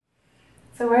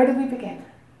So where did we begin?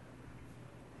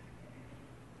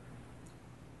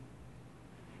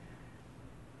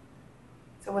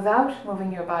 So without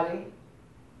moving your body,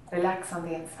 relax on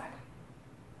the inside.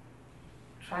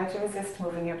 Try to resist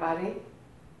moving your body.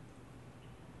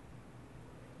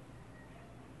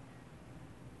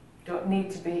 You don't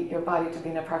need your body to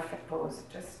be in a perfect pose.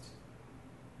 Just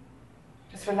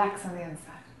relax on the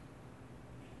inside.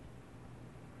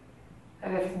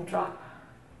 Let everything drop.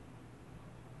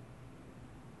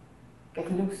 Get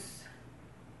loose.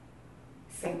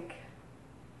 Sink.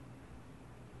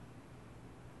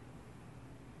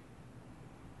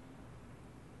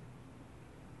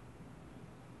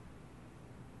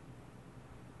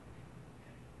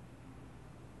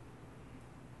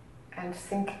 And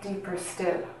sink deeper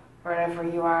still, wherever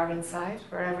you are inside,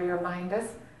 wherever your mind is.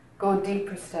 Go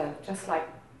deeper still, just like,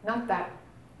 not that.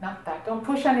 Don't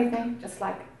push anything, just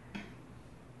like,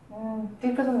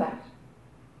 deeper than that.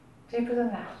 Deeper than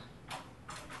that.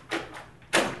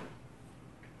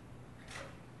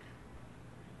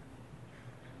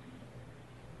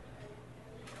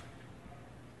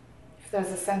 If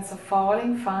there's a sense of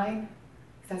falling, fine.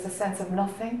 If there's a sense of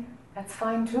nothing, that's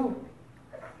fine too.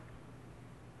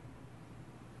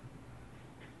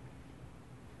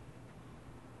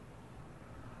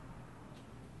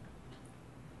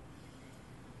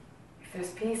 If there's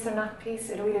peace or not peace,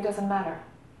 it really doesn't matter.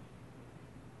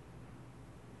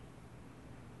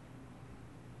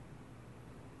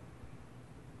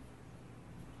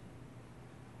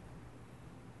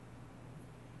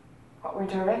 What we're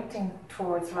directing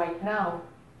towards right now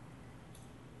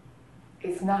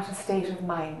is not a state of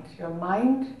mind. Your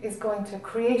mind is going to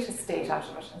create a state out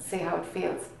of it and see how it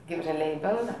feels. Give it a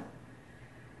label and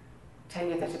tell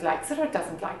you that it likes it or it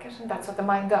doesn't like it, and that's what the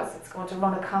mind does. It's going to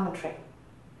run a commentary.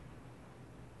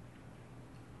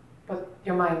 But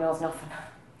your mind knows nothing.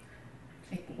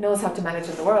 It knows how to manage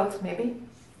in the world, maybe,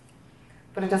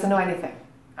 but it doesn't know anything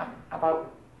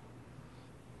about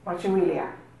what you really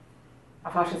are,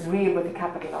 of what is real with a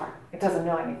capital R. It doesn't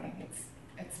know anything.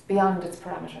 It's beyond its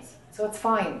parameters. So it's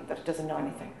fine that it doesn't know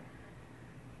anything.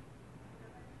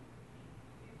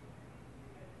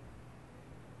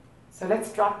 So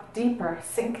let's drop deeper,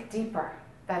 sink deeper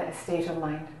than a state of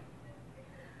mind.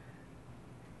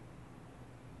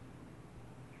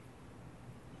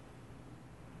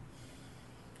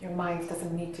 Your mind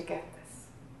doesn't need to get this.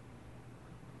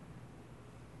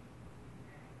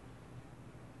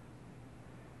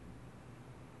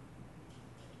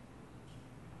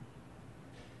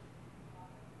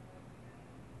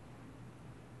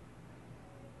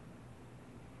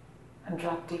 And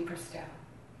drop deeper still.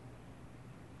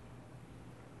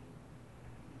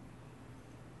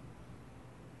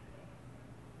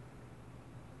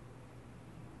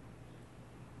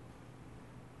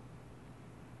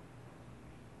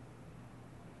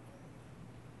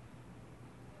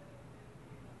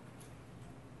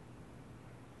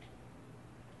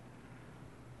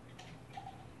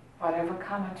 Whatever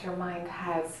comment your mind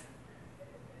has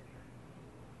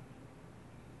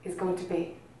is going to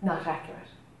be not accurate.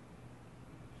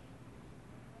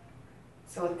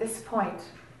 So at this point,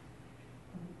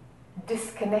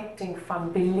 disconnecting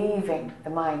from believing the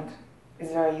mind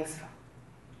is very useful.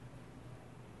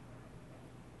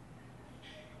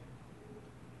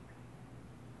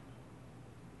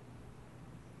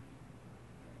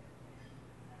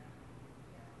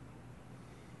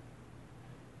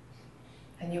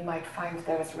 And you might find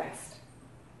there is rest.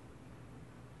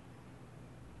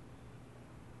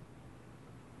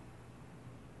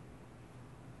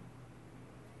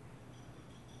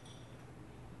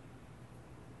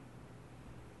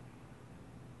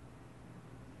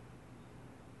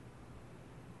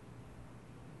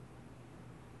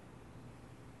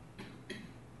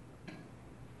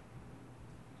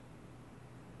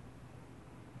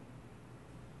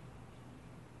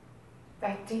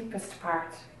 That deepest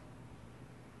part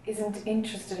isn't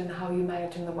interested in how you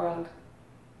manage in the world.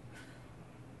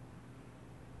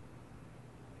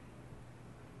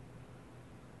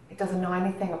 It doesn't know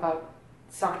anything about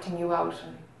sorting you out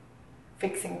and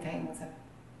fixing things and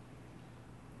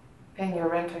paying your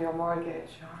rent or your mortgage,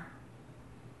 or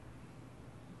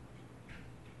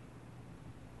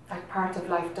that part of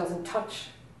life doesn't touch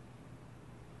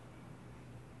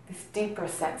this deeper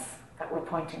sense that we're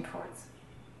pointing towards.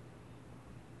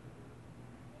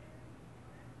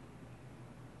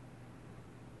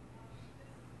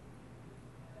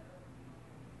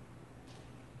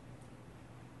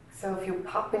 So if you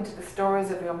pop into the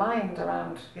stories of your mind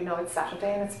around, it's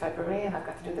Saturday and it's February and I've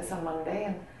got to do this on Monday,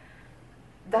 and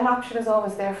that option is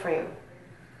always there for you.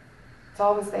 It's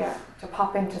always there to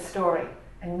pop into story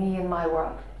and me in my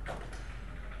world.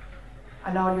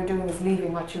 And all you're doing is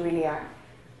leaving what you really are.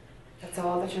 That's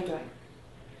all that you're doing.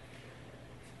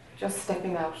 Just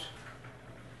stepping out.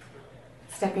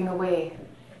 Stepping away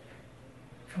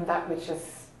from that which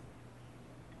is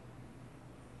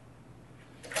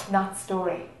not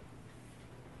story.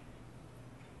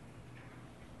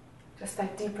 Just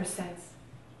that deeper sense.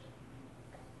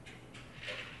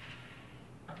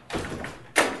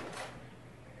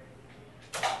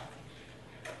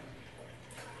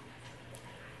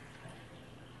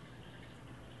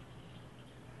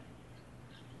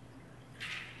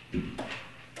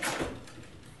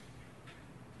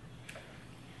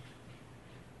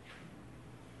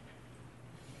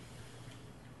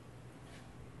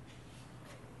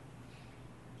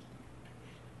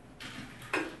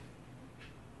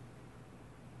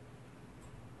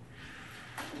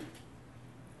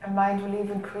 And mind will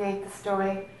even create the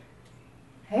story,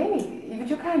 hey,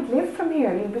 you can't live from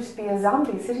here. You'll just be a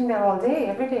zombie sitting there all day,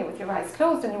 every day with your eyes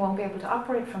closed, and you won't be able to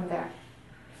operate from there.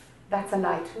 That's a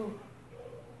lie too.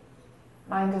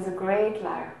 Mind is a great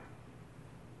liar.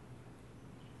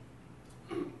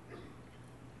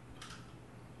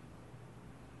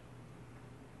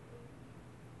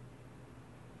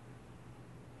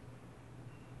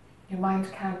 Your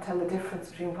mind can't tell the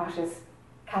difference between what is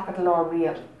capital R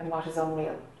real and what is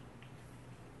unreal.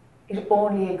 It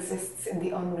only exists in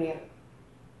the unreal.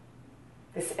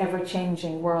 This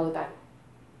ever-changing world that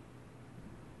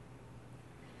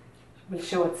will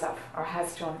show itself, or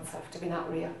has shown itself, to be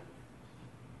not real.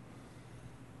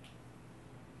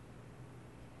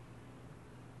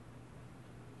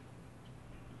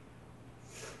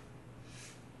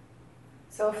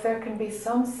 So if there can be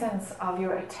some sense of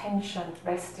your attention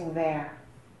resting there,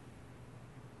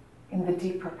 in the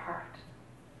deeper part,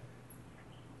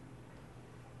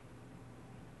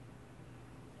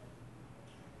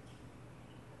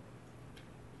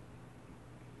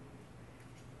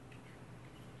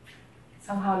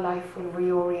 somehow life will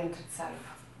reorient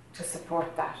itself to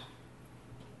support that.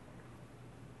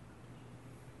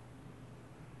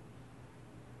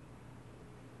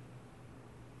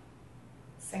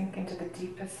 Sink into the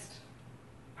deepest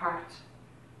part.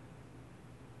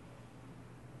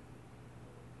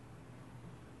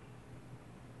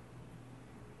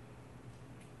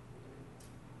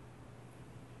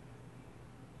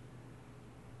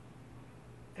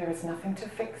 There is nothing to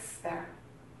fix there.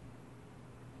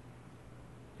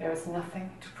 There is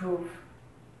nothing to prove.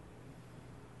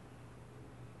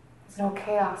 There's no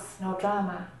chaos, no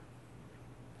drama,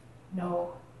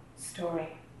 no story,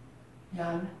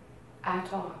 none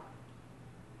at all.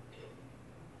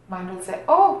 Mind will say,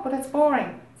 oh, but it's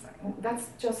boring. That's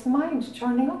just mind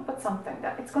churning up at something.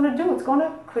 That it's going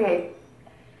to create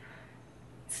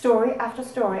story after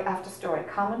story after story,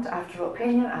 comment after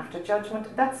opinion after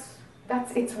judgment. That's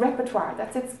its repertoire,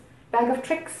 that's its bag of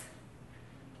tricks.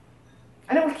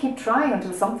 And it will keep trying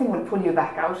until something will pull you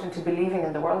back out into believing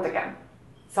in the world again.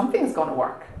 Something's going to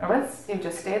work, or else you'll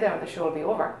just stay there and the show will be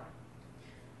over.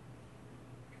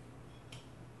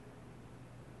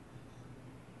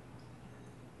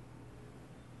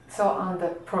 So on the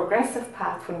progressive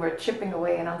path, when we're chipping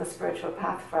away and on the spiritual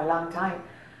path for a long time,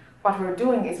 what we're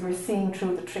doing is we're seeing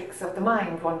through the tricks of the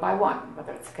mind one by one,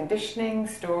 whether it's conditioning,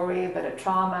 story, a bit of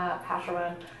trauma,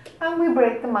 pattern, and we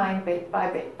break the mind bit by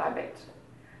bit by bit.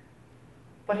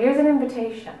 But here's an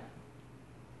invitation.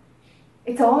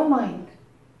 It's all mind.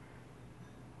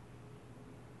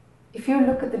 If you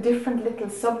look at the different little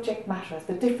subject matters,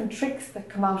 the different tricks that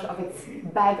come out of its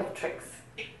bag of tricks,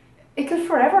 it will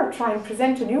forever try and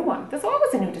present a new one. There's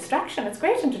always a new distraction. It's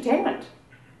great entertainment.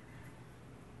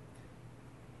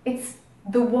 It's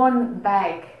the one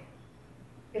bag.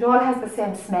 It all has the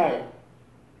same smell.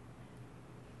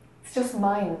 It's just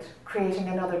mind creating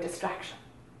another distraction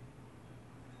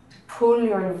to pull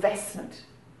your investment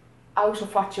out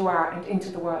of what you are and into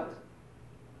the world.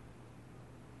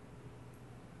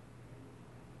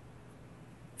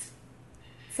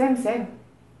 Same.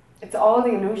 It's all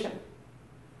the illusion.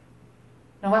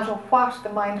 No matter what the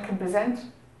mind can present,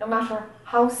 no matter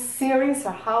how serious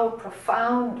or how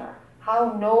profound or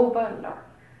how noble or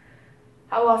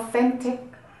how authentic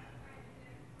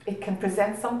it can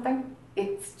present something,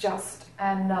 it's just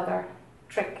another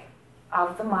trick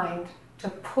of the mind to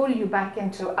pull you back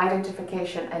into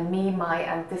identification and me, my,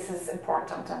 and this is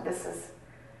important and this is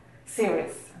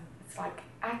serious. It's like,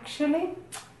 actually,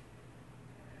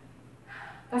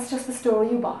 that's just the story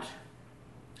you bought.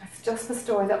 That's just the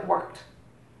story that worked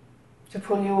to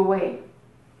pull you away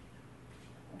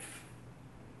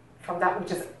from that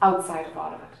which is outside of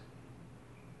all of it.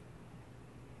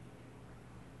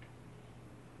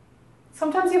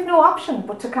 Sometimes you have no option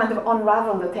but to kind of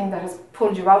unravel the thing that has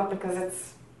pulled you out because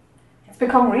it's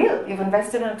become real. You've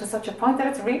invested in it to such a point that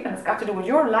it's real and it's got to do with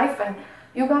your life and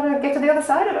you've got to get to the other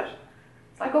side of it.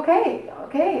 It's like, okay,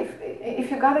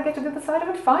 if you've got to get to the other side of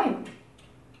it, fine.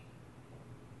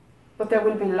 But there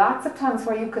will be lots of times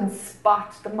where you can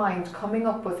spot the mind coming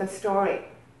up with a story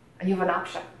and you have an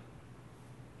option.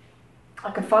 I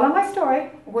can follow my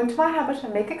story, go into my habit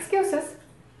and make excuses,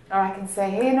 or I can say,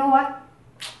 hey, you know what?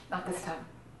 Not this time.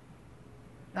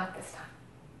 Not this time.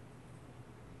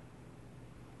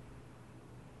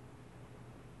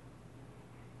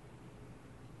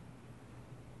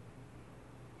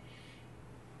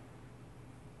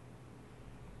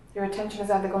 Your attention is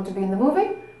either going to be in the movie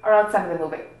or outside of the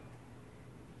movie.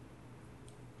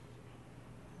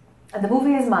 And the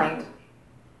movie is mind.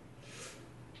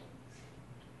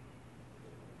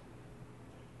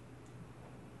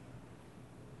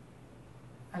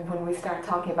 And when we start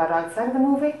talking about outside of the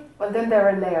movie, well then there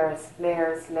are layers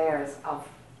of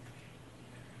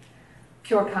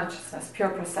pure consciousness, pure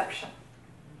perception.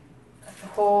 That's a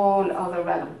whole other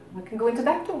realm. We can go into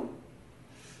that too.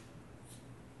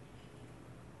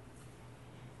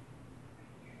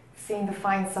 Seeing the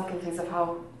fine subtleties of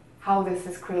how this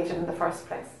is created in the first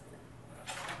place.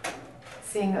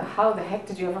 Seeing how the heck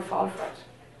did you ever fall for it?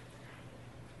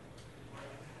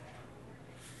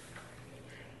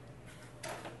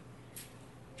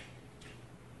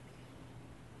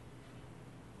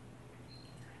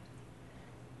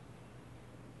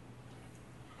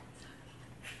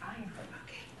 Fine.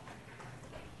 Okay.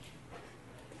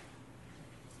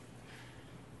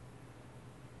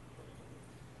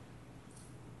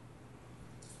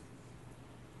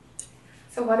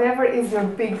 So whatever is your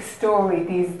big story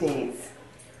these days,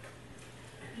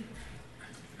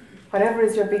 whatever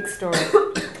is your big story,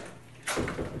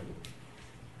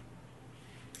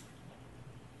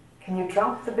 can you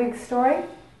drop the big story?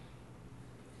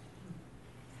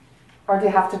 Or do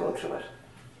you have to go through it?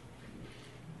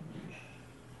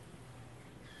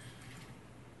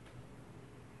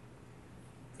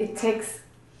 It takes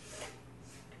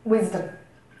wisdom,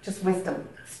 just wisdom,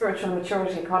 spiritual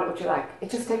maturity, call it what you like. It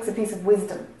just takes a piece of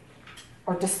wisdom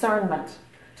or discernment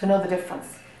to know the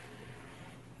difference.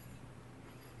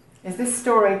 Is this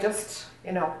story just,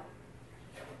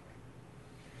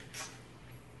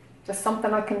 just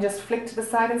something I can just flick to the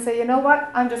side and say, you know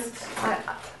what, I'm just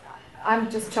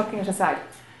chucking it aside.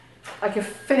 Like you're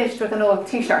finished with an old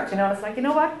t-shirt, and it's like, you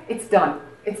know what, it's done.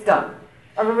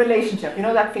 Or a relationship,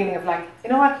 that feeling of like,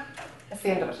 you know what, that's the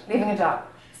end of it. Leaving a job,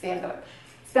 it's the end of it.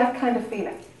 It's that kind of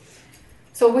feeling.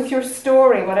 So with your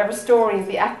story, whatever story is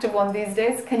the active one these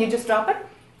days, can you just drop it?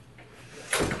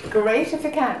 Great if you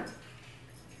can.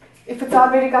 If it's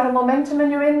already got a momentum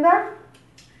and you're in there,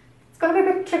 it's going to be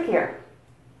a bit trickier.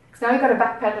 Because now you've got to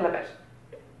backpedal a bit.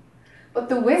 But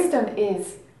the wisdom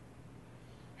is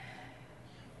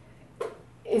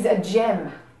a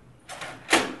gem.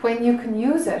 When you can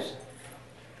use it,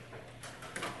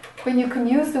 when you can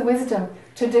use the wisdom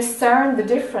to discern the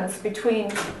difference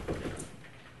between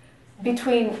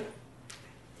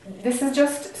this is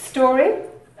just story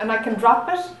and I can drop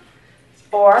it,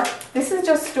 or this is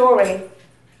just story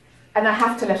and I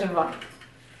have to let it run.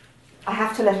 I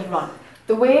have to let it run.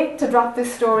 The way to drop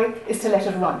this story is to let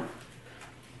it run.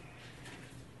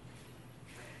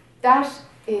 That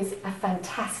is a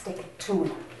fantastic tool.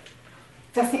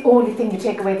 That's the only thing you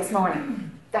take away this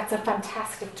morning. That's a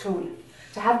fantastic tool.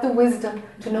 To have the wisdom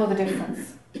to know the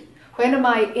difference. When am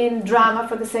I in drama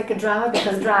for the sake of drama?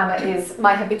 Because drama is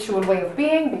my habitual way of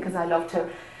being, because I love to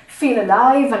feel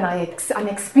alive and I'm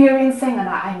experiencing and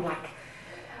I'm like,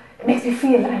 it makes me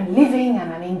feel I'm living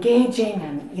and I'm engaging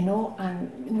and,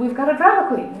 and we've got a drama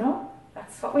queen,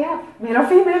 That's what we have. Male or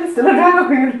female, still a drama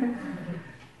queen.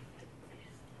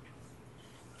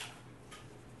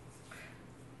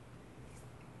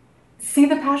 See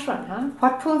the pattern, huh?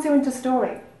 What pulls you into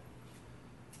story?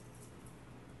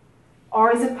 Or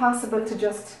is it possible to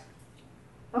just,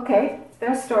 okay,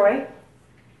 there's story.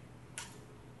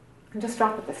 I can just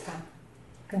drop it this time.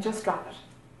 I can just drop it.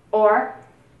 Or,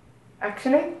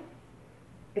 actually,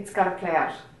 it's got to play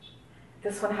out.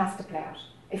 This one has to play out.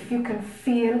 If you can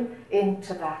feel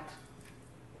into that,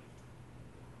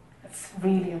 that's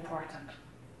really important.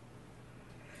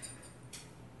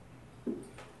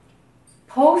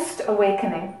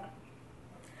 Post-awakening,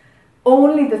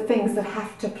 only the things that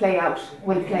have to play out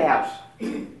will play out.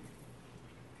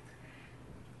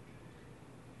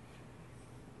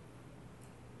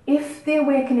 If the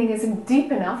awakening isn't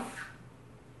deep enough,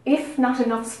 if not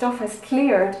enough stuff has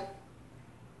cleared,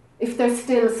 if there's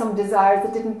still some desires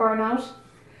that didn't burn out,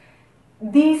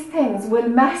 these things will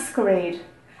masquerade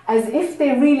as if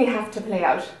they really have to play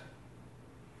out.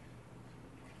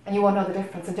 And you won't know the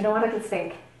difference. And do you know what? It'll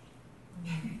stink.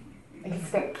 It'll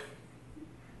stink.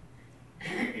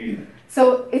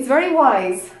 So it's very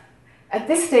wise at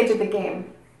this stage of the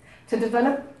game to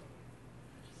develop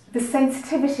the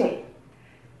sensitivity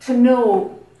to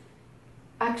know,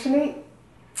 actually,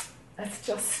 that's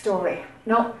just story.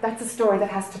 No, that's a story that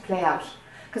has to play out.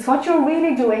 Because what you're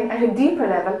really doing at a deeper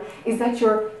level is that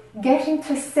you're getting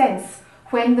to sense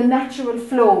when the natural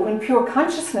flow, when pure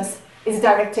consciousness is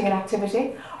directing an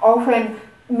activity, or when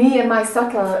me and my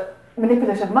subtle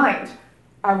manipulative mind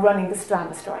are running this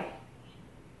drama story.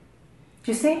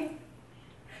 Do you see?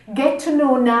 Get to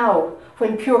know now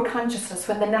when pure consciousness,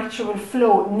 when the natural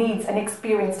flow needs an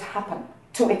experience to happen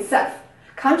to itself.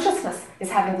 Consciousness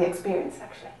is having the experience,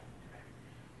 actually.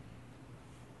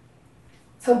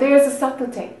 So there's a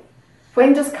subtlety.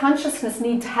 When does consciousness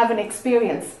need to have an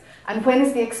experience? And when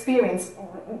is the experience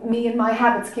me and my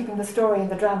habits keeping the story and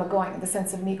the drama going, and the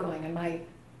sense of me going, and my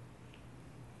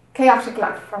chaotic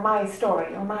life, or my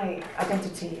story, or my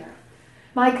identity, or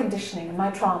my conditioning, and my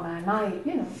trauma, and my,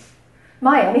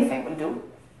 my anything will do.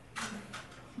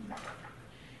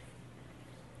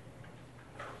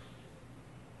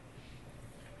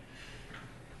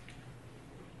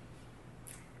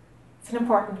 It's an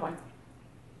important one.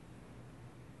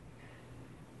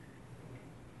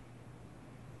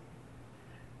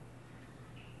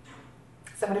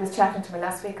 Somebody was chatting to me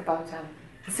last week about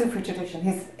the Sufi tradition.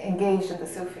 He's engaged in the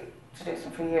Sufi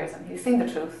tradition for years, and he's seen the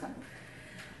truth.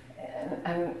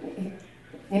 And he,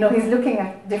 he's looking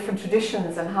at different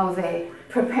traditions and how they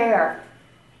prepare.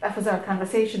 That was our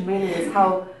conversation, really, is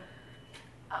how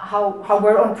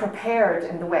we're unprepared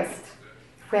in the West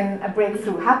when a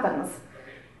breakthrough happens,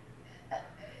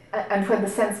 and when the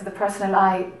sense of the personal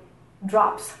I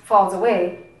drops, falls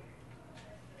away.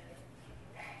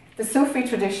 The Sufi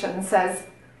tradition says,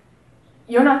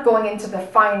 you're not going into the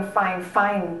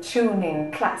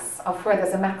fine-tuning class of where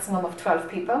there's a maximum of 12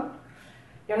 people.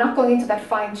 You're not going into that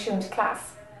fine-tuned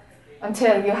class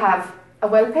until you have a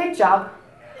well-paid job,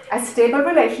 a stable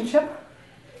relationship,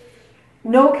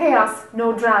 no chaos,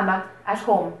 no drama at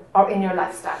home or in your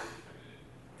lifestyle.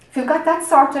 If you've got that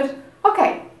sorted,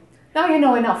 okay, now you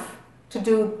know enough to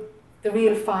do the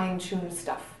real fine-tuning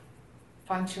stuff.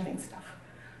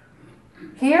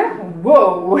 Here,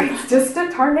 whoa, it's just a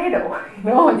tornado,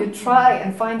 and you try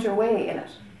and find your way in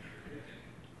it.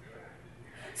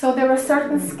 So there are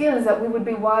certain skills that we would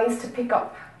be wise to pick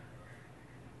up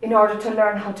in order to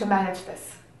learn how to manage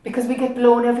this. Because we get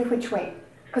blown every which way.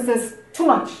 Because there's too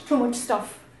much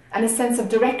stuff, and a sense of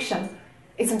direction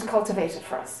isn't cultivated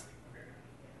for us.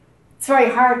 It's very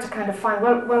hard to kind of find,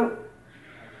 well,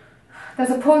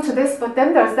 there's a pull to this, but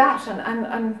then there's that,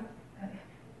 and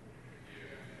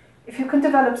if you can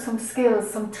develop some skills,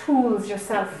 some tools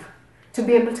yourself to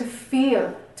be able to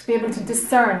feel, to be able to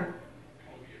discern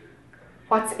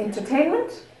what's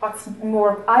entertainment, what's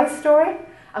more I story,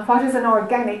 and what is an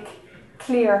organic,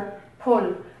 clear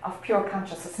pull of pure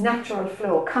consciousness, natural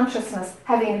flow, consciousness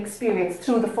having experience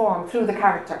through the form, through the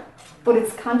character. But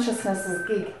it's consciousness's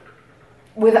gig,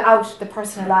 without the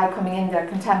personal I coming in there,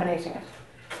 contaminating it.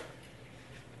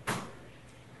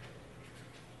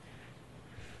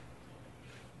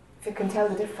 If you can tell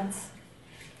the difference,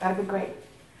 that'd be great.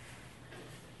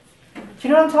 Do you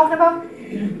know what I'm talking about?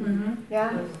 Mm-hmm.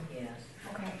 Yeah? Yes.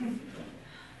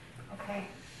 Okay.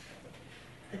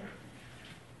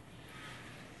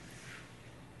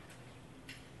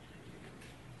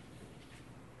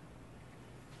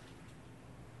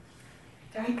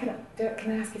 Derek,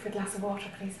 can I ask you for a glass of water,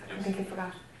 please? I completely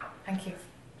forgot. Thank you.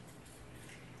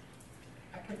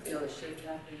 I can feel the shape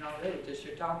happening already, just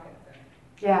you're talking.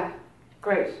 Yeah,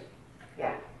 great.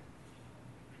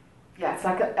 Yeah, it's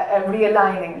like a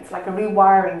realigning, it's like a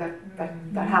rewiring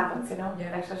that happens,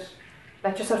 Yeah.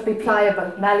 Let yourself be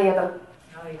pliable, malleable.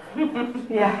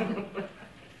 Yeah.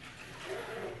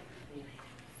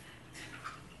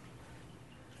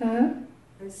 I'm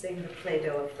saying the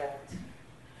Play-Doh effect.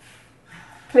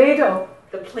 Play-Doh?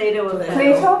 The Play-Doh effect.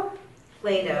 Play-Doh?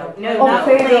 Play-Doh. No, not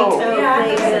Play-Doh.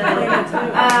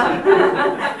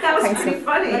 That was pretty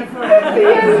funny.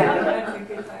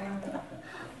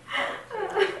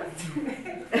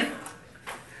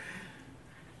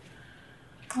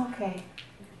 Okay,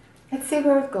 let's see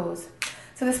where it goes.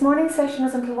 So this morning's session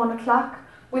is until 1 o'clock.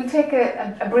 We'll take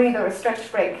a breather, a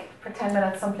stretch break for 10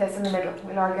 minutes someplace in the middle.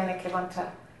 We'll organically want to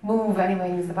move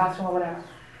anyway, use the bathroom or whatever.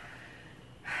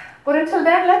 But until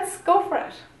then, let's go for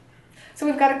it. So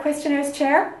we've got a questionnaires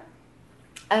chair,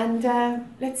 and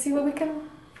let's see what we can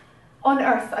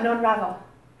unearth and unravel.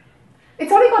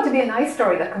 It's only going to be a nice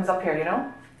story that comes up here,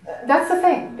 That's the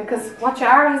thing, because what you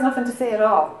are has nothing to say at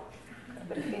all. A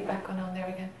bit of feedback going on there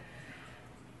again.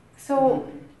 So,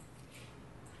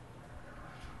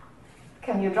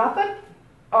 can you drop it?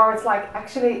 Or it's like,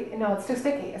 actually, no, it's too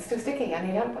sticky, I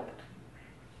need help with it.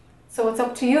 So it's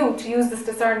up to you to use this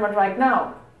discernment right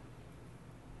now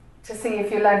to see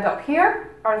if you'll end up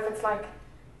here, or if it's like,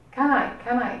 can I?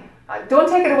 Don't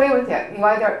take it away with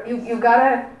you. You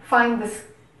gotta find this,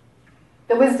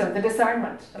 the wisdom, the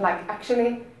discernment. Like,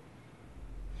 actually,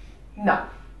 no,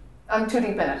 I'm too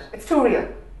deep in it. It's too real.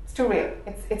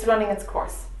 It's running its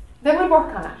course. Then we'll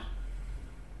work on it.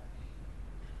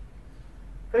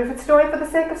 But if it's story for the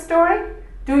sake of story,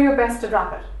 do your best to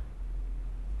drop it.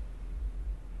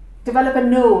 Develop a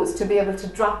nose to be able to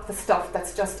drop the stuff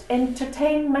that's just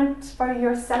entertainment for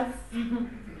yourself.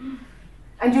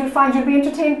 And you'll find you'll be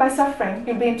entertained by suffering.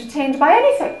 You'll be entertained by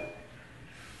anything.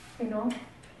 You know?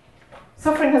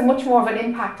 Suffering has much more of an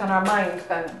impact on our mind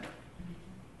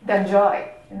than joy.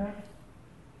 You know?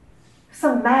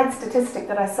 Some mad statistic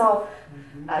that I saw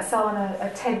in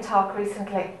a TED talk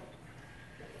recently.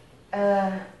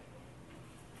 I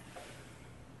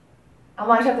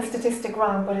might have the statistic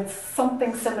wrong, but it's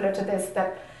something similar to this,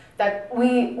 that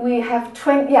we have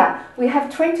 20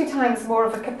 times more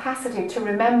of a capacity to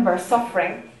remember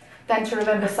suffering than to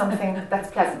remember something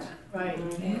that's pleasant. Right.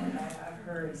 I've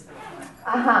heard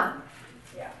something.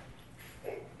 Yeah.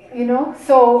 You know,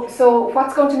 so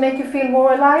what's going to make you feel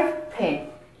more alive? Pain,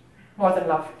 more than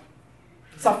love.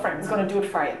 Suffering is going to do it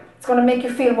for you. It's going to make you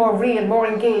feel more real, more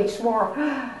engaged, more.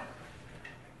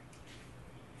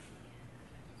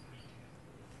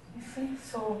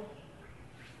 So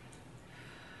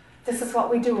this is what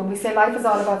we do when we say life is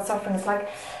all about suffering. It's like,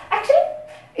 actually,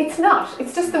 it's not.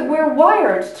 It's just that we're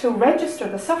wired to register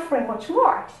the suffering much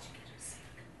more.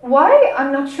 Why?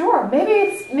 I'm not sure. Maybe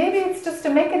it's just a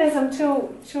mechanism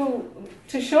to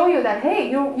show you that, hey,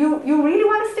 you really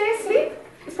want to stay asleep?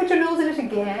 Just put your nose in it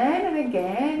again and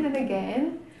again and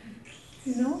again.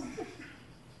 You know?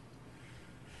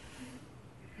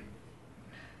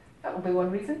 That would be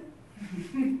one reason.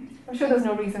 I'm sure there's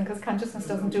no reason, because consciousness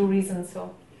doesn't do reason,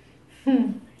 so.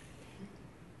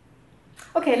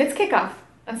 Okay, let's kick off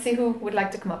and see who would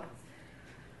like to come up.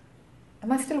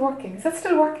 Am I still working? Is that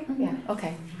still working? Yeah,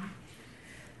 okay.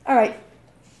 All right.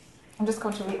 I'm just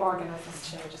going to reorganize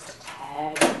this chair just a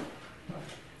tad. You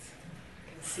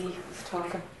can see who's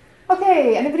talking.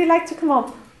 Okay, anybody like to come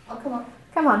up? I'll come up.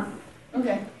 Come on.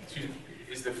 Okay. Excuse me,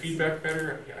 is the feedback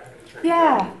better?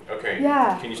 Yeah. Okay.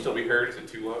 Yeah. Can you still be heard? Is it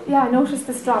too low? Yeah, I noticed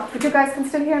this drop. But you guys can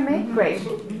still hear me? Great.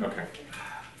 Okay.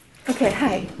 Okay,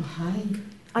 hi. Hi.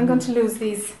 I'm going to lose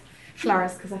these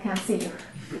flowers because I can't see you.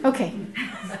 Okay.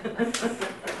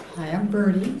 Hi, I'm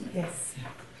Bertie. Yes.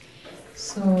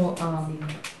 So,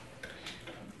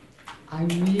 I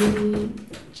really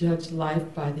judge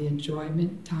life by the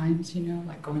enjoyment times, you know,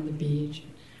 like going to the beach,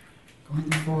 going to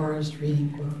the forest, reading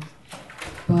books.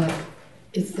 But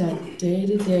it's that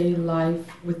day-to-day life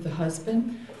with the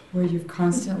husband where you've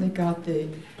constantly got the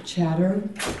chatter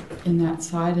in that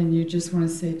side and you just want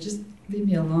to say, just leave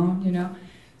me alone, you know.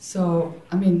 So,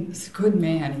 I mean, he's a good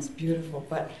man, he's beautiful,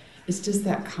 but it's just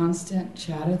that constant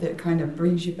chatter that kind of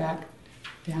brings you back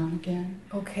down again.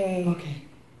 Okay.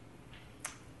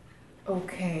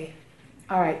 Okay.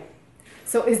 All right.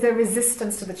 So is there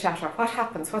resistance to the chatter? What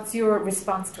happens? What's your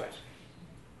response to it?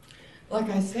 Like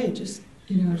I say, just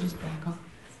back off.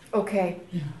 Okay.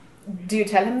 Yeah. Do you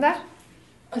tell him that?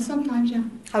 Sometimes, yeah.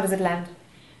 How does it land?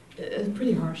 It's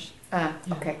pretty harsh. Yeah.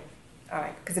 Okay. All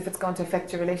right. Because if it's going to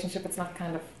affect your relationship, it's not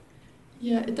kind of...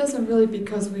 Yeah, it doesn't really,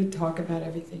 because we talk about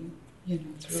everything. You know,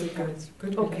 it's really Super. good. It's a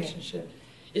good Okay. relationship.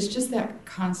 It's just that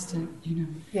constant, you know.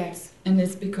 Yes. And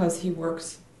it's because he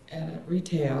works at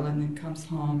retail and then comes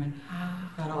home and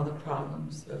got all the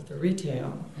problems of the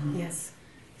retail. And Yes.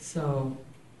 so,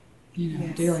 you know,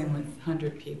 Yes. dealing with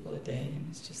 100 people a day, and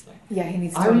it's just like... Yeah, he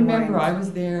needs to I remember unwind. I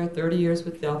was there 30 years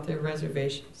with Delta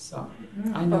Reservations, so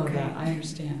I know Okay. that. I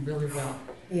understand really well.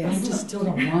 I Yes. just still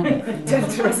don't want it. You know?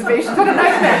 Delta reservations. What a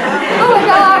nightmare. Oh my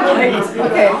God.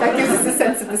 Okay, that gives us a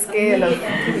sense of the scale of... You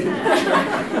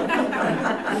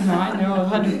know, I know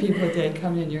 100 people a day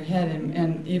come in your head,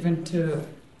 and even to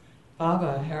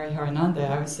Baba, Hari Harananda,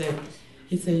 I would say,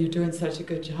 he'd say, you're doing such a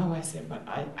good job. I said, but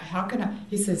how can I?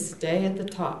 He says, stay at the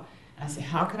top. And I said,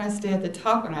 how can I stay at the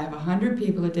top when I have 100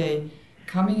 people a day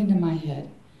coming into my head?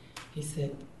 He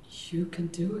said, you can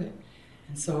do it.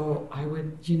 And so I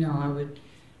would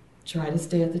try to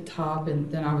stay at the top,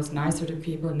 and then I was nicer to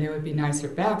people, and they would be nicer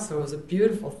back. So it was a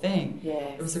beautiful thing.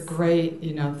 Yes. It was a great,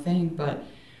 thing, but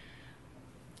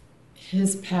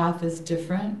his path is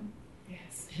different.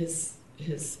 Yes.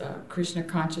 his Krishna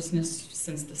consciousness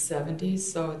since the 70s,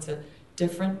 so it's a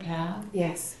different path.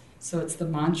 Yes. So it's the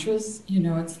mantras, you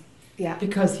know, it's Yeah.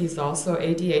 because he's also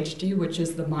ADHD, which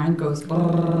is the mind goes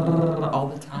all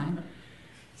the time.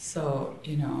 So,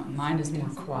 you know, mine is more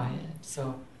quiet.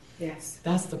 So Yes.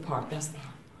 that's the part, that's the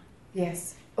hard part.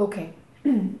 Yes. Okay.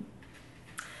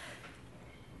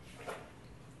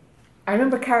 I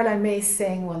remember Caroline Mace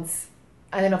saying once,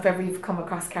 I don't know if ever you've come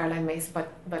across Caroline Mace,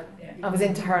 but Yeah. I was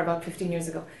into her about 15 years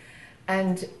ago.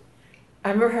 And I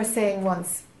remember her saying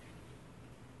once,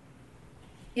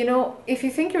 you know, if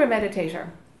you think you're a meditator,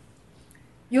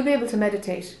 you'll be able to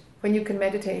meditate when you can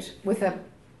meditate with a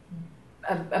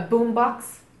boom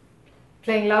box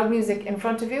playing loud music in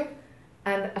front of you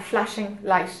and a flashing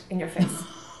light in your face.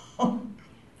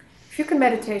 If you can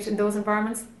meditate in those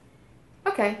environments,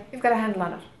 okay, you've got a handle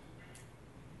on it.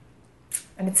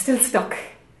 And it's still stuck.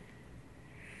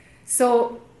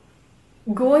 So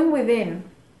going within,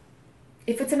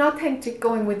 if it's an authentic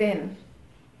going within,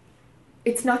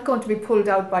 it's not going to be pulled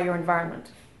out by your environment.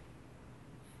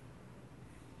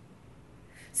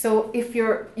 So if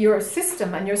your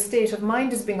system and your state of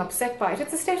mind is being upset by it,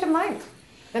 it's a state of mind.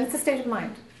 Then it's a state of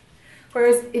mind.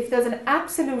 Whereas if there's an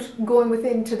absolute going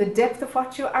within to the depth of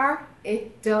what you are,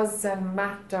 it doesn't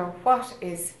matter what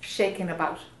is shaking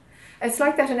about. It's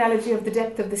like that analogy of the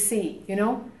depth of the sea, you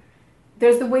know?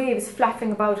 There's the waves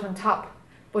flapping about on top,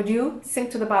 but you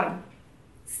sink to the bottom.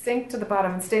 Sink to the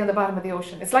bottom and stay on the bottom of the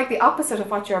ocean. It's like the opposite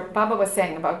of what your Baba was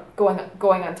saying about going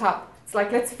on top. It's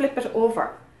like, let's flip it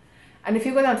over. And if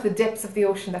you go down to the depths of the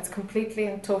ocean, that's completely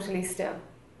and totally still.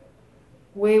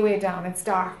 Way, way down, it's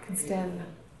dark and still.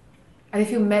 And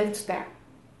if you melt there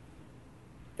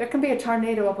can be a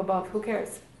tornado up above, who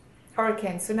cares?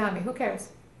 Hurricane, tsunami, who cares?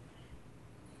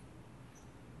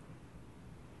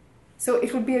 So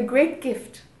it would be a great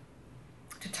gift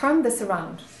to turn this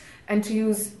around and to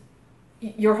use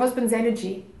your husband's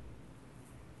energy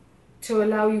to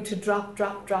allow you to drop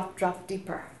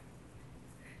deeper.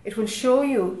 It will show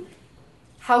you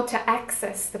how to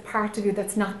access the part of you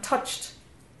that's not touched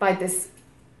by this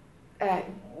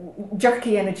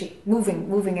jerky energy,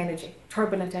 moving energy,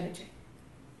 turbulent energy.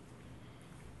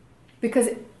 Because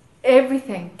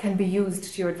everything can be used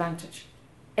to your advantage.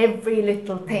 Every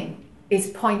little thing is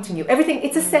pointing you. Everything,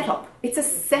 it's a setup. It's a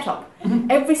setup.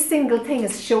 Every single thing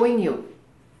is showing you,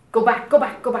 go back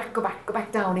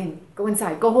down in, go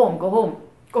inside, go home,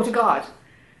 go to God.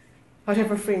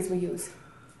 Whatever phrase we use.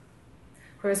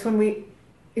 Whereas when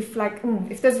if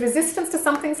there's resistance to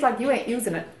something, it's like you ain't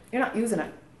using it. You're not using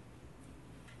it.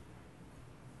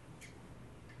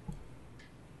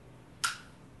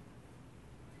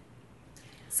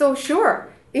 So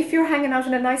sure, if you're hanging out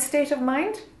in a nice state of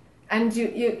mind, and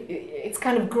it's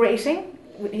kind of grating,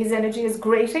 his energy is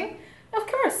grating, of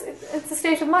course, it's a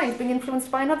state of mind being influenced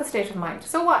by another state of mind.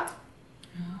 So what?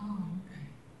 Oh, okay.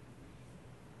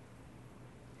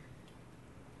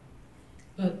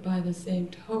 But by the same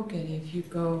token, if you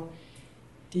go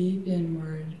deep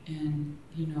inward and,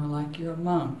 you know, like you're a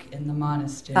monk in the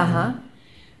monastery,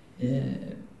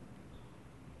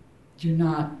 you're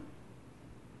not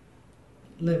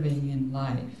living in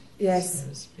life, Yes. so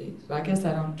to speak. So I guess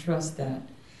I don't trust that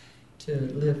to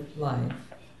live life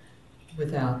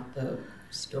without the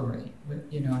story.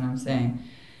 You know what I'm saying?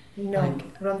 No,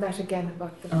 run that again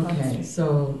about the Okay, monastery.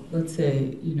 so let's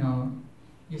say, you know,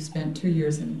 you spent 2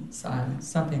 years in silence,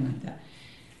 something like that.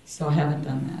 So I haven't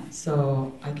done that.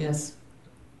 So I guess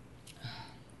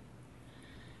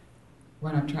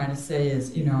what I'm trying to say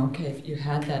is, you know, okay, if you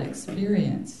had that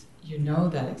experience, you know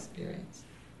that experience.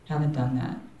 Haven't done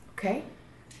that. Okay.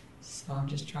 So I'm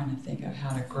just trying to think of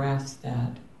how to grasp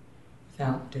that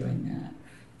without doing that.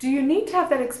 Do you need to have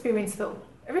that experience though?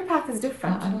 Every path is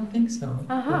different. I don't think so.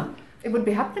 It would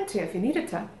be happening to you if you needed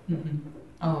to. Mm-hmm.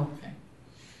 Oh, okay.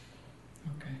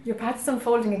 Okay. Your path is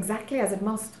unfolding exactly as it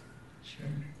must. Sure.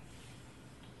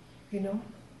 You know?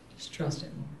 Just trust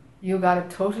it more. You gotta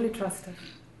totally trust it.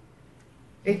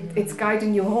 It's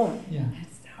guiding you home. Yeah.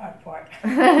 That's the hard part.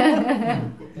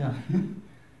 Yeah.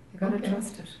 You gotta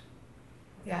trust it.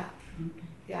 Yeah. Okay.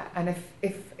 Yeah. And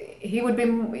if he would be,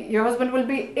 your husband will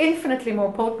be infinitely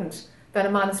more potent than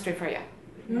a monastery for you.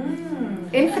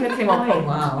 Infinitely more potent.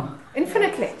 Wow.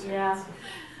 Infinitely. Yeah.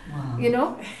 Wow. You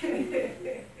know?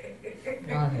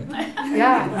 Got it.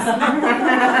 Yeah.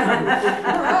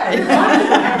 Right.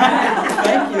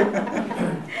 Thank you.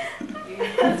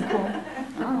 That's cool.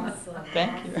 Oh,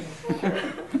 thank you.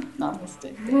 Namaste.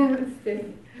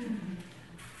 Namaste.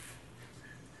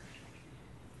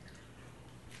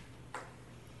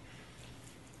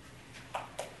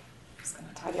 Just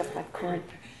gonna tidy up that cord.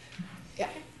 Yeah.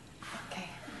 Okay.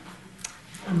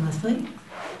 I'm Leslie.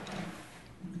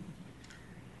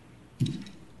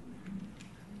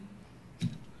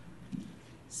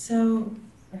 So,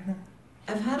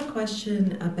 I've had a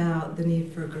question about the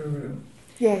need for a guru.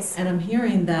 Yes. And I'm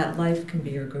hearing that life can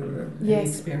be your guru and Yes.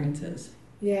 experiences.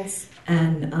 Yes.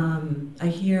 And I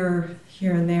hear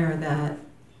here and there that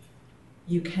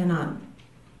you cannot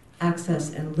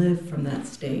access and live from that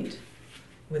state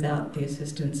without the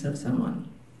assistance of someone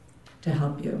to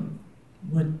help you.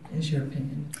 What is your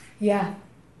opinion? Yeah.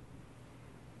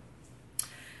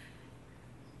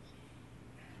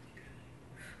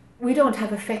 We don't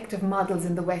have effective models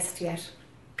in the West yet.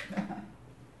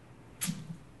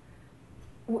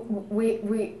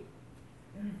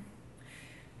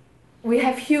 We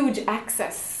have huge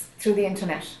access through the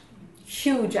internet,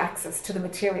 huge access to the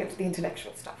material, to the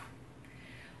intellectual stuff.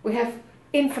 We have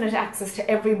infinite access to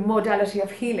every modality of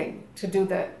healing to do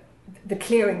the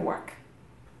clearing work.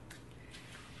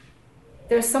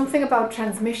 There's something about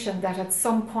transmission that at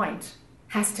some point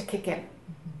has to kick in.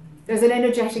 There's an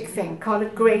energetic thing, call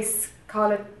it grace,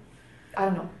 call it, I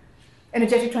don't know,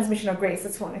 energetic transmission or grace,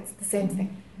 it's one, it's the same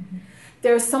thing.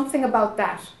 There's something about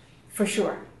that, for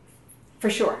sure.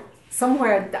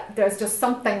 Somewhere there's just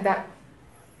something that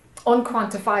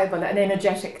unquantifiable and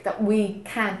energetic that we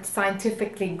can't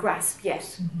scientifically grasp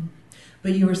yet.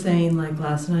 But you were saying like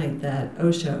last night that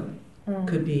Osho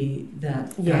could be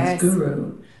that past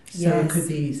guru. So it could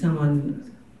be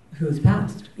someone who's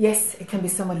passed. Yes, it can be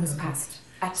someone who's passed.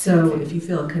 So Absolutely. if you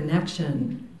feel a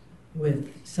connection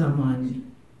with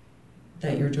someone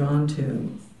that you're drawn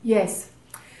to. Yes.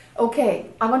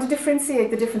 Okay, I want to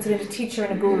differentiate the difference between a teacher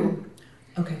and a guru.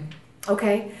 Okay.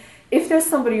 Okay? If there's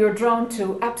somebody you're drawn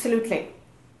to, absolutely.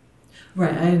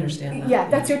 Right, I understand that. Yeah,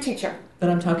 that's your teacher. But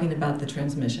I'm talking about the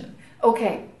transmission.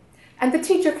 Okay. And the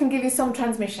teacher can give you some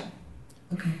transmission.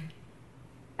 Okay.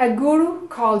 A guru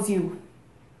calls you.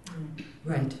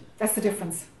 Right. That's the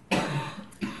difference.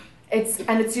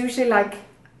 It's usually like,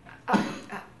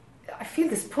 I feel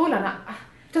this pull and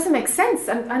it doesn't make sense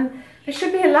and they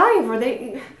should be alive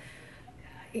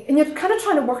and you're kind of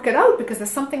trying to work it out because there's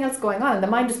something else going on and the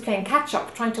mind is playing catch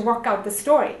up, trying to work out the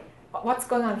story. What's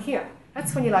going on here?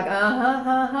 That's when you're like,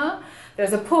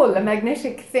 There's a pull, a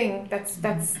magnetic thing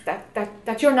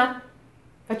that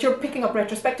you're picking up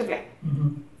retrospectively.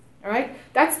 All right?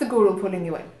 That's the guru pulling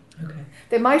you in. Okay.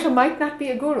 They might or might not be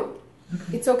a guru.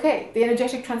 Okay. It's okay. The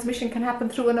energetic transmission can happen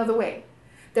through another way.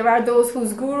 There are those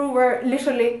whose guru were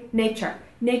literally nature.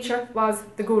 Nature was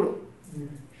the guru.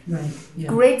 Right. Yeah.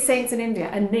 Great saints in India,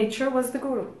 and nature was the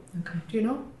guru. Okay. Do you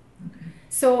know? Okay.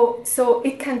 So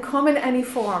it can come in any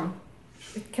form.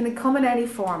 It can come in any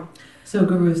form. So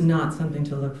guru is not something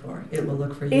to look for. It will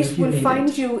look for you if It you will need find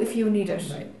it. you if you need it.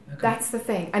 Right. Okay. That's the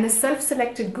thing. And a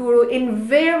self-selected guru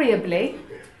invariably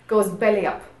goes belly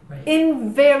up. Right.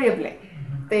 Invariably.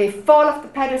 They fall off the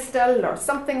pedestal or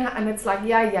something, and it's like,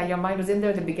 yeah, your mind was in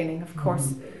there at the beginning, of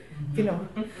course. You know,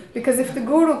 because if the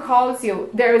guru calls you,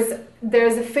 there's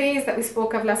a phase that we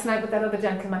spoke of last night with that other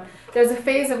gentleman. There's a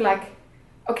phase of like,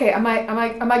 okay, am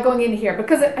I going in here?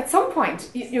 Because at some point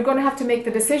you're going to have to make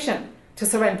the decision to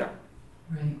surrender.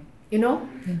 Right. You know.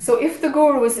 Yeah. So if a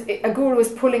guru is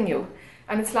pulling you,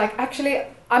 and it's like, actually,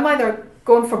 I'm either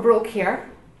going for broke here,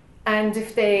 and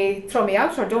if they throw me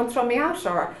out or don't throw me out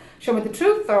or show me the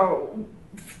truth, or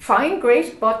fine,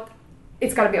 great, but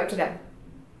it's got to be up to them.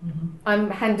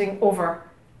 I'm handing over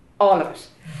all of it.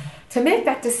 To make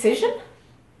that decision,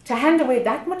 to hand away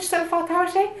that much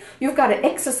self-authority, you've got to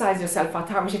exercise your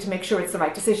self-authority to make sure it's the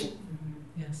right decision.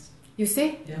 Yes. You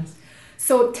see? Yes.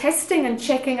 So testing and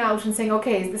checking out and saying,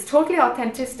 okay, is this totally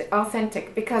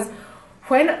authentic? Because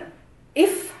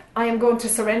if I am going to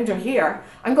surrender here,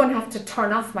 I'm going to have to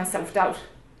turn off my self-doubt.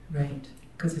 Right.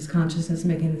 Because is consciousness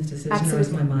making this decision Absolutely. or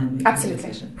is my mind making Absolutely. the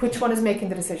decision? Which one is making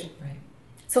the decision? Right.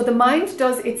 So the mind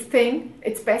does its thing,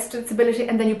 its best, its ability,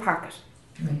 and then you park it.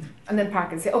 Right. And then park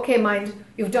it and say, okay, mind,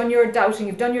 you've done your doubting,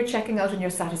 you've done your checking out, and you're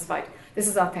satisfied. This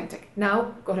is authentic.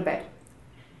 Now, go to bed.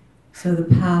 So the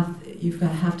path, you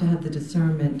have to have the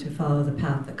discernment to follow the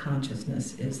path that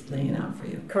consciousness is laying out for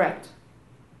you. Correct.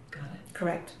 Got it.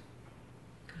 Correct.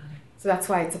 Got it. So that's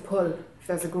why it's a pull if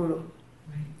there's a guru.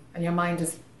 Right. And your mind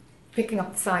is picking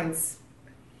up the signs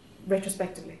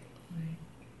retrospectively. Right.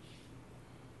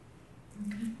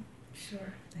 Okay.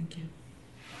 Sure. Thank you.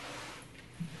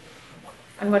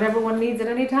 And whatever one needs at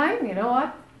any time, you know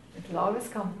what? It'll always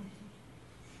come.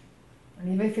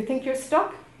 And even if you think you're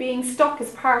stuck, being stuck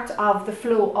is part of the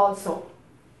flow also.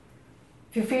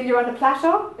 If you feel you're on a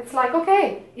plateau, it's like,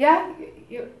 okay, yeah,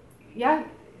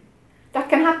 that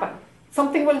can happen.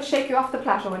 Something will shake you off the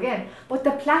plateau again. But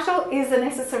the plateau is a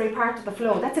necessary part of the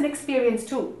flow. That's an experience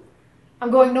too. I'm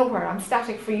going nowhere. I'm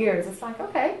static for years. It's like,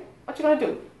 okay, what you going to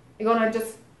do? You're going to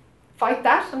just fight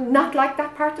that and not like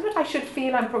that part of it? I should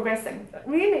feel I'm progressing.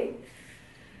 Really?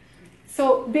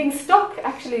 So being stuck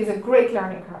actually is a great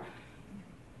learning curve.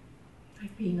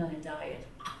 Like being on a diet.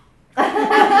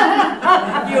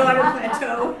 You on a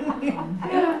plateau?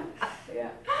 Yeah.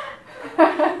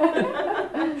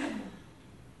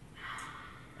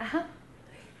 Uh-huh.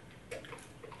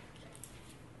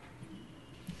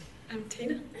 I'm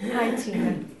Tina. Hi,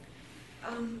 Tina.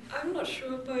 I'm not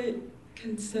sure if I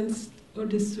can sense or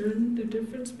discern the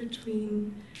difference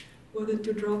between whether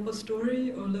to drop a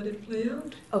story or let it play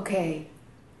out. Okay.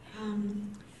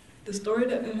 The story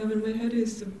that I have in my head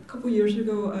is a couple years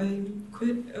ago I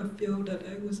quit a field that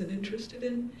I wasn't interested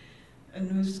in and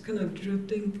was kind of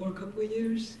drifting for a couple of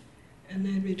years, and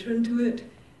I returned to it,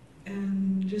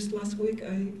 and just last week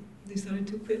I decided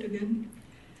to quit again.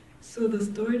 So the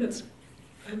story that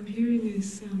I'm hearing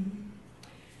is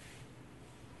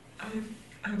I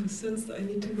have a sense that I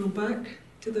need to go back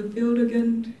to the field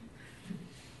again,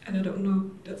 and I don't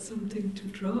know if that's something to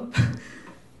drop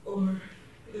or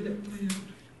let it play out.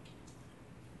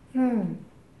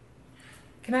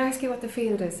 Can I ask you what the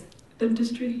field is?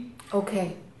 Dentistry.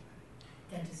 Okay.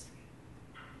 Dentistry.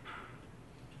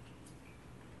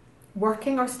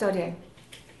 Working or studying?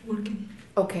 Working.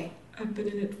 Okay. I've been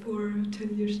in it for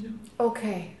 10 years now.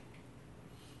 Okay.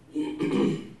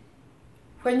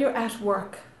 When you're at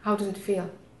work, how does it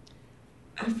feel?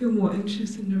 I feel more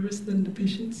anxious and nervous than the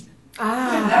patients.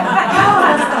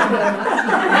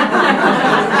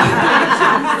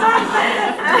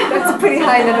 That's a pretty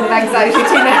high level of anxiety,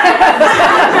 Tina.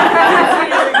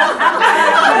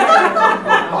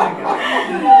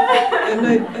 And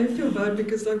I feel bad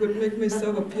because I would make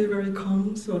myself appear very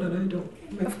calm so that I don't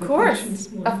make Of the course,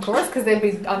 patients more of course, because they'll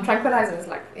be on tranquilizers,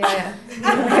 like, yeah.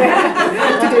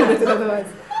 To deal with it otherwise.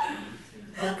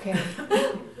 Okay.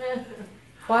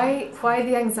 Why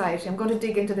the anxiety? I'm going to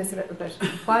dig into this a little bit.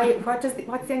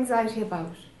 What's the anxiety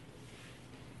about?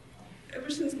 Ever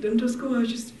since dental school, I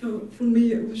just felt, for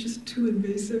me, it was just too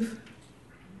invasive.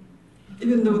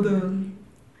 Even though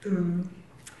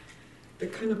the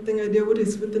kind of thing I deal with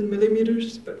is within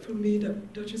millimeters, but for me,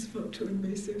 that just felt too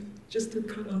invasive, just to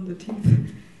cut on the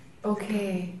teeth.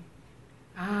 Okay.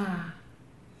 And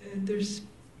there's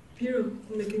fear of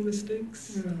making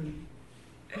mistakes.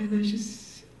 And I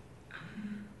just,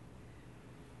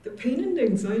 the pain and the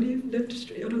anxiety of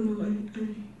dentistry, I don't know, I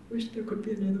wish there could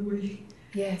be another way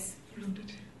Yes. around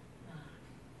it.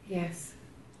 Yes.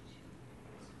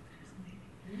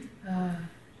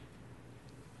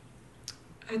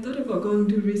 I thought about going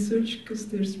to research, because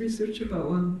there's research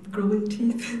about growing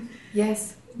teeth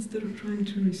Yes. instead of trying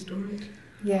to restore it.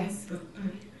 Yes. But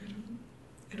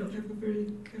I don't have a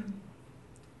very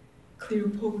clear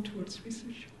pull towards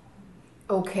research.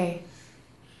 Okay.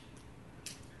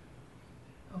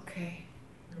 Okay.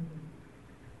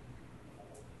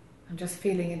 I'm just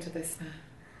feeling into this now.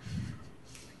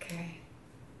 Okay.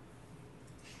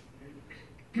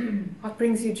 What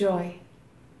brings you joy?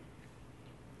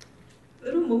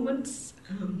 Little moments,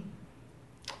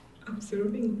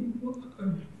 observing people,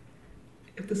 or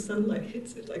if the sunlight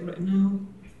hits it, like right now,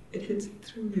 it hits it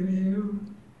through your hair,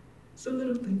 so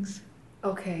little things.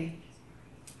 Okay.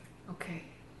 Okay.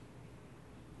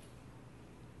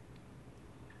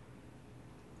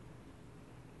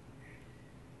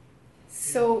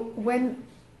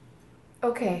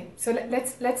 So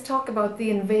let's talk about the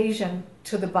invasion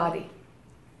to the body.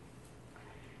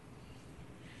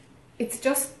 It's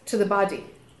just to the body.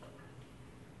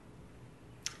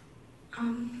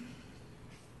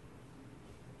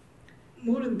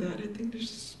 More than that, I think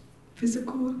there's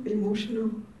physical,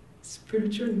 emotional,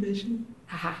 spiritual invasion.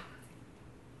 Aha.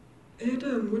 I had,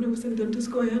 when I was in dental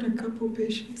school, I had a couple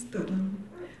patients that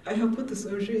I helped with the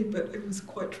surgery, but it was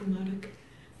quite traumatic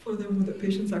for them, where the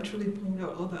patients actually pulled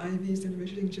out all the IVs and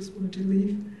eventually just wanted to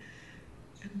leave.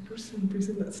 And for some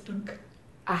reason that stuck.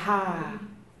 Aha.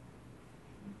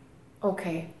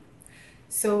 Okay.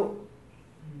 So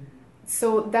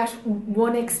that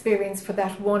one experience for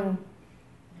that one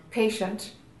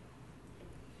patient,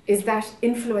 is that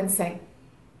influencing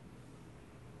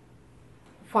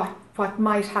what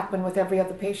might happen with every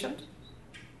other patient?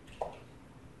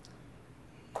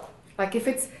 Like if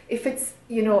it's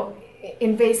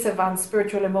invasive on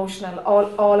spiritual, emotional,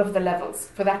 all of the levels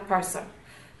for that person,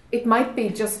 it might be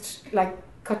just like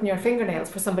cutting your fingernails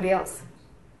for somebody else.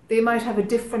 They might have a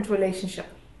different relationship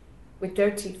with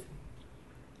their teeth.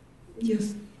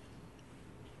 Yes.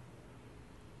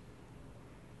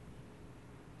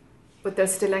 but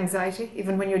there's still anxiety,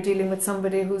 even when you're dealing with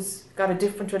somebody who's got a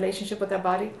different relationship with their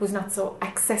body, who's not so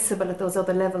accessible at those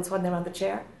other levels when they're on the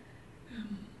chair?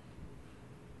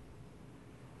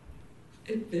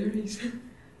 It varies.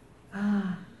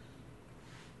 Ah.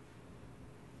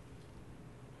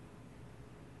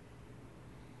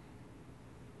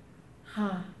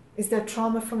 Huh. Is there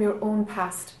trauma from your own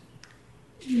past?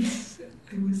 Yes,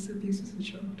 I was abused as a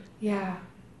child. Yeah.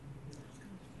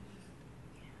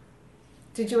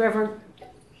 Did you ever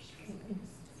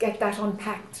get that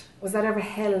unpacked? Was that ever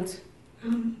held?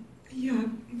 Yeah,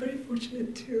 I'm very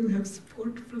fortunate to have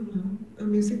support from a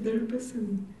music therapist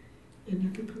and an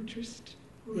acupuncturist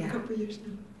for Yeah. a couple of years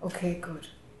now. Okay, good.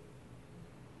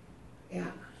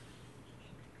 Yeah.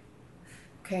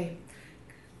 Okay.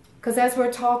 Because as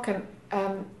we're talking,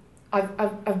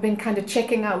 I've been kind of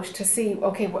checking out to see,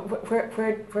 okay,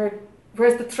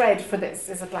 where's the thread for this?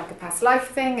 Is it like a past life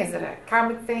thing? Is it a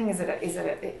karmic thing?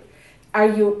 Are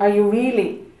you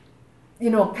really,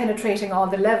 penetrating all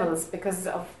the levels because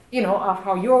of, of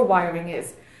how your wiring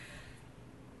is?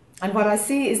 And what I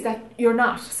see is that you're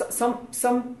not.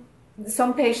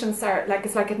 Some patients are like,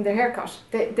 it's like getting their haircut.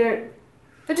 They're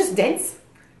just dense,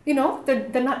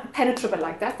 They're not penetrable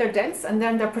like that. They're dense, and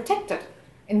then they're protected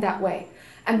in that way.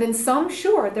 And then some,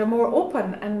 sure, they're more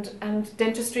open, and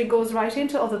dentistry goes right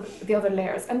into the other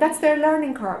layers, and that's their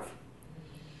learning curve.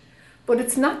 But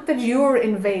it's not that you're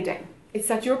invading; it's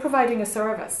that you're providing a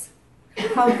service.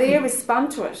 How they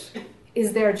respond to it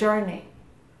is their journey.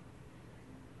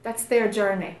 That's their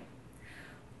journey.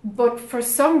 But for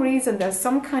some reason, there's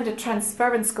some kind of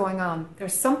transference going on.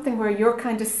 There's something where you're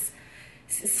kind of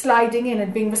sliding in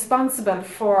and being responsible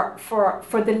for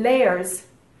the layers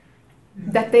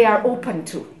that they are open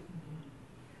to.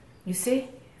 You see?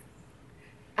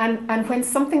 And when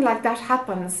something like that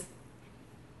happens,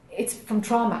 it's from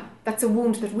trauma. That's a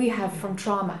wound that we have from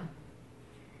trauma.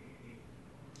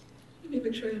 Let me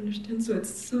make sure I understand. So it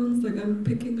sounds like I'm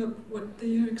picking up what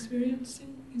they are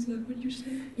experiencing. Is that what you're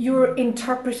saying? You're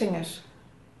interpreting it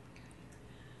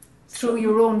through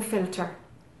your own filter.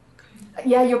 Okay.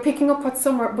 Yeah, you're picking up what's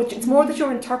somewhere, but it's more that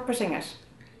you're interpreting it.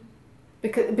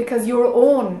 Because your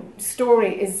own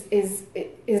story is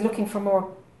looking for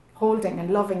more holding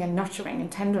and loving and nurturing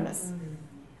and tenderness.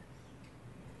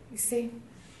 You see?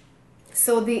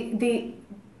 So the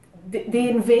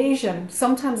invasion,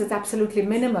 sometimes it's absolutely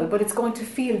minimal, but it's going to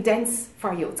feel dense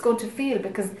for you. It's going to feel,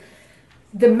 because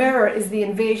the mirror is the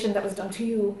invasion that was done to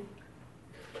you.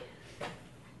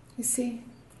 You see?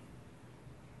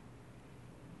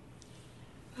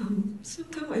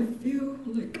 Sometimes I feel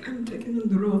like I'm taking on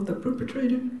the role of the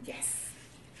perpetrator. Yes.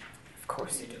 Of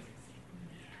course you do.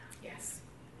 Yes.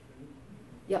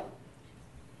 Yep.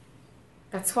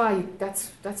 That's why,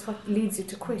 that's what leads you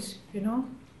to quit,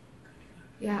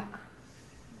 Yeah.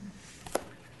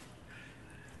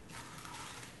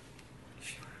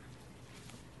 Sure.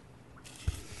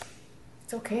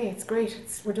 It's okay, it's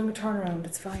great. We're doing a turnaround,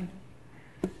 it's fine.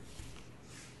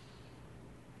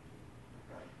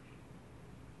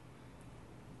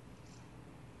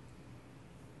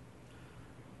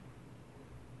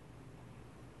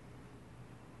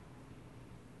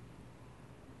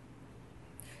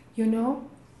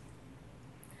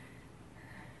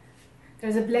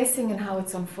 There's a blessing in how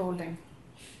it's unfolding.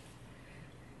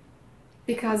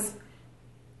 Because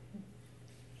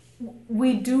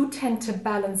we do tend to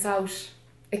balance out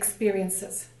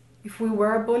experiences. If we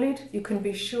were bullied, you can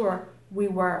be sure we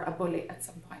were a bully at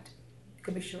some point. You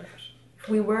can be sure of it. If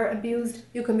we were abused,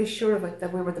 you can be sure of it,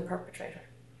 that we were the perpetrator.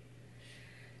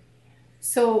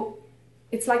 So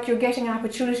it's like you're getting an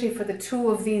opportunity for the two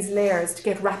of these layers to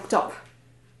get wrapped up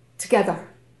together.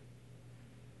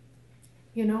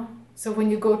 So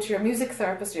when you go to your music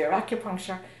therapist or your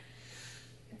acupuncture,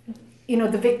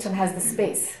 the victim has the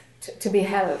space to be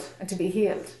held and to be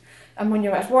healed. And when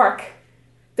you're at work,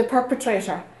 the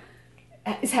perpetrator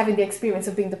is having the experience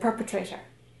of being the perpetrator.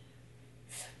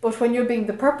 But when you're being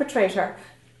the perpetrator,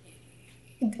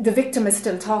 the victim is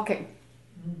still talking.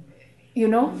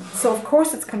 So of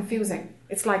course it's confusing.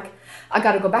 It's like, I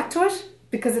got to go back to it,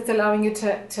 because it's allowing you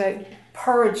to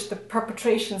purge the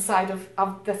perpetration side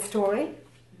of the story.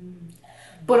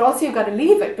 But also you've got to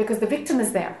leave it, because the victim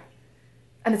is there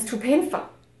and it's too painful.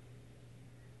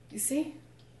 You see?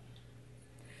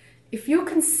 If you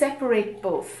can separate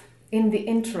both in the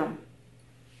interim,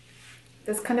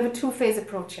 there's kind of a two-phase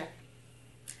approach here.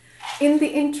 In the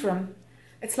interim,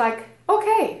 it's like,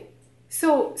 okay,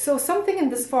 so something in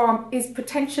this form is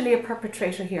potentially a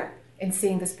perpetrator here in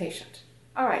seeing this patient.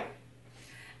 All right.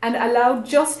 And allow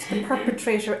just the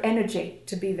perpetrator energy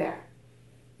to be there.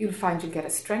 You'll find you'll get a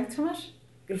strength from it.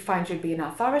 You'll find you'll be in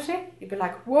authority. You'll be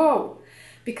like, whoa.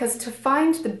 Because to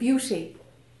find the beauty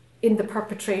in the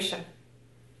perpetration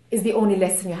is the only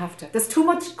lesson you have to. There's too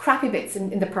much crappy bits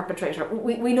in the perpetrator.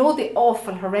 We know the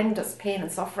awful, horrendous pain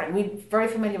and suffering. We're very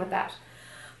familiar with that.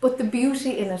 But the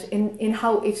beauty in it, in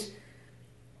how it's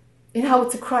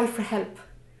a cry for help.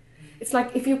 It's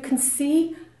like if you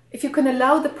can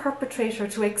allow the perpetrator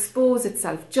to expose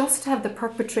itself, just to have the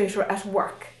perpetrator at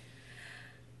work,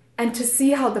 and to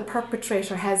see how the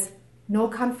perpetrator has no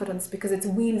confidence because it's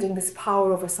wielding this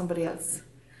power over somebody else.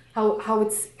 How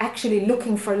it's actually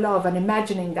looking for love and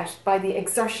imagining that by the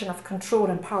exertion of control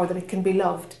and power that it can be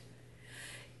loved.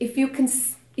 If you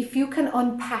can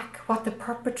unpack what the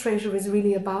perpetrator is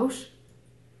really about,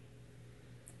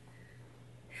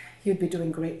 you'd be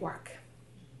doing great work.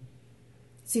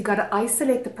 So you've got to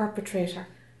isolate the perpetrator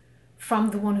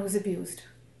from the one who's abused.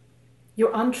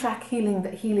 You're on track healing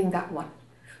that one.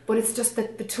 But it's just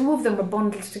that the two of them are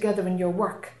bundled together in your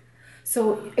work.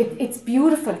 So it's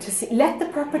beautiful to see. Let the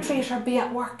perpetrator be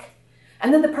at work,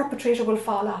 and then the perpetrator will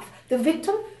fall off. The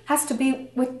victim has to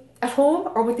be at home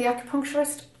or with the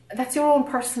acupuncturist. That's your own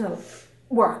personal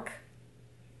work.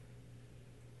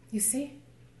 You see?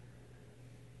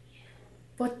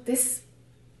 But this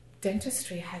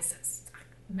dentistry has,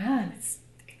 man, it's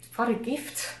what a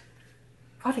gift.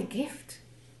 What a gift.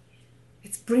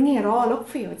 It's bringing it all up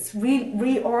for you. It's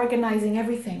reorganizing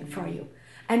everything for you.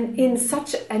 And in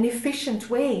such an efficient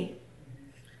way,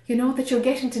 that you're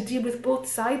getting to deal with both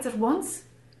sides at once.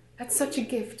 That's such a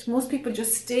gift. Most people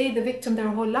just stay the victim their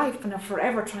whole life and are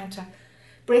forever trying to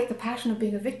break the pattern of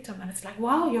being a victim. And it's like,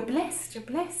 wow, you're blessed, you're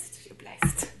blessed, you're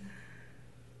blessed.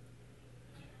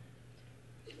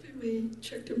 If I may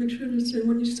check to make sure I understand,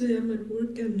 when you say I'm at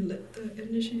work and let the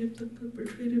energy of the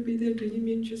perpetrator be there, do you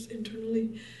mean just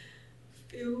internally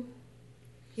feel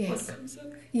what comes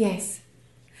up? Yes.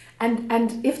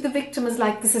 And if the victim is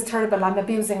like, this is terrible, I'm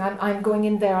abusing, I'm going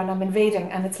in there and I'm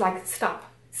invading, and it's like, stop.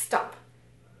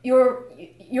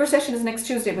 Your session is next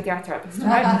Tuesday with the art therapist,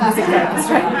 right? Music therapist,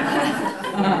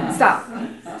 right? Stop.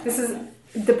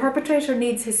 The perpetrator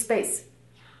needs his space,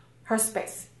 her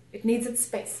space. It needs its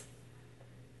space.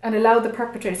 And allow the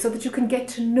perpetrator so that you can get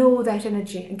to know that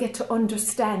energy and get to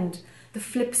understand the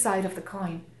flip side of the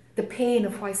coin, the pain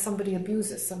of why somebody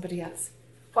abuses somebody else.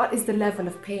 What is the level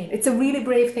of pain? It's a really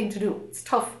brave thing to do. It's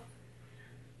tough.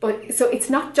 But so it's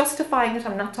not justifying it.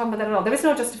 I'm not talking about that at all. There is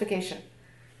no justification.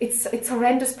 It's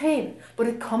horrendous pain, but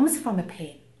it comes from a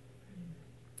pain.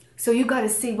 So you got to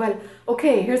see, well,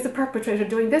 okay, here's the perpetrator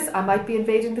doing this. I might be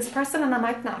invading this person and I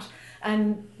might not.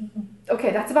 And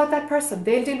okay, that's about that person.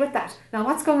 They'll deal with that. Now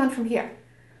what's going on from here?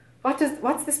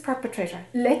 What's this perpetrator?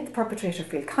 Let the perpetrator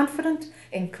feel confident,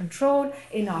 in control,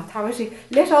 in authority.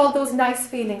 Let all those nice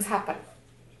feelings happen.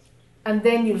 And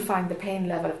then you'll find the pain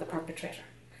level of the perpetrator.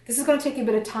 This is going to take you a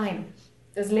bit of time.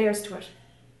 There's layers to it.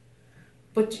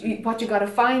 But what you got to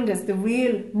find is the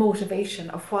real motivation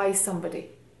of why somebody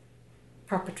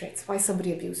perpetrates, why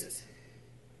somebody abuses.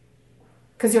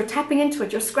 Because you're tapping into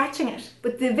it, you're scratching it.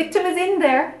 But the victim is in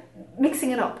there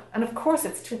mixing it up. And of course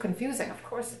it's too confusing. Of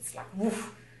course it's like,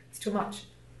 woof, it's too much.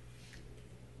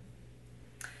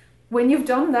 When you've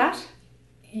done that,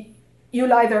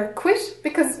 you'll either quit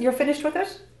because you're finished with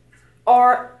it,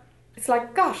 or it's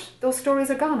like, gosh, those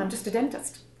stories are gone. I'm just a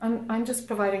dentist. I'm just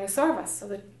providing a service so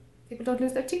that people don't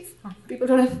lose their teeth, or people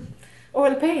don't have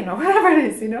oral pain, or whatever it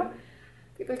is,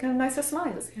 People can have nicer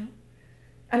smiles,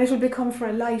 And it will become for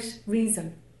a light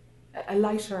reason, a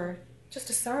lighter,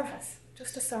 just a service.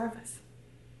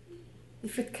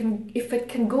 If it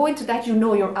can go into that,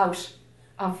 you're out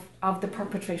of the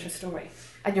perpetrator story,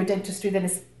 and your dentistry then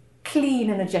is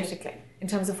clean energetically in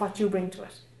terms of what you bring to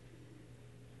it.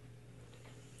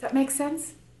 Does that make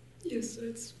sense? Yes,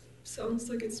 it sounds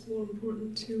like it's more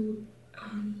important to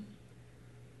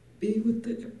be with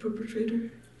the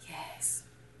perpetrator. Yes.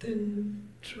 Than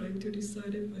trying to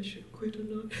decide if I should quit or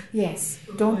not. Yes,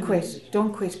 don't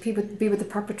quit. Be with the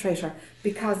perpetrator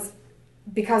because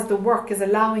the work is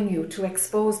allowing you to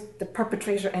expose the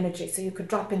perpetrator energy so you could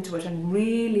drop into it and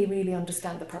really, really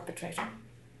understand the perpetrator.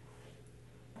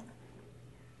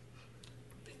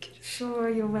 Thank you. Sure,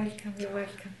 you're welcome.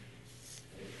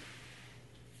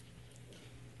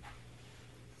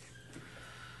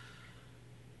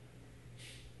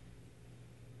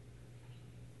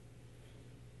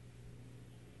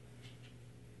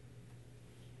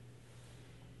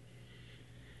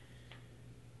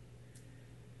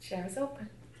 Chair is open.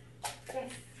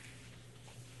 Yes.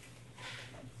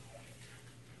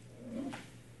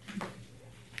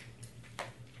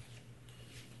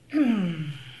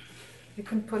 You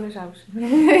can pull it out.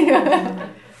 You're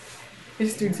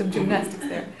just doing some gymnastics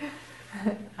there.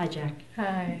 Hi, Jack.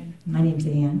 Hi. My name's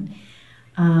Anne.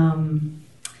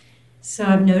 So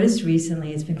I've noticed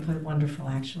recently, it's been quite wonderful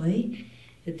actually,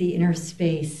 that the inner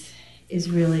space is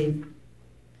really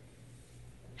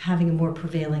having a more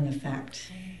prevailing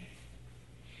effect.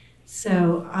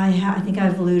 So I think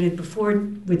I've alluded before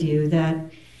with you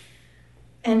that,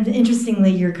 and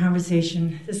interestingly, your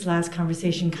conversation, this last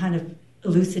conversation kind of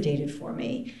elucidated for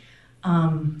me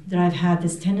that I've had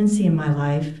this tendency in my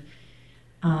life,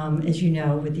 as you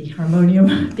know, with the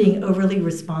harmonium, being overly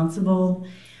responsible.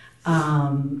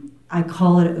 I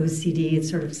call it OCD, it's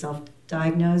sort of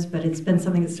self-diagnosed, but it's been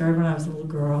something that started when I was a little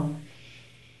girl.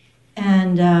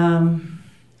 And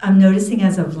I'm noticing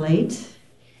as of late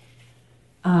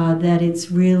that it's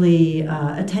really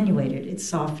attenuated. It's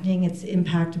softening, it's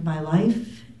impacted my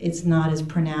life. It's not as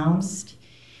pronounced.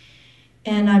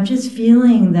 And I'm just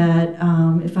feeling that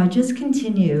if I just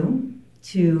continue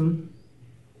to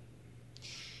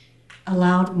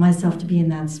allow myself to be in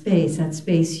that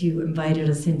space you invited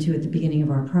us into at the beginning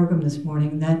of our program this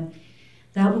morning,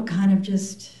 that will kind of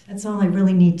just, that's all I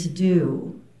really need to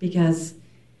do, because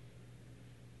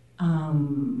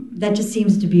that just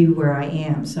seems to be where I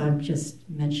am. So I'm just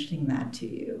mentioning that to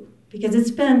you, because it's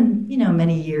been,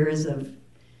 many years of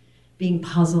being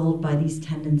puzzled by these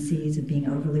tendencies of being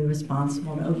overly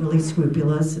responsible and overly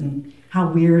scrupulous, and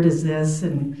how weird is this,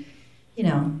 and,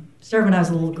 started when I was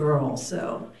a little girl,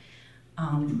 so.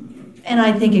 And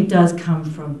I think it does come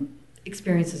from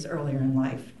experiences earlier in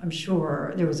life. I'm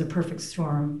sure there was a perfect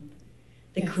storm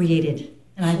that created,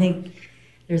 and I think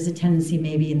there's a tendency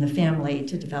maybe in the family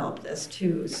to develop this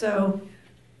too. So,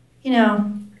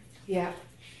 Yeah.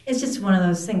 it's just one of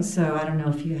those things. So I don't know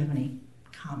if you have any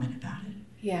comment about it.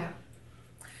 Yeah.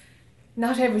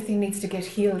 Not everything needs to get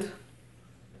healed.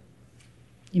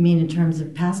 You mean in terms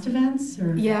of past events,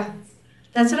 or? Yeah.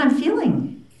 That's what I'm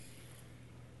feeling.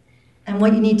 And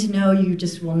what you need to know, you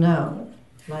just will know.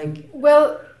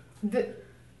 Well,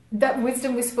 that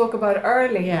wisdom we spoke about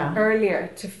Yeah. earlier,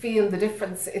 to feel the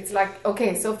difference. It's like,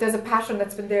 okay, so if there's a pattern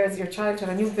that's been there as your childhood,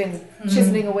 and you've been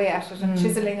chiseling away at it and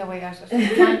chiseling away at it,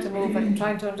 and trying to move it and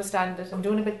trying to understand it and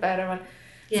doing a bit better, and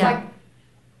it's like,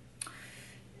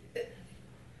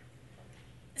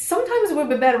 sometimes we'd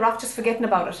be better off just forgetting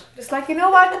about it. Just like, you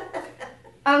know what?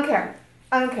 I don't care.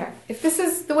 If this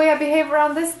is the way I behave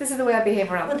around this is the way I behave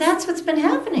around Well, this. that's what's been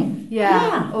happening.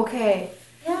 Yeah. Okay.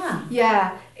 Yeah.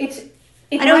 Yeah.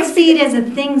 I don't see it as a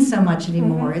thing so much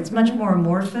anymore. It's much more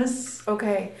amorphous.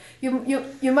 Okay.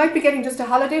 You might be getting just a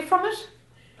holiday from it.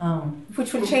 Oh.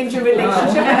 Which will change your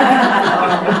relationship.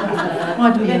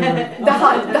 What do you?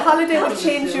 The holiday will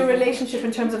change your relationship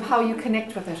in terms of how you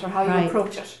connect with it or how you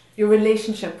approach it. Your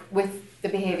relationship with the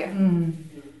behavior.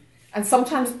 And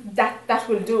sometimes that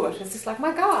will do it. It's just like,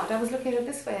 my God, I was looking at it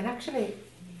this way, and actually,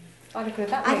 I look at it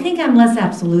that way. I think I'm less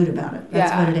absolute about it.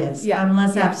 That's what it is. Yeah. I'm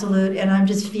less absolute, and I'm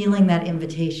just feeling that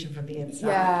invitation from the inside.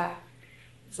 Yeah.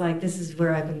 It's like, this is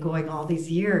where I've been going all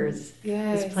these years.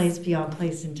 Yes. This place beyond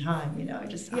place and time,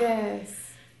 just. Yes.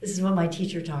 This is what my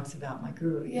teacher talks about, my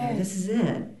guru. Yes. This is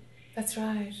it. That's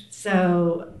right.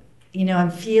 So,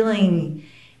 I'm feeling,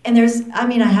 and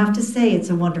I have to say it's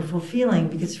a wonderful feeling,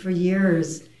 because for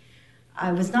years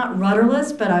I was not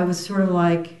rudderless, but I was sort of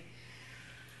like,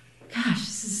 gosh,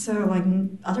 this is so like,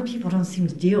 other people don't seem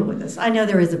to deal with this. I know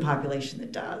there is a population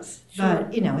that does,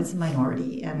 but it's a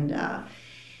minority, and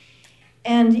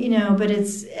but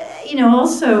it's,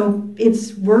 also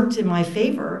it's worked in my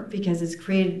favor, because it's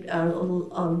created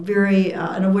a very,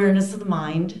 an awareness of the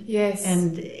mind. Yes.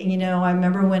 And, I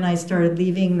remember when I started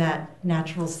leaving that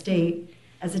natural state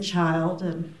as a child,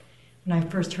 and when I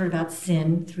first heard about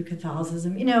sin through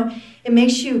Catholicism, it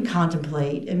makes you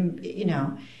contemplate, and,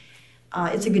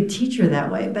 it's a good teacher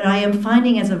that way. But I am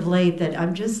finding as of late that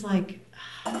I'm just like,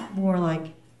 more like,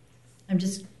 I'm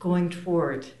just going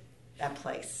toward that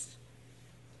place.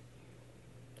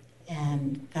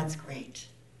 And that's great.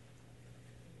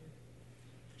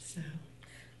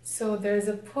 So there's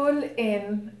a pull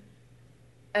in,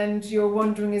 and you're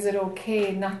wondering, is it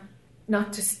okay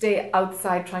not to stay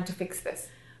outside trying to fix this?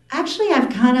 Actually, I've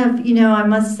kind of, I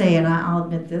must say, and I'll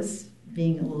admit this,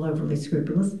 being a little overly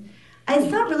scrupulous,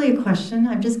 it's not really a question.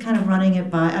 I'm just kind of running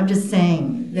it by. I'm just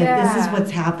saying that this is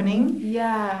what's happening.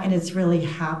 Yeah. And it's really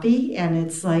happy, and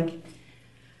it's like,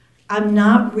 I'm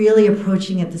not really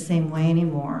approaching it the same way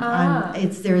anymore.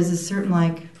 There's a certain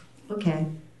like, okay,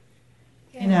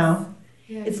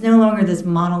 Yes. it's no longer this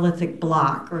monolithic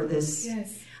block or this.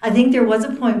 Yes. I think there was a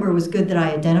point where it was good that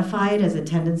I identified as a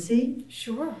tendency.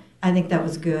 Sure. I think that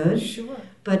was good. Sure.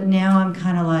 But now I'm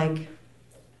kind of like,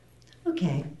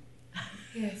 okay.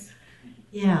 Yes.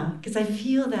 Yeah, because I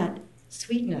feel that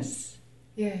sweetness.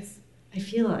 Yes. I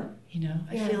feel it,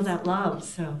 I feel Yes. that love,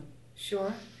 so.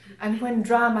 Sure. And when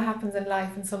drama happens in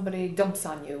life and somebody dumps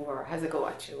on you or has a go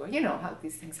at you, or you know how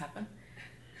these things happen.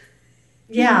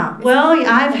 Yeah, well,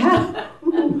 I've had.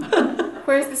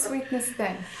 Where's the sweetness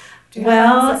then? Do you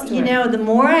have access Well, to it? the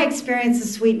more I experience the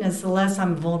sweetness, the less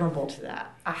I'm vulnerable to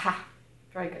that. Aha.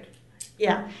 Very good.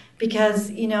 Yeah,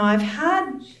 because, I've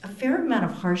had a fair amount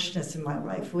of harshness in my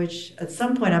life, which at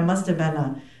some point I must have been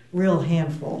a real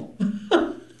handful.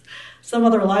 Some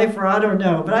other life, or I don't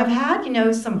know. But I've had,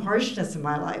 some harshness in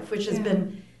my life, which has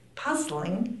been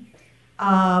puzzling.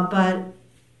 But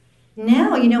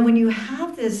now, when you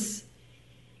have this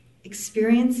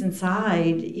experience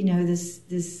inside,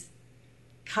 this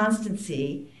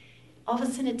constancy, all of a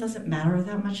sudden it doesn't matter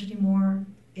that much anymore.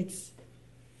 It's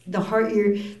the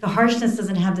harshness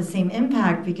doesn't have the same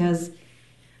impact because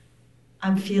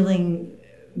I'm feeling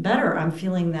better. I'm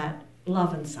feeling that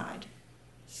love inside.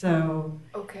 So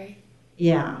Okay.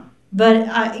 yeah, but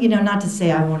not to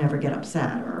say I won't ever get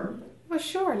upset or Well,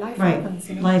 sure, life right. happens.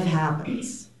 Life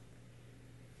happens.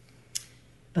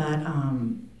 But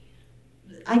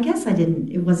I guess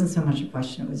it wasn't so much a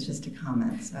question, it was just a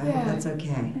comment, so I hope that's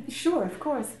okay. Sure, of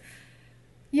course.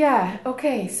 Yeah,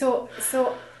 okay. So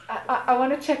I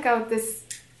want to check out this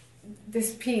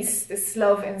piece, this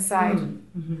love inside.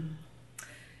 Mm-hmm.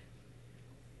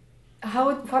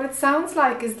 What it sounds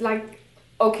like is like,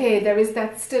 okay, there is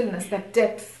that stillness, that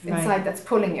depth inside that's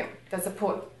pulling you. There's a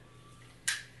pull.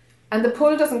 And the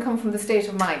pull doesn't come from the state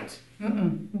of mind.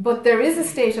 Mm-mm. But there is a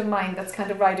state of mind that's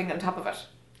kind of riding on top of it.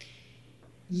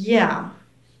 Yeah.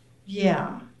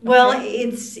 Well,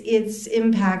 it's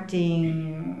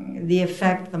impacting the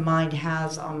effect the mind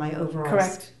has on my overall,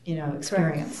 Correct.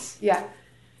 Experience. Correct.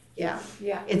 Yeah.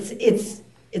 Yeah.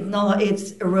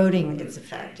 It's eroding its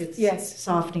effect. It's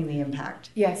softening the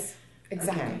impact. Yes.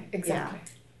 Exactly. Okay. Exactly.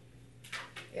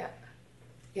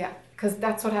 Yeah. Because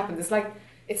that's what happens.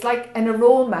 It's like an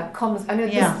aroma comes, and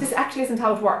this actually isn't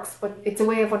how it works, but it's a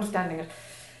way of understanding it.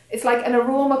 It's like an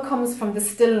aroma comes from the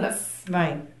stillness.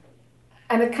 Right.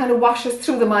 And it kind of washes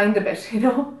through the mind a bit, Do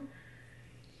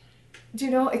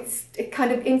you know? It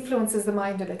kind of influences the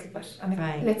mind a little bit, and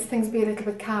it lets things be a little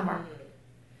bit calmer.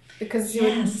 Because your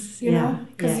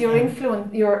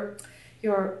influence,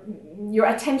 your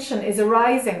attention is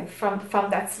arising from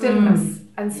that stillness,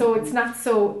 and so it's not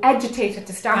so agitated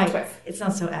to start with. It's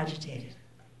not so agitated.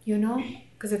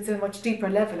 Because it's a much deeper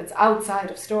level. It's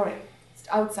outside of story.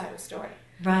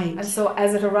 Right. And so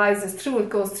as it arises through, it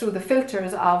goes through the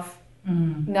filters of,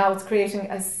 now it's creating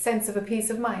a sense of a peace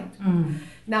of mind.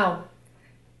 Now,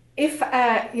 if,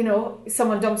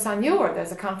 someone dumps on you, or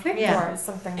there's a conflict, or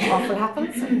something awful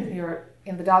happens, and you're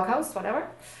in the doghouse, whatever,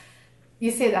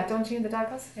 you say that, don't you, in the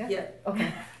doghouse? Yeah.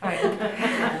 Okay. All right.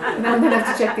 Now I'm going to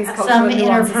have to check these cultural Some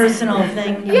nuances. interpersonal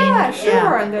thing.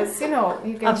 Sure. And there's,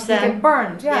 you get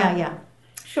burned. Yeah.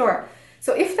 Sure.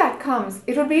 So if that comes,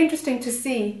 it would be interesting to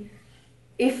see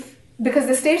because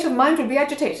the state of mind will be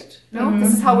agitated.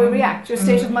 This is how we react. Your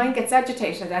state of mind gets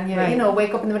agitated, and you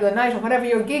wake up in the middle of the night, or whatever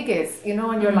your gig is,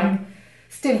 and you're like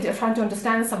still trying to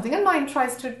understand something, and mind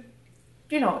tries to,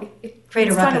 it's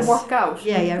trying to work out.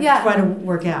 Try to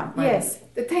work out. Right. Yes.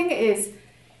 The thing is,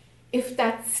 if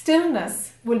that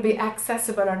stillness will be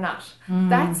accessible or not,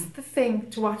 that's the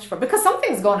thing to watch for, because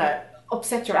something's going to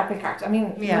upset your apple cart. I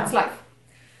mean, it's life.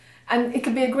 And it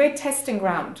could be a great testing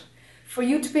ground for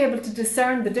you to be able to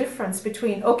discern the difference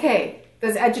between, okay,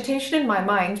 there's agitation in my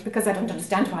mind because I don't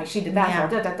understand why she did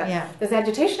that, or There's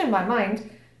agitation in my mind,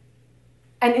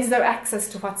 and is there access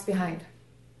to what's behind?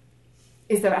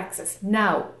 Is there access?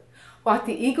 Now, what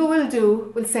the ego will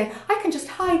do, will say, I can just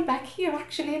hide back here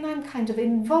actually, and I'm kind of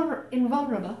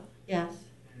invulnerable. Yes.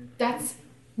 That's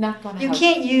not going to You help.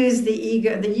 can't use the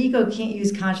ego can't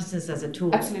use consciousness as a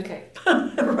tool. Absolutely.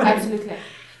 Right. Absolutely.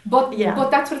 But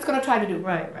that's what it's going to try to do.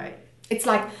 Right. It's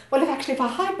like, well, if I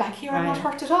hide back here, I'm not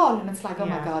hurt at all. And it's like, oh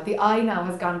my God, the I now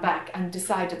has gone back and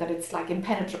decided that it's like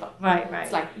impenetrable. Right.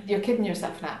 It's like, you're kidding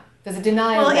yourself now. There's a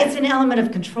denial. Well, there. it's an element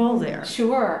of control there.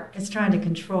 Sure. It's trying to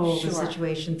control the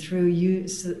situation through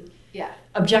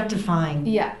objectifying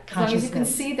consciousness. As long as you can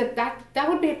see that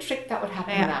would be a trick that would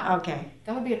happen now. Okay.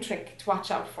 That would be a trick to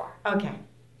watch out for. Okay.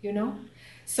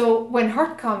 So when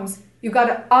hurt comes, you got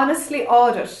to honestly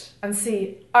audit and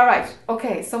see, all right,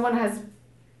 okay, someone has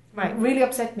really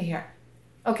upset me here.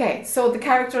 Okay, so the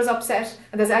character is upset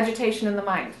and there's agitation in the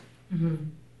mind. Mm-hmm.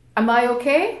 Am I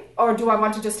okay? Or do I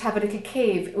want to just have a little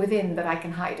cave within that I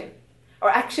can hide in? Or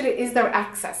actually, is there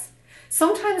access?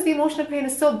 Sometimes the emotional pain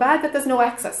is so bad that there's no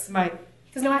access. Right.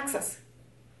 There's no access.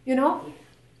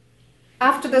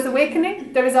 After there's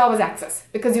awakening, there is always access.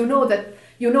 Because you know that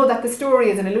you know that the story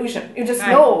is an illusion. You just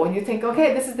Right. know, and you think, okay,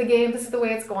 this is the game, this is the way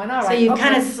it's going. All So right. you okay.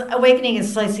 kind of awakening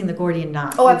is slicing the Gordian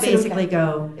knot. Oh, you absolutely. basically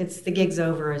go, it's the gig's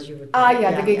over, as you would. Ah, put it.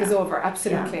 yeah, the gig is over,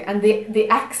 absolutely. And the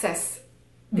access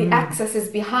is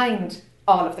behind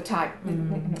all of the time.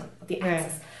 The Right.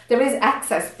 access. There is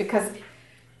access because,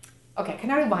 okay, can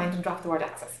I rewind and drop the word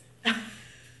access?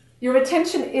 Your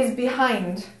attention is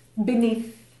beneath,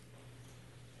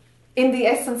 in the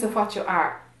essence of what you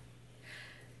are.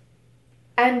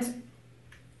 And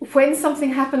when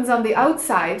something happens on the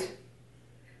outside,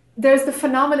 there's the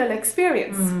phenomenal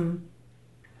experience.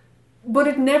 But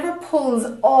it never pulls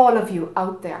all of you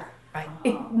out there. Right.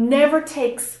 It never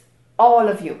takes all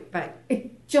of you. Right. It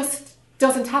just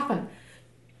doesn't happen.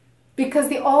 Because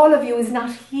the all of you is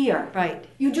not here. Right.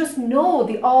 You just know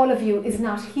the all of you is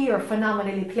not here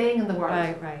phenomenally playing in the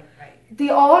world. Right. The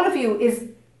all of you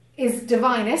is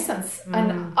divine essence and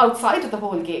outside of the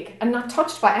whole gig and not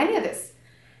touched by any of this.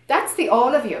 That's the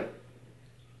all of you.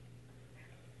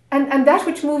 And that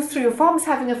which moves through your form is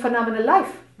having a phenomenal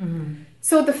life.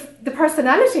 So the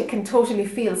personality can totally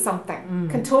feel something,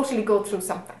 can totally go through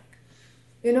something,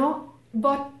 you know?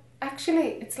 But actually,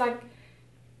 it's like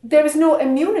there is no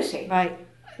immunity. Right.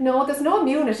 No, there's no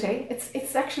immunity.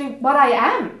 It's actually what I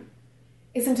am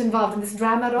isn't involved in this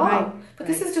drama at all. Right. But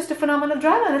this is just a phenomenal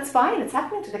drama and it's fine. It's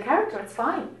happening to the character. It's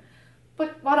fine.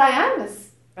 But what I am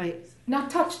is Right. not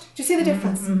touched. Do you see the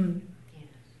difference?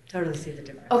 Totally see the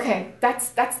difference. Okay,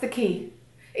 that's the key.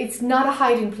 It's not a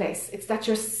hiding place. It's that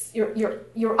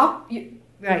you're up.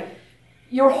 Right.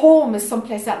 Your home is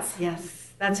someplace else. Yes.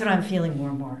 That's what I'm feeling more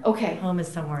and more. Okay. Home is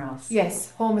somewhere else.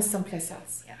 Yes, home is someplace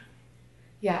else. Yeah.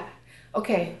 Yeah.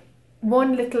 Okay.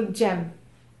 One little gem.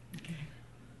 Okay.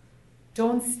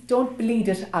 Don't bleed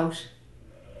it out.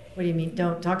 What do you mean?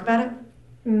 Don't talk about it?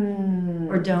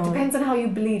 Or don't? Depends on how you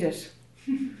bleed it.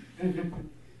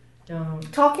 Don't.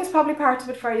 Talking is probably part of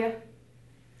it for you.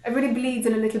 Everybody bleeds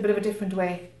in a little bit of a different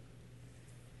way.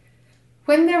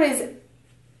 When there is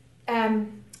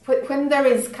when there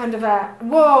is kind of a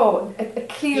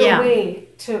clear way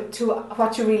to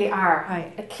what you really are,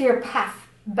 Right. a clear path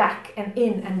back and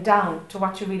in and down to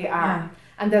what you really are, Yeah.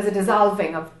 and there's a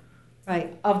dissolving Right.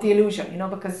 of the illusion, you know,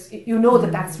 because you know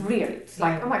that that's real. It's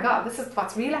like, Right. oh my God, this is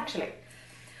what's real actually.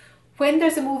 When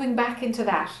there's a moving back into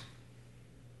that,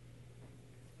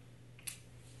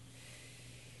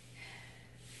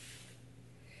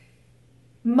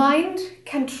 mind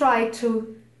can try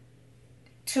to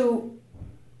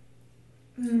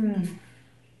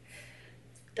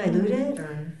Dilute it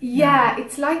or? yeah,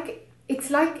 it's like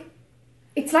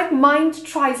mind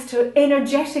tries to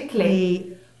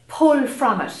energetically pull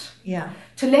from it, Yeah.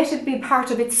 to let it be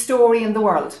part of its story in the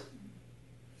world.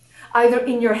 Either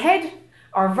in your head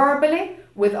or verbally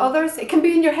with others. It can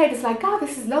be in your head, it's like, oh,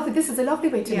 this is lovely, this is a lovely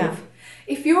way to Yeah. live.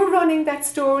 If you're running that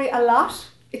story a lot,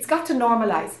 it's got to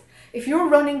normalize. If you're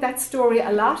running that story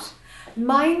a lot,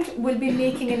 mind will be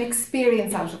making an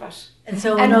experience out of it. And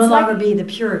so it will And no it's longer like- be the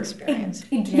pure experience.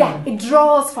 It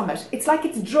draws from it. It's like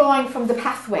it's drawing from the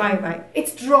pathway. Right.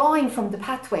 It's drawing from the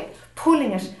pathway,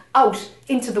 pulling it out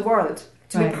into the world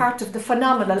to Right. be part of the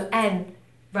phenomenal and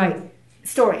Right.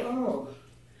 story.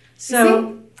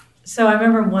 So I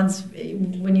remember once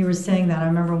when you were saying that, I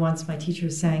remember once my teacher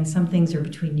was saying some things are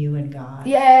between you and God.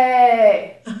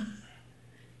 Yay!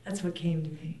 That's what came to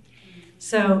me.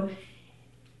 So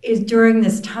is during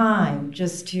this time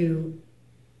just to,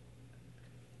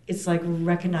 it's like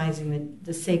recognizing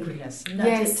the sacredness. Not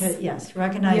Yes. Yes,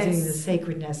 recognizing Yes. the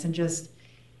sacredness and just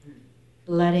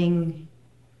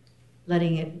letting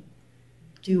it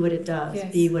do what it does,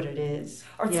 Yes. be what it is.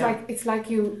 Or it's like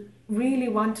you really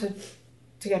wanted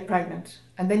to get pregnant,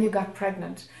 and then you got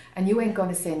pregnant, and you ain't going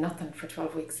to say nothing for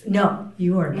 12 weeks. No,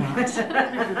 you are not.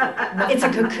 It's a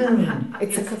cocoon.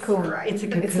 It's a cocoon. It's a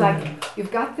cocoon. It's like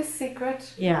you've got this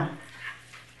secret, Yeah,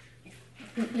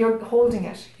 you're holding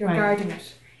it, you're Right. guarding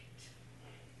it.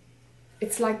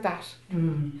 It's like that.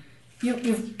 mm.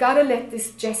 You've got to let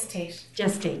this gestate.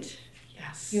 Gestate.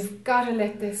 Yes. You've got to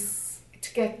let this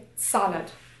to get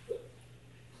solid.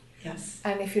 Yes.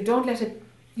 And if you don't let it,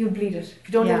 you'll bleed it. If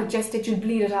you don't Yeah. let it gestate, you'll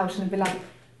bleed it out and it'll be like,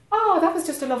 oh, that was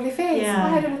just a lovely phase. Yeah. I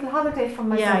had a little holiday from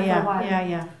myself for a while.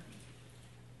 Yeah.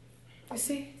 You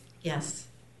see? Yes.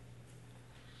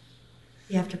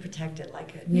 You have to protect it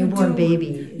like a You newborn do.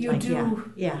 baby. You like,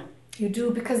 do. Yeah. You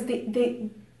do, because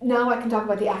now I can talk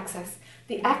about the access.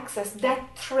 The access,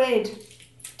 that thread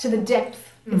to the depth,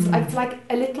 it's like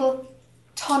a little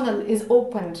tunnel is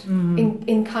opened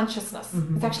in consciousness.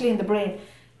 It's actually in the brain.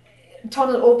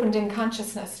 Tunnel opened in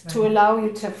consciousness to allow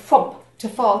you to fall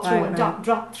through Right, and right.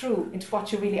 drop through into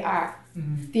what you really are.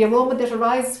 The aroma that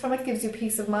arises from it gives you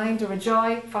peace of mind or a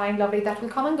joy. Fine, lovely. That will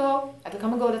come and go. That'll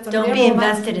come and go. That's Don't only be aroma.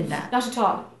 invested in that. Not at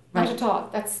all. Not Right. at all.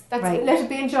 That's Right. let it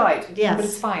be enjoyed. Yes. But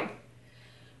it's fine.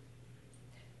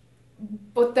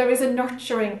 But there is a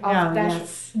nurturing of Yeah, that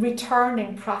yes.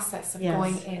 returning process of Yes.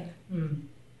 going in. Mm.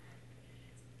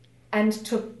 And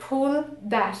to pull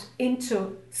that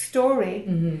into story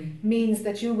Mm-hmm. means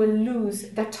that you will lose,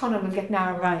 that tunnel will get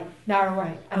narrower, Right. narrower,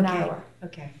 Right. and Okay. narrower.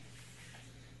 Okay.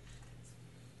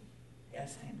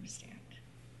 Yes, I understand.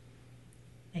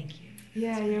 Thank you.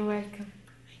 Yeah, you're welcome.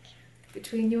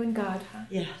 Between you and God, huh?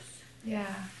 Yes. Yeah.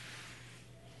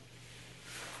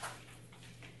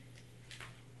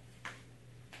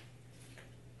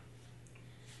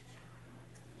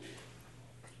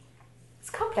 It's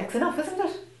complex enough, isn't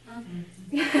it?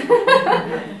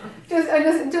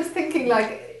 I'm just thinking,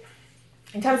 like,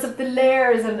 in terms of the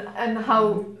layers and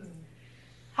how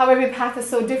every path is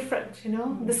so different, you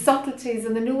know, the subtleties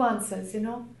and the nuances, you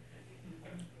know.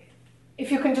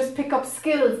 If you can just pick up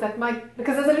skills that might,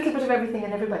 because there's a little bit of everything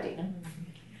in everybody, you know.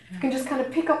 You can just kind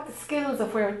of pick up the skills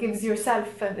of where it gives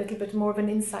yourself a little bit more of an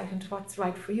insight into what's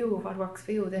right for you, what works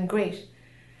for you, then great,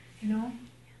 you know.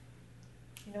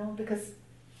 You know, because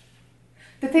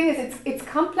the thing is, it's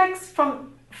complex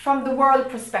from the world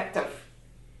perspective.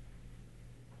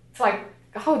 It's like,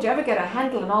 how do you ever get a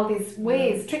handle on all these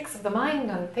ways, tricks of the mind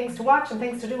and things to watch and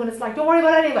things to do? And it's like, don't worry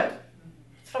about any of it.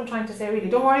 That's what I'm trying to say, really.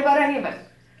 Don't worry about any of it.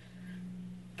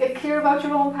 Get clear about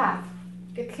your own path.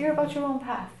 Get clear about your own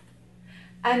path.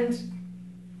 And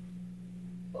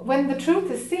when the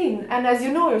truth is seen, and as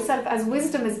you know yourself, as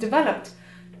wisdom is developed,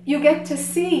 you get to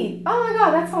see, oh my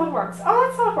God, that's how it works. Oh,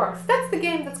 that's how it works. That's the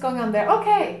game that's going on there.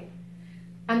 Okay.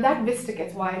 And that vista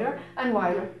gets wider and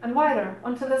wider and wider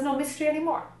until there's no mystery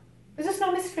anymore. There's just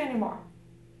no mystery anymore.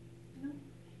 You know?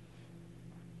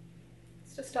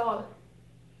 It's just all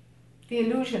the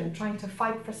illusion, trying to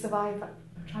fight for survival,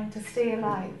 trying to stay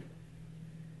alive,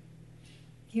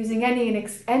 using any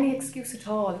excuse at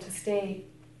all to stay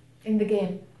in the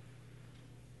game.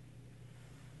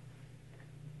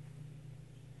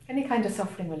 Any kind of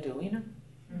suffering will do, you know.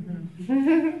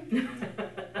 Mm-hmm.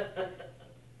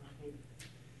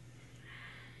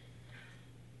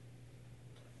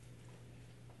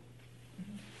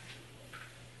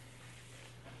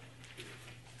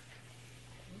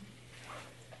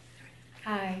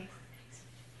 Hi.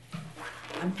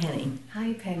 I'm Penny,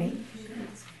 Hi, Penny.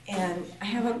 and I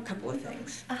have a couple of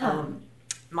things. Uh-huh.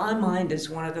 My mind is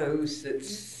one of those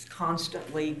that's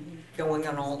constantly going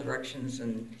in all directions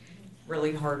and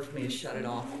really hard for me to shut it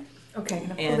off. Okay, I'm going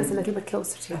to pull And- this a little bit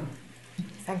closer to you.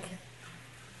 Thank you.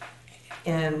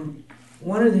 And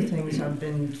one of the things I've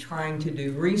been trying to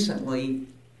do recently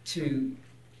to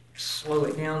slow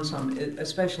it down some,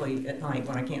 especially at night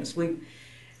when I can't sleep,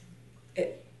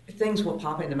 things will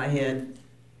pop into my head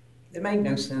that make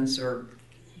no sense or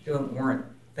don't warrant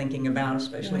thinking about,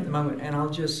 especially at the moment. And I'll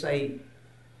just say,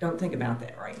 don't think about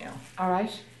that right now. All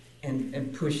right.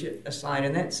 And push it aside.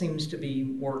 And that seems to be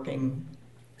working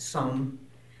some.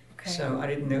 Okay. So I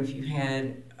didn't know if you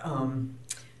had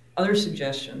other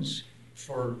suggestions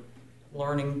for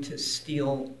learning to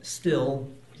still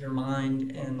your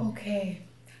mind. And Okay.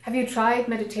 Have you tried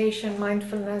meditation,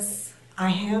 mindfulness? I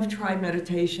have tried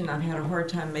meditation. I've had a hard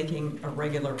time making a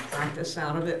regular practice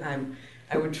out of it.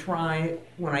 I would try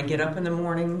when I get up in the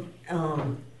morning,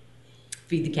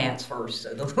 feed the cats first,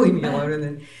 so they'll leave me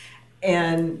alone,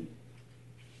 and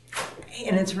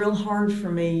it's real hard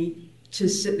for me to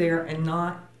sit there and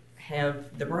not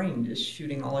have the brain just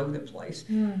shooting all over the place.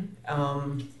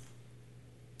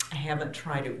 I haven't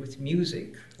tried it with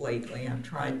music lately. I've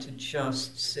tried to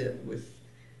just sit with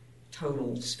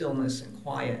total stillness and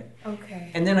quiet.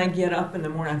 Okay. And then I get up in the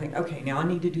morning, I think, okay, now I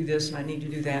need to do this, and I need to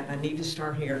do that, and I need to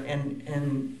start here,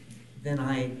 and then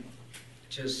I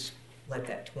just let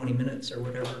that 20 minutes or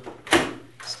whatever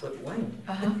slip away.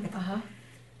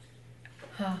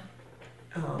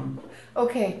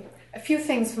 Okay. A few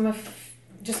things from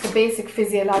just a basic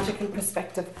physiological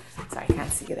perspective. Sorry, I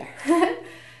can't see you there.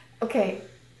 Okay.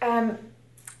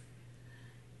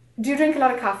 Do you drink a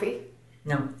lot of coffee?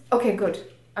 No, Okay, good.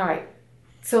 All right.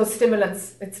 So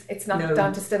stimulants, it's not No.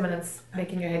 down to stimulants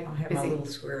making your head I'll have my busy. little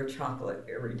square of chocolate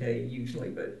every day usually,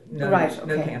 but no, Right,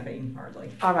 no okay. caffeine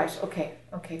hardly. All right. Okay.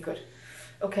 Okay. Good.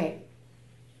 Okay.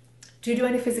 Do you do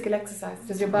any physical exercise?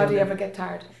 Does your body Yoga. ever get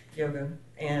tired? Yoga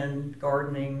and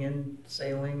gardening and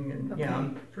sailing, and Okay. yeah,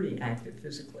 I'm pretty active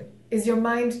physically. Is your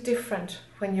mind different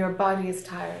when your body is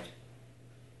tired?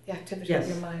 The activity Yes. of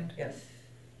your mind. Yes.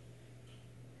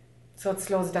 So it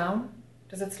slows down?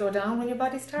 Does it slow down when your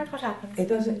body's tired? What happens? It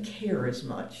doesn't care as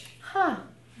much. Huh.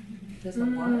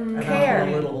 Doesn't what? about Care.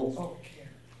 the little Oh, care.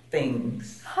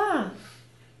 things. Huh.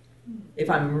 If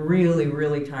I'm really,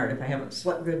 really tired, if I haven't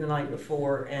slept good the night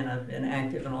before and I've been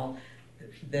active and all,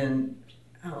 then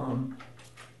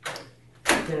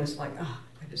it's like, oh,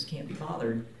 I just can't be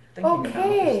bothered thinking about all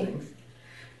Okay. those things.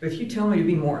 But if you tell me to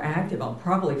be more active, I'll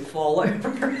probably fall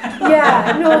over.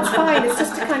 Yeah, no, it's fine. It's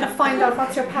just to kind of find out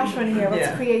what's your pattern here, what's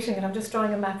Yeah. creating it. I'm just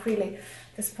drawing a map really at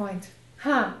this point.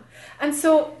 Huh. And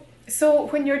so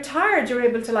when you're tired, you're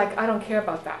able to like, I don't care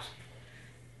about that.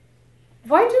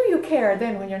 Why do you care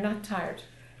then when you're not tired?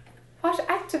 What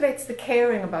activates the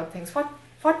caring about things? What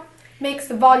makes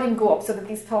the volume go up so that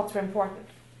these thoughts are important?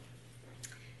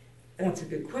 That's a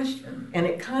good question. And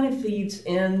it kind of feeds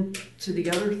into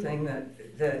the other thing that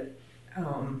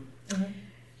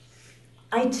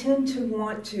I tend to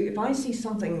want to, if I see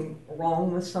something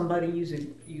wrong with somebody,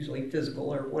 usually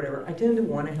physical or whatever, I tend to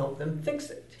want to help them fix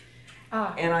it.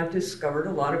 Ah. And I've discovered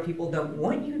a lot of people don't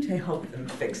want you to help them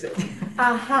fix it.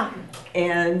 Aha.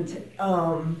 And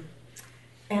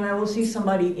I will see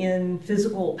somebody in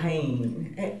physical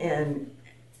pain, and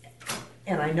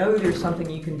I know there's something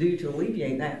you can do to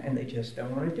alleviate that, and they just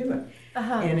don't want to do it.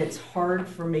 Uh-huh. And it's hard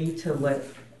for me to let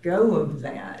go of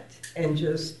that and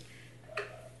just.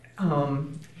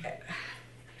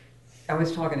 I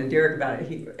was talking to Derek about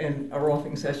it in a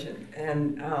rolfing session,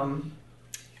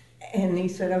 and he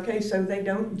said, okay, so they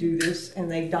don't do this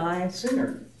and they die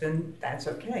sooner, then that's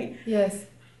okay. Yes.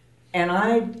 And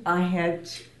I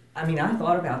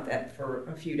thought about that for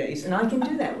a few days, and I can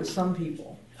do that with some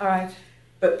people. All right.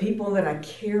 But people that I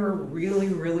care really,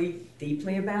 really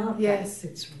deeply about, Yes.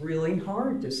 it's really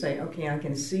hard to say, okay, I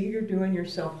can see you're doing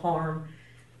yourself harm.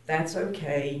 That's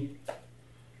okay.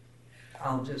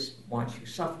 I'll just watch you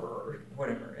suffer or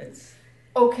whatever. It's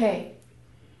Okay.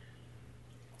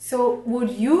 So would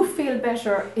you feel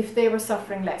better if they were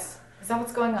suffering less? Is that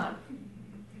what's going on?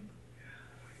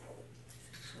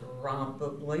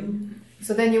 probably.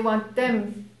 So then you want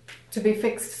them to be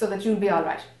fixed so that you'll be all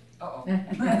right.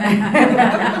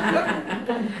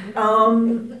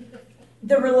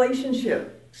 The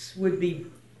relationships would be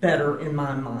better in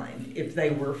my mind if they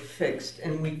were fixed,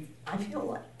 and I feel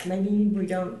like maybe we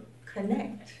don't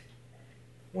connect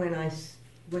when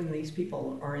these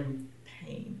people are in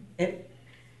pain.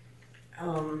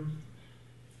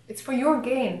 It's for your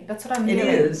gain. That's what I'm It hearing.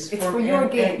 is. It's for your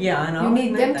gain. Yeah, and you I'll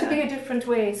need them admit to be that. a different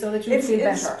way so that you feel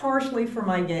It's better. partially for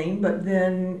my gain, but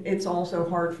then it's also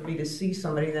hard for me to see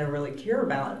somebody that I really care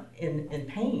about in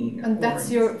pain. And that's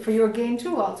for your gain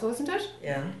too also, isn't it?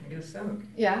 Yeah, I guess so.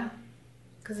 Yeah.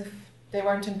 Because if they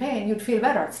weren't in pain, you'd feel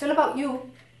better. It's still about you.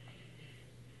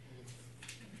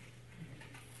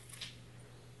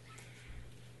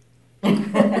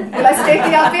 Will I state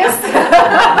the obvious?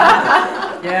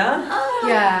 Yeah?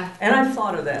 Yeah. And I've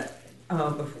thought of that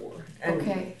before. And,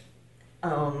 Okay.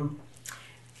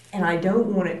 And I don't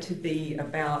want it to be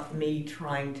about me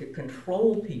trying to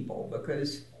control people,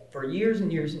 because for years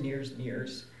and years and years and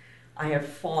years, I have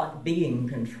fought being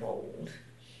controlled.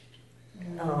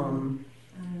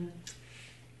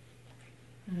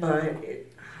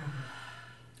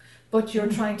 But you're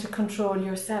trying to control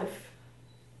yourself.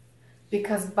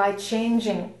 Because by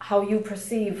changing how you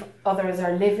perceive others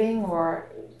are living or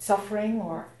suffering,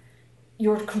 or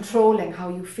you're controlling how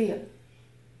you feel.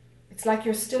 It's like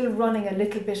you're still running a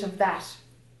little bit of that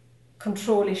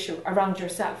control issue around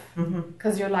yourself.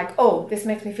 Because you're like, oh, this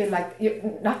makes me feel like,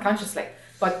 not consciously,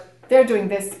 but they're doing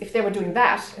this. If they were doing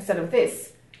that instead of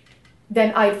this,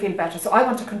 then I'd feel better. So I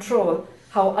want to control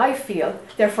how I feel,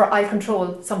 therefore I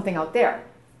control something out there.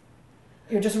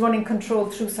 You're just running control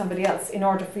through somebody else in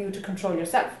order for you to control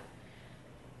yourself.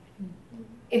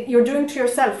 You're doing to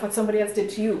yourself what somebody else did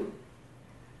to you.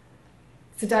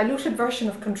 It's a diluted version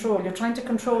of control. You're trying to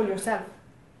control yourself.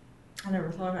 I never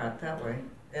thought about it that way.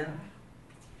 Yeah.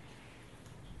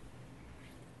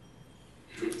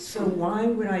 So why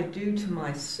would I do to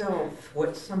myself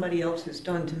what somebody else has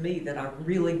done to me that I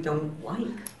really don't like?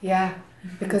 Yeah,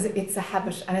 because it's a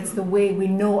habit and it's the way we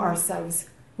know ourselves.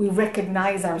 We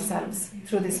recognize ourselves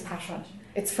through this pattern.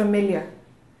 It's familiar.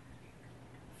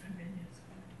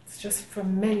 It's just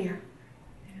familiar.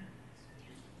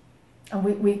 And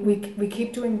we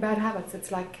keep doing bad habits.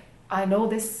 It's like, I know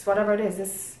this, whatever it is,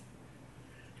 this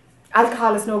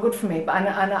alcohol is no good for me, but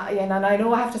and I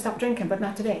know I have to stop drinking, but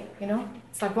not today. You know,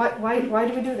 it's like why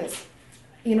do we do this?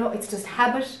 You know, it's just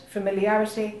habit,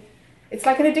 familiarity. It's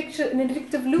like an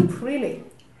addictive loop, really,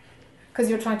 because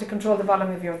you're trying to control the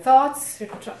volume of your thoughts.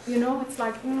 You know, it's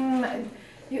like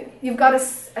you've got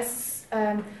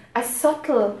a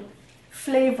subtle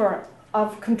flavor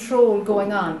of control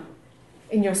going on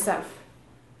in yourself.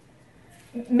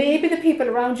 maybe the people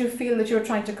around you feel that you're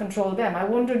trying to control them. I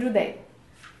wonder, do they?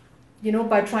 You know,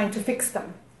 by trying to fix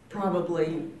them.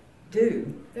 Probably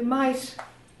do. They might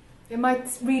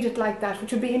read it like that,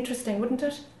 which would be interesting, wouldn't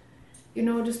it? You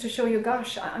know, just to show you,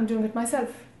 gosh, I'm doing it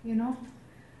myself, you know.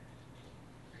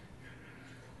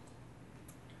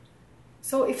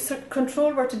 So if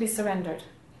control were to be surrendered,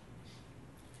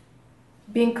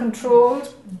 being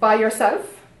controlled by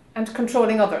yourself and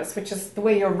controlling others, which is the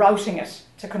way you're routing it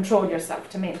to control yourself,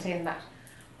 to maintain that,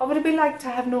 what would it be like to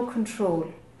have no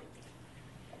control?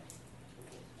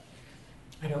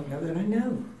 I don't know that I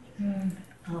know.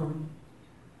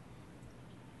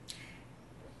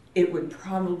 It would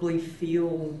probably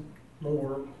feel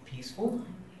more peaceful.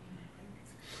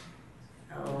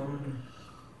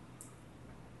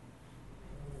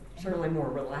 Certainly more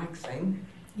relaxing.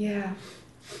 Yeah.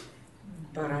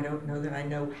 But I don't know that I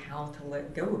know how to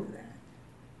let go of that.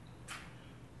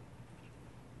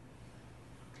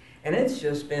 And it's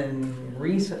just been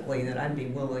recently that I'd be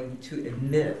willing to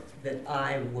admit that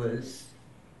I was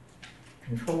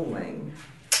controlling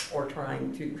or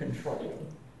trying to control,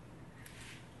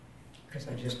 because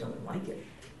I just don't like it.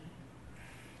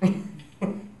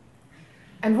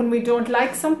 And when we don't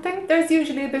like something, there's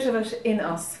usually a bit of it in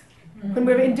us. When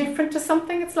we're indifferent to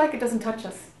something, it's like it doesn't touch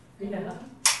us. Yeah.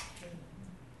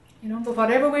 You know, but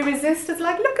whatever we resist, it's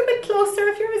like, look a bit closer.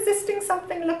 If you're resisting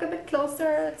something, look a bit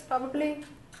closer. It's probably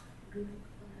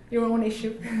your own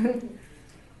issue.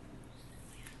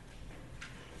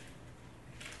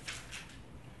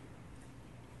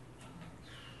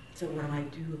 So what do I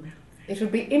do about that? It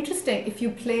would be interesting if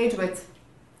you played with,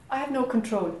 I have no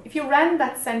control. If you ran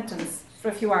that sentence for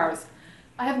a few hours,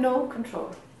 I have no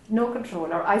control,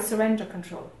 or I surrender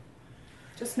control.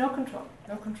 Just no control,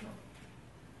 no control.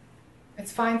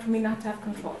 It's fine for me not to have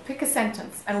control. Pick a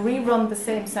sentence and rerun the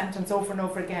same sentence over and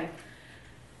over again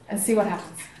and see what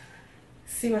happens.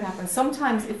 See what happens.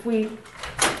 Sometimes if we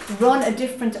run a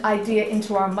different idea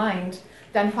into our mind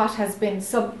than what has been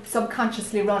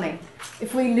subconsciously running,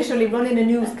 if we literally run in a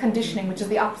new conditioning, which is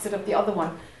the opposite of the other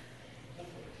one,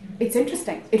 it's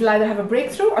interesting. It'll either have a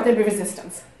breakthrough or there'll be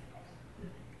resistance.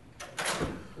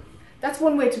 That's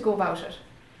one way to go about it.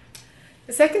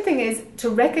 The second thing is to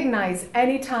recognize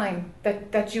any time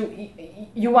that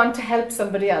you want to help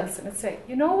somebody else and say,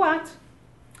 you know what?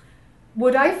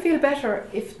 Would I feel better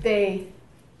if they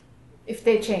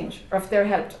change, or if they're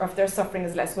helped, or if their suffering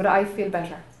is less? Would I feel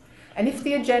better? And if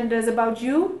the agenda is about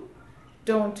you,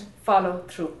 don't follow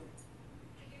through.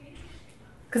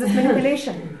 Because it's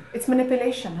manipulation. It's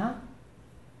manipulation, huh?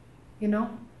 You know?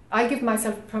 I give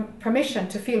myself permission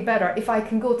to feel better if I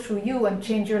can go through you and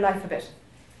change your life a bit.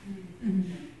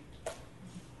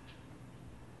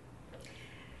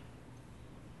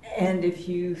 And if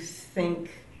you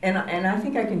think, and I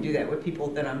think I can do that with people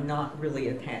that I'm not really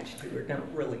attached to or don't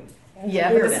really Yeah,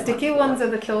 care but the that sticky much ones for.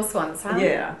 are the close ones, huh?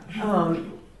 Yeah.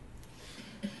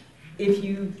 If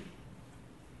you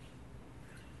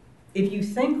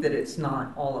think that it's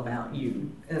not all about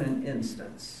you in an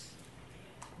instance,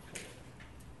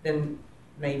 then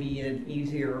maybe an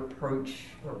easier approach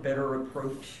or better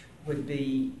approach would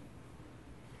be,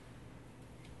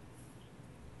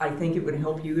 I think it would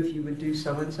help you if you would do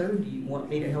so-and-so. Do you want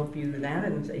me to help you with that?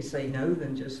 And if they say no,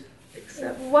 then just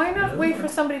accept. Why not no. wait for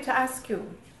somebody to ask you?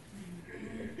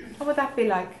 What would that be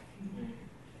like?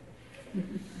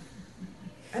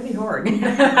 That'd be hard.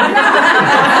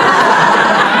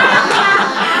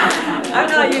 I'm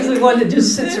not usually one that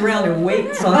just sits around and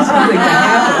waits on something to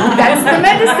happen. That's the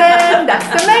medicine!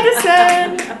 That's the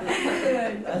medicine!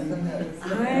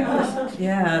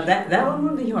 Yeah, that one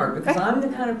would be hard, because I'm the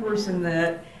kind of person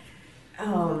that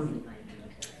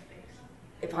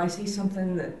if I see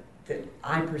something that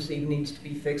I perceive needs to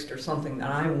be fixed, or something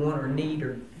that I want or need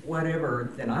or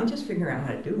whatever, then I just figure out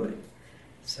how to do it.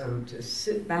 So to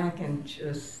sit back and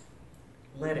just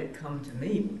let it come to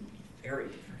me would be very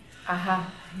different.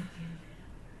 Aha.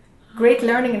 Great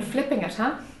learning and flipping it,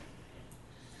 huh?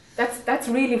 That's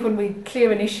really when we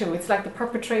clear an issue. It's like the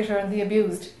perpetrator and the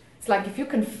abused. It's like if you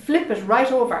can flip it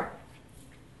right over,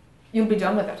 you'll be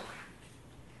done with it.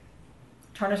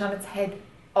 Turn it on its head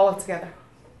altogether.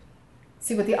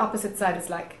 See what the opposite side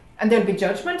is like. And there'll be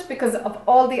judgment, because of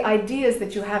all the ideas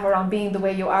that you have around being the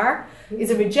way you are is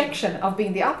a rejection of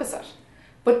being the opposite.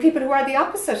 But people who are the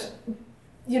opposite,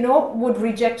 you know, would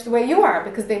reject the way you are,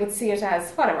 because they would see it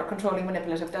as whatever, controlling,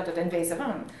 manipulative, invasive.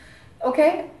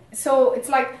 Okay? So it's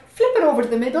like flip it over to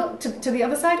the middle, to the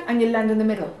other side, and you land in the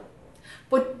middle.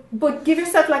 But give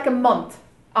yourself like a month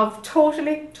of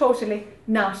totally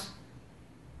not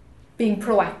being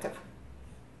proactive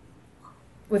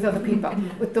with other people,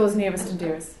 with those nearest and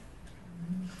dearest.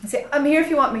 And say, I'm here if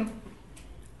you want me.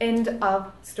 End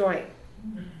of story.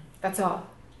 That's all.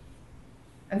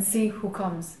 And see who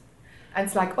comes. And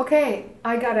it's like, okay,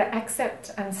 I gotta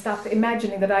accept and stop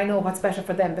imagining that I know what's better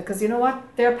for them, because you know what?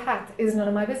 Their path is none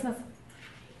of my business.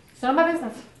 It's none of my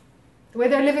business. The way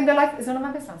they're living their life is none of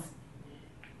my business.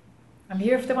 I'm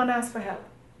here if they want to ask for help.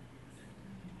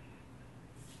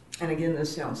 And again,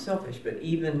 this sounds selfish, but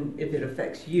even if it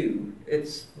affects you,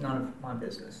 it's none of my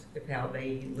business. If how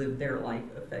they live their life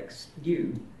affects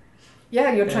you.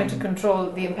 Yeah, you're trying to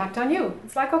control the impact on you.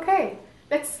 It's like, okay,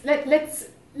 let's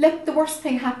let the worst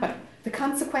thing happen. The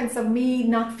consequence of me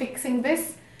not fixing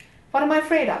this, what am I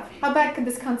afraid of? How bad can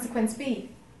this consequence be?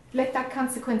 Let that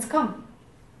consequence come.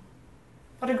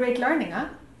 What a great learning, huh?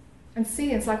 And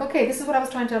see, it's like, okay, this is what I was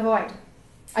trying to avoid.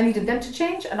 I needed them to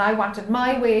change, and I wanted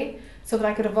my way so that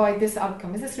I could avoid this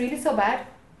outcome. Is this really so bad?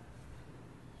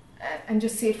 And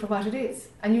just see it for what it is.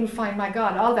 And you'll find, my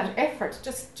God, all that effort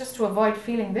just to avoid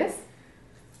feeling this.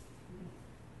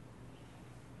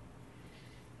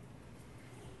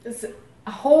 There's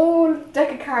a whole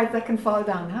deck of cards that can fall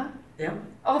down, huh? Yeah.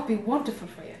 Oh, it'd be wonderful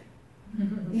for you.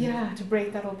 Yeah, to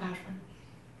break that old pattern.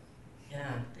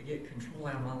 Yeah, to get control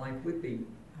out of my life would be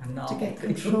a novelty. To get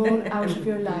control out of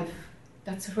your life.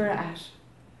 That's where we're at.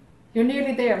 You're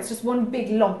nearly there. It's just one big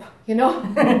lump, you know?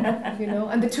 You know,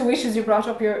 and the two issues you brought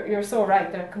up, you're so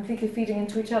right. They're completely feeding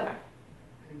into each other.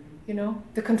 You know,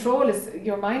 the control is,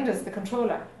 your mind is the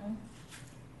controller.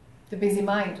 The busy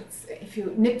mind. If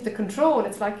you nip the control,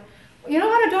 it's like, you know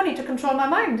what, I don't need to control my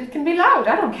mind. It can be loud.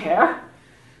 I don't care.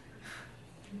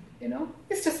 You know,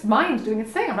 it's just mind doing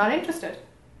its thing. I'm not interested.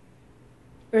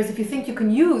 Whereas if you think you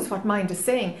can use what mind is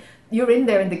saying, you're in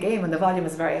there in the game and the volume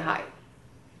is very high.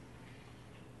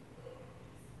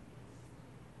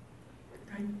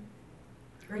 Right.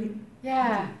 Great.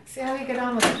 Yeah. See how you get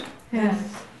on with it. Yeah.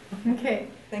 Okay.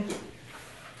 Thank you.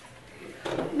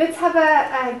 Let's have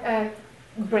a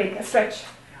break, a stretch.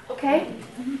 Okay?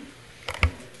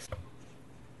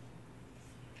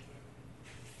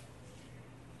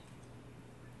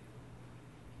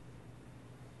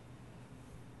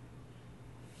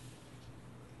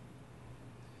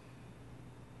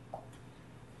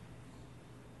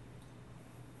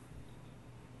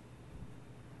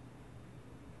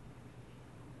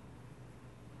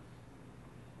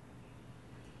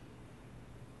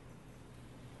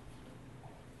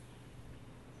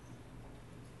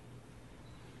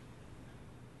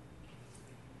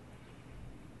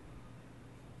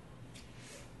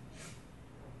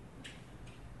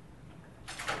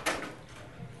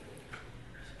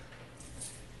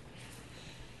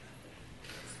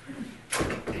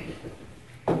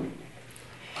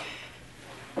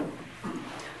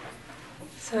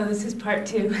 So this is part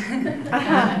 2.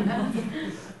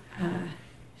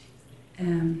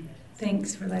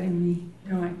 Thanks for letting me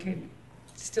know I could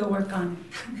still work on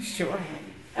it. Sure.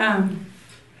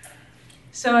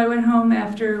 So I went home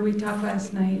after we talked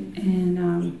last night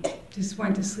and just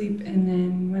went to sleep. And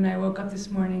then when I woke up this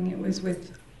morning, it was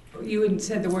with, you had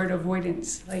said the word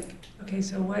avoidance. Like, okay,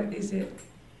 so what is it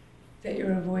that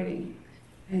you're avoiding?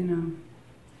 And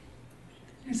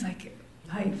it's like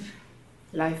life.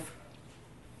 Life.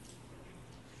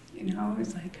 You know,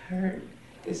 it's like hurt,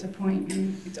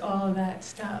 disappointment, it's all of that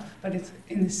stuff, but it's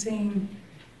in the same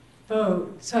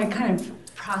boat. So I kind of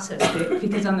processed it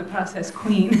because I'm the process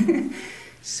queen.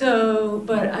 So,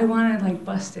 but I want to like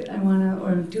bust it. I want to,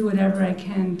 or do whatever I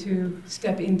can to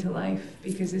step into life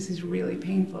because this is really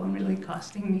painful and really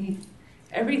costing me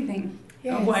everything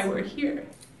of why we're here.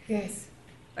 Yes.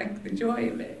 Like the joy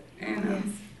of it. And Yes.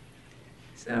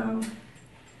 so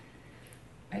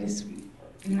I just,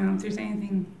 you know, if there's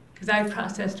anything, because I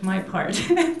processed my part.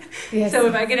 Yes. So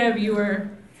if I could have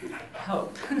your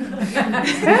help. And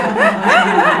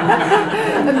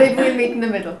maybe we'll meet in the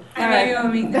middle. All right. Maybe we'll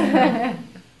meet in the middle.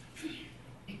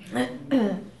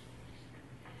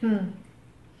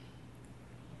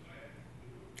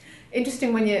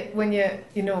 Interesting when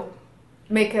you know,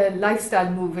 make a lifestyle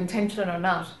move, intentional or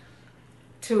not,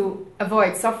 to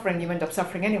avoid suffering, you end up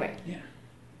suffering anyway. Yeah.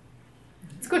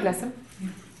 It's a good lesson.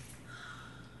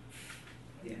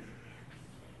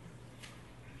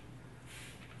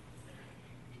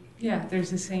 Yeah, there's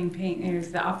the same pain.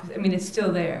 There's the opposite. I mean, it's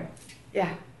still there.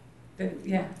 Yeah. Yeah.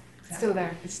 Exactly. It's still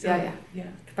there. It's still yeah. Yeah.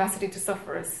 Capacity to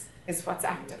suffer is what's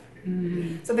active.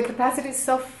 Mm-hmm. So the capacity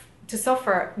to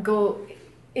suffer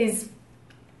is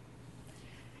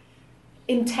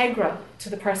integral to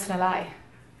the personal I.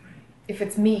 If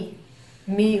it's me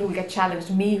who'll get challenged,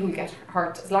 me who'll get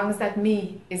hurt, as long as that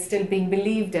me is still being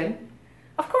believed in,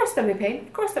 of course there'll be pain,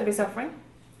 of course there'll be suffering.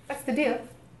 That's the deal.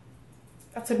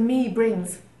 That's what me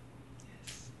brings.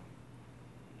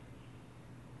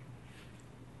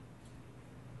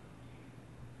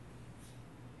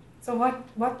 So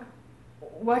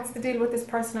what's the deal with this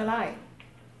personal I?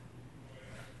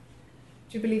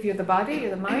 Do you believe you're the body, you're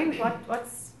the mind?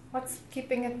 What's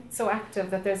keeping it so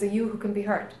active that there's a you who can be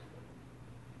hurt?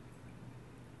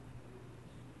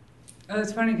 Oh,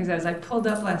 it's funny because as I pulled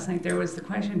up last night, there was the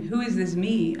question, who is this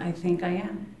me I think I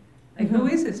am? Like, who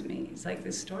is this me? It's like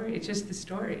this story. It's just the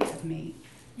story of me.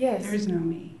 Yes. There is no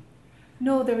me.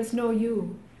 No, there is no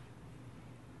you.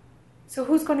 So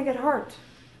who's going to get hurt?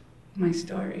 My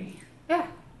story. Yeah.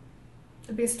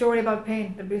 There'll be a story about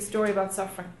pain. There'll be a story about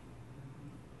suffering.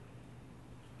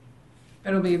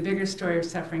 But it'll be a bigger story of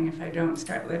suffering if I don't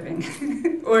start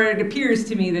living. Or it appears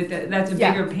to me that that's a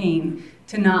bigger pain.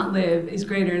 To not live is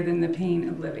greater than the pain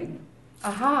of living.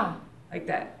 Aha. Like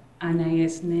that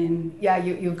anais nin. Yeah,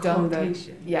 you've done the.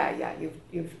 quotation. Yeah,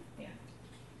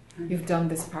 you've done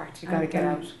this part. You got to get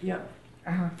out. Yep.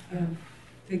 Uh-huh. Yeah.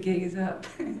 The gig is up.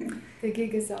 The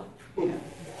gig is up. Yeah.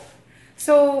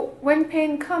 So when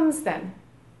pain comes, then,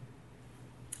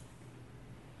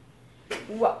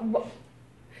 what,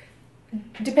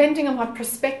 depending on what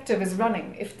perspective is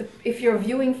running, if you're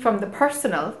viewing from the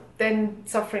personal, then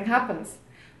suffering happens.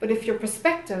 But if your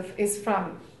perspective is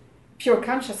from pure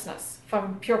consciousness,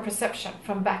 from pure perception,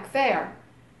 from back there,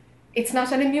 it's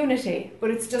not an immunity, but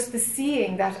it's just the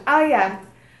seeing that,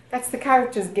 that's the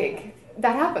character's gig.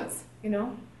 That happens, you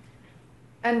know.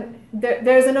 And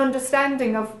there's an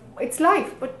understanding of it's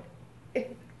life, but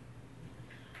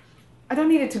I don't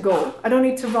need it to go. I don't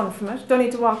need to run from it. Don't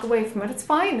need to walk away from it. It's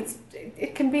fine.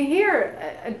 It can be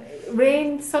here.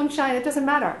 Rain, sunshine, it doesn't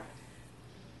matter.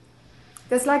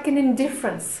 There's like an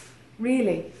indifference,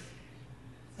 really,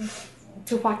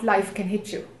 to what life can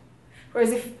hit you.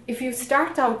 Whereas if you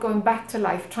start out going back to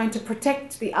life, trying to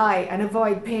protect the I and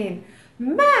avoid pain,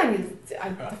 man,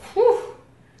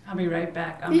 I'll be right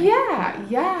back.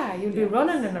 You'll be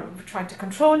running and trying to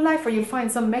control life, or you'll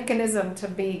find some mechanism to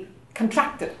be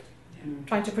contracted,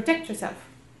 trying to protect yourself,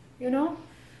 you know?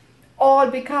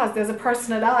 All because there's a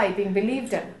personal I being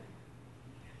believed in.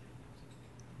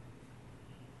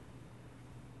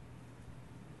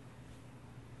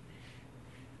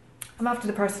 I'm after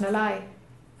the personal I.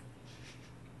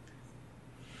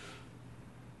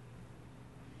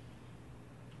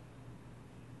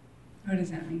 What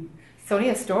does that mean? It's only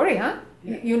a story, huh?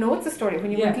 Yeah. You know it's a story.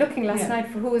 When you went looking last night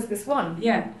for who is this one.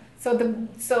 Yeah. So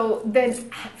then,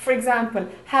 for example,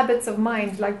 habits of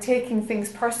mind, like taking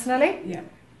things personally,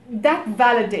 that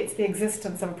validates the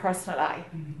existence of a personal I.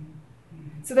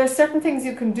 So there's certain things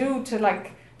you can do to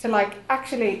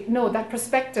actually, no, that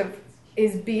perspective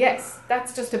is BS.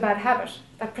 That's just a bad habit.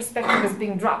 That perspective is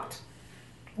being dropped.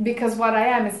 Because what I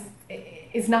am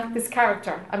is not this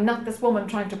character. I'm not this woman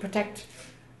trying to protect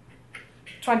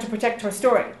her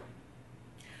story.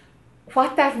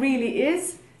 What that really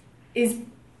is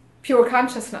pure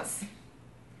consciousness.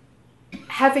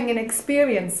 Having an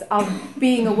experience of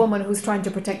being a woman who's trying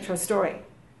to protect her story.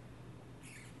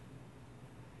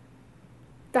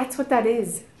 That's what that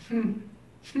is.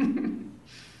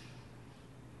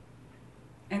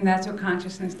 And that's what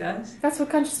consciousness does? That's what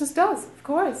consciousness does, of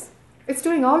course. It's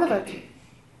doing all of it.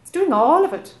 It's doing all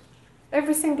of it.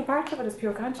 Every single part of it is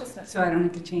pure consciousness. So I don't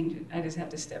have to change it. I just have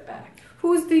to step back.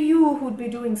 Who's the you who'd be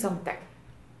doing something?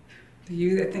 The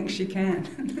you that thinks she can.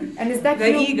 And is that the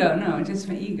you? ego? No, just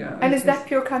my ego. And is that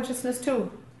pure consciousness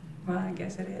too? Well, I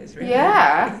guess it is, really.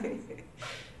 Yeah.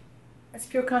 It's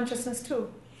pure consciousness too.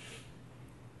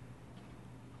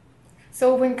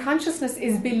 So when consciousness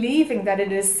is believing that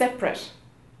it is separate,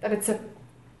 that it's a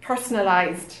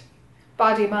personalized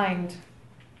body-mind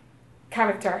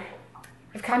character,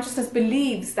 if consciousness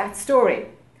believes that story,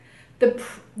 the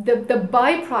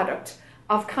byproduct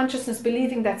of consciousness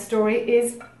believing that story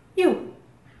is you.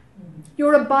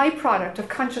 You're a byproduct of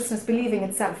consciousness believing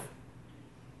itself.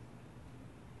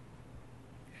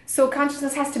 So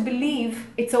consciousness has to believe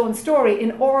its own story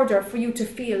in order for you to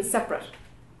feel separate.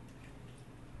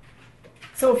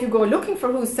 So if you go looking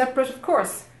for who's separate, of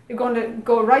course, you're going to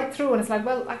go right through and it's like,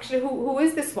 well, actually, who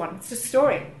is this one? It's just a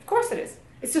story. Of course it is.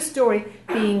 It's just a story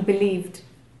being believed.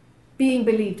 Being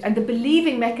believed. And the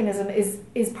believing mechanism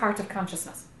is part of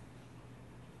consciousness.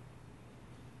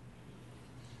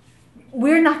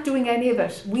 We're not doing any of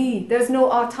it. There's no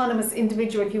autonomous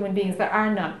individual human beings. There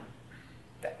are none.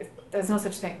 There's no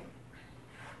such thing.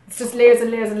 It's just layers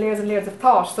and layers and layers and layers of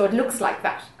thought, so it looks like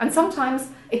that. And sometimes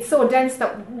it's so dense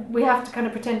that we have to kind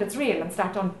of pretend it's real and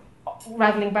start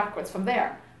unraveling backwards from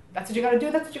there. That's what you got to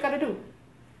do, that's what you got to do.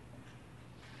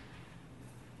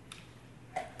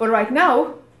 But right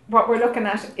now, what we're looking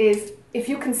at is if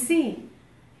you can see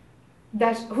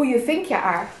that who you think you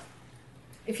are,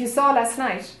 if you saw last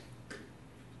night,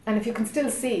 And if you can still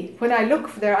see, when I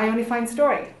look there, I only find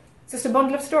story. It's just a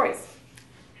bundle of stories.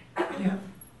 Yeah.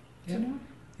 Do you know?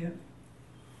 Yeah.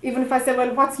 Even if I say,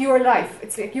 well, what's your life?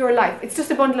 It's like your life. It's just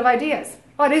a bundle of ideas.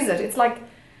 What is it? It's like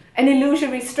an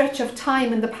illusory stretch of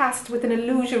time in the past with an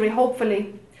illusory,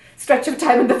 hopefully, stretch of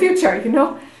time in the future, you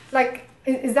know? Like,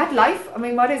 is that life? I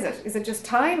mean, what is it? Is it just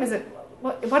time? Is it,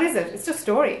 what is it? It's just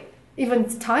story.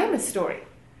 Even time is story.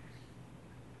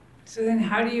 So then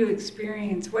how do you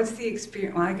experience, what's the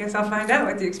experience? Well, I guess I'll find out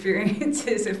what the experience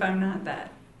is if I'm not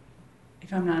that.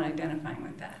 If I'm not identifying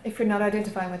with that. If you're not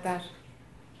identifying with that.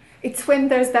 It's when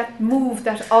there's that move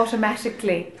that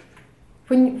automatically,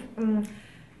 when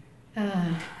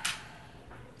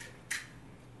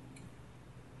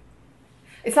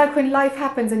it's like when life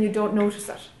happens and you don't notice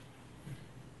it.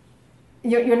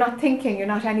 You're not thinking, you're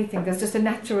not anything. There's just a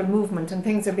natural movement and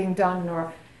things are being done,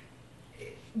 or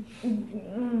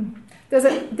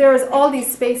there's all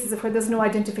these spaces where there's no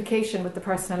identification with the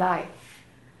personal I.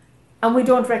 And we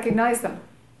don't recognize them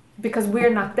because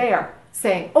we're not there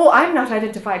saying, oh, I'm not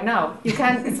identified now. You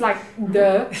can't, it's like,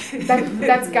 duh,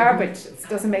 that's garbage. It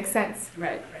doesn't make sense.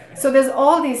 Right. So there's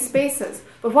all these spaces.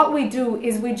 But what we do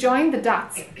is we join the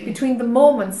dots between the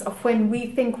moments of when we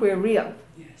think we're real.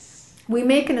 Yes. We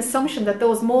make an assumption that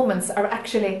those moments are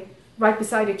actually right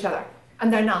beside each other.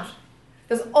 And they're not.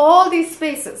 There's all these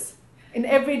spaces in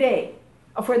every day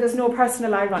of where there's no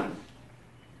personal I running.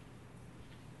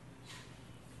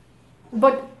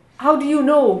 But how do you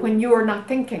know when you're not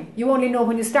thinking? You only know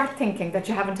when you start thinking that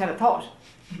you haven't had a thought.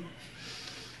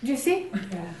 Do you see?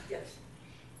 Yeah. Yes.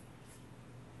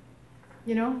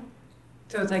 You know?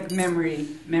 So it's like memory.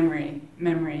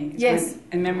 Yes.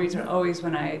 And memories are always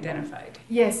when I identified.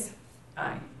 Yes.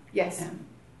 I Yes. am.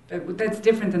 But that's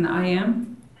different than the I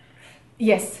am?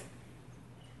 Yes.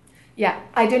 Yeah.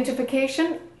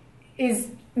 Identification is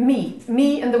me.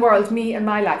 Me and the world, me and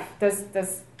my life. There's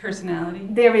Personality?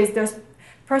 There's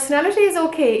personality is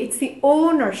okay. It's the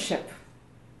ownership.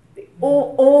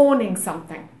 Owning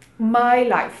something. My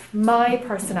life, my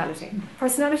personality.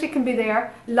 Personality can be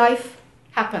there. Life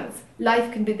happens.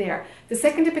 Life can be there. The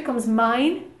second it becomes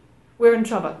mine, we're in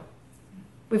trouble.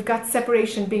 We've got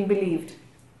separation being believed.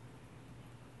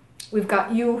 We've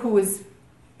got you who is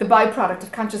the byproduct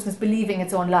of consciousness believing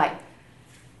its own lie.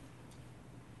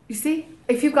 You see?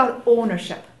 If you've got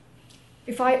ownership,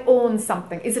 if I own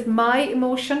something, is it my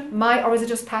emotion, or is it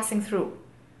just passing through?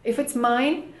 If it's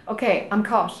mine, okay, I'm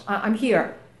caught. I'm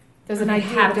here. There's an It idea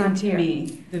that I'm happened to here.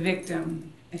 me, the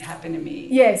victim. It happened to me.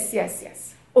 Yes.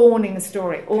 Owning a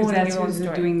story, Because owning that's your own who's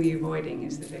story. doing the avoiding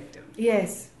is the victim.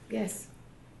 Yes.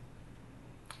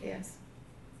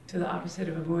 So the opposite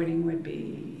of avoiding would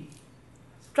be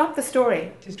Drop the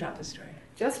story. just drop the story.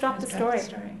 Just drop the Just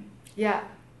story. Yeah.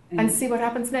 And see what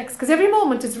happens next. Because every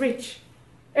moment is rich.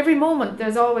 Every moment,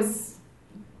 there's always...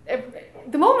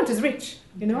 the moment is rich,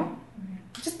 you know?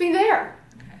 Just be there.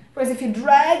 Okay. Whereas if you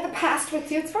drag the past with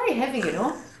you, it's very heavy, you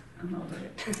know? I'm over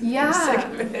it. Yeah. I'm sick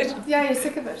of it. Yeah, you're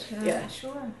sick of it. Yeah.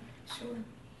 Sure.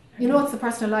 You know it's the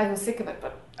personal I who's sick of it,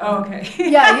 but... Oh, okay.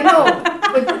 Yeah, you know.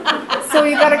 But, so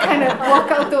you got to kind of work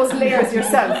out those layers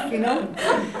yourself, you know?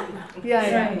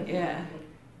 Yeah. Right, yeah.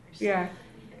 Yeah.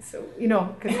 So, you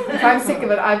know, because if I'm sick of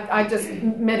it, I just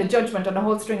made a judgment on a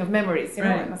whole string of memories, you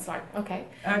know, Right. and it's like, okay.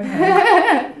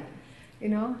 Okay. You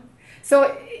know?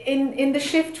 So in the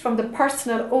shift from the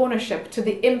personal ownership to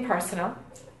the impersonal,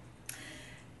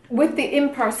 with the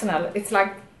impersonal, it's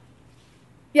like,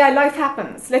 yeah, life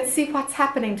happens. Let's see what's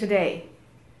happening today.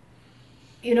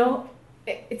 You know,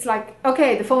 it's like,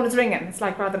 okay, the phone is ringing. It's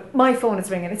like, rather, my phone is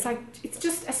ringing. It's like, it's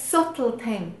just a subtle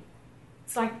thing.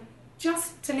 It's like,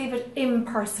 just to leave it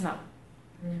impersonal.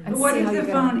 And But what see if how you the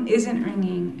get on. phone isn't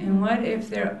ringing? And what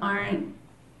if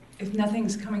if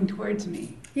nothing's coming towards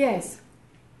me? Yes.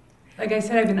 Like I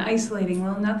said, I've been isolating.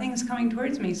 Well, nothing's coming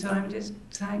towards me, so I'm just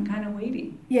kind of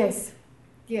waiting. Yes.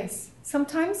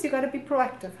 Sometimes you got to be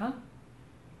proactive, huh?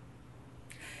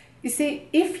 You see,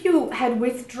 if you had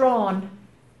withdrawn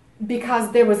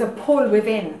because there was a pull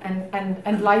within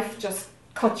and life just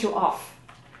cut you off,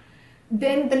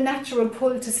 then the natural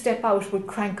pull to step out would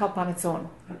crank up on its own.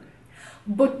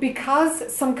 But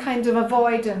because some kind of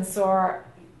avoidance or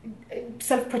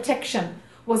self-protection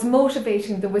was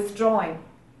motivating the withdrawing,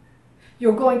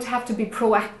 you're going to have to be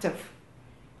proactive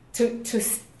to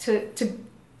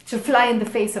fly in the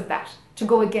face of that, to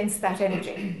go against that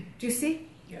energy. Do you see?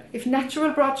 Yeah. If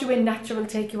natural brought you in, natural will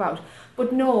take you out.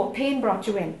 But no, pain brought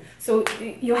you in. So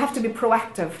you have to be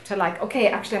proactive to like, okay,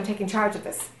 actually I'm taking charge of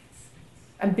this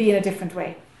and be in a different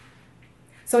way.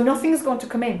 So nothing is going to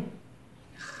come in.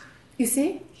 You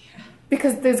see? Yeah.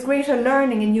 Because there's greater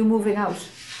learning in you moving out.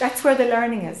 That's where the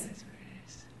learning is. That's what it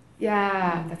is.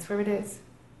 Yeah, that's where it is.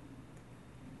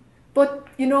 But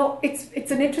you know,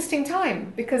 it's an interesting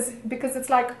time because it's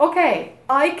like, okay,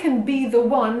 I can be the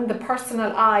one, the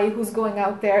personal I, who's going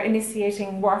out there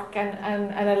initiating work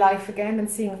and a life again and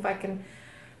seeing if I can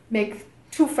make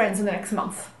 2 friends in the next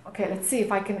month. Okay, let's see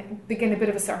if I can begin a bit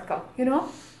of a circle, you know?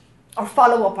 Or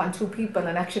follow up on 2 people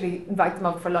and actually invite them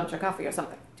out for lunch or coffee or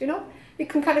something. Do you know? You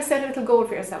can kind of set a little goal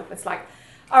for yourself. It's like,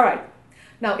 all right,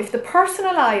 now if the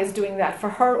personal I is doing that for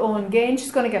her own gain,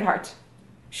 she's going to get hurt.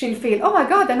 She'll feel, oh my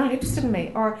God, they're not interested in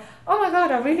me. Or, oh my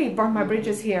God, I really burned my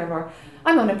bridges here. Or,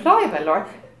 I'm unemployable. Or,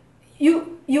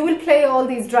 you will play all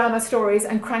these drama stories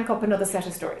and crank up another set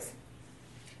of stories.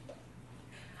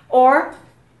 Or,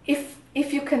 if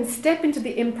you can step into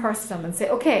the impersonal and say,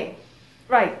 okay,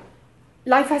 right,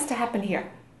 life has to happen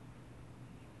here.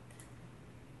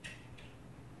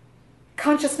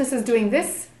 Consciousness is doing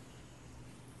this.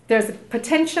 There's a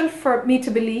potential for me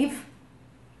to believe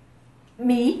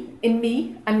me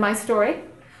and my story,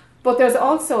 but there's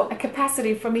also a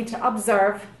capacity for me to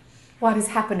observe what is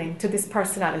happening to this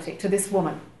personality, to this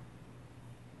woman.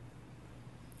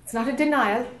 It's not a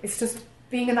denial, it's just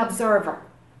being an observer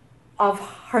of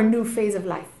her new phase of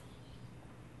life.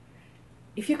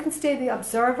 If you can stay the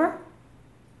observer,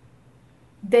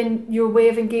 then your way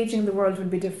of engaging the world will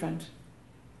be different.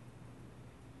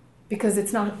 Because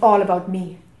it's not all about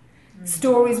me.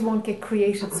 Stories won't get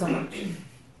created so much.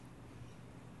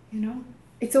 You know?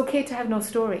 It's okay to have no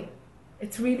story.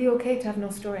 It's really okay to have no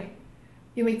story.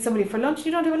 You meet somebody for lunch,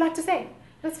 you don't have a lot to say.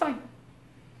 That's fine.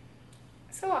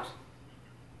 So what?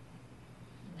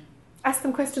 Ask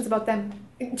them questions about them.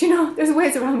 Do you know? There's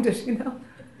ways around it, you know?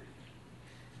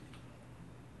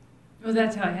 Well,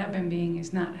 that's how I have been being,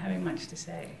 is not having much to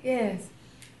say. Yes.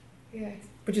 Yes.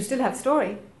 But you still have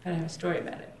story. But I have a story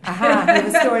about it. Aha, you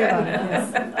have a story about it.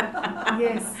 Yes.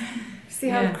 Yes. See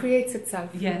how it creates itself.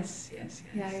 Yes.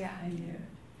 Yeah. I do.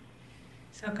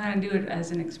 So I'll kind of do it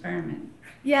as an experiment.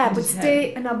 Yeah, but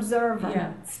stay an observer.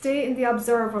 Yeah. Stay in the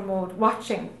observer mode,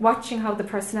 watching how the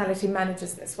personality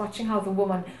manages this, watching how the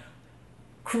woman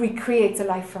creates a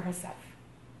life for herself.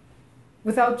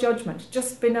 Without judgment,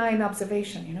 just benign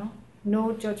observation, you know?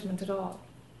 No judgment at all.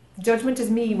 Judgment is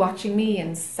me watching me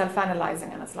and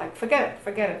self-analyzing, and it's like, forget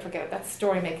it. That's a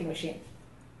story-making machine.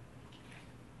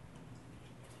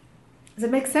 Does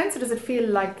it make sense, or does it feel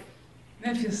like...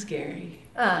 That feels scary.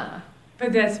 Ah.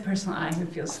 But that's the personal I who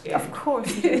feels scared. Of course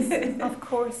it is. Of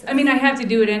course it is. I mean, I have to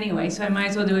do it anyway, so I might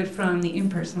as well do it from the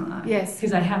impersonal I. Yes.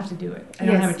 Because I have to do it. I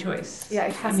don't have a choice. Yeah,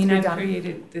 it has to be done. I've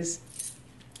created this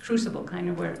crucible kind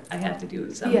of where I have to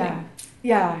do something.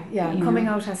 Yeah. Coming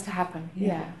know? out has to happen.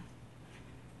 Yeah,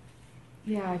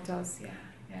 it does.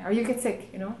 Yeah. Or you get sick,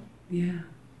 you know. Yeah.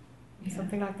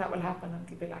 Something like that will happen, and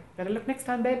you'll be like, better look next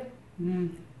time, babe.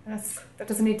 Mm. That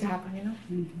doesn't need to happen, you know.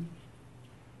 Mm-hmm.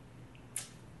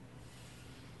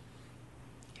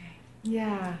 Okay.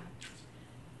 Yeah.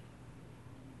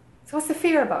 So what's the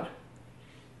fear about?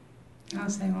 Oh,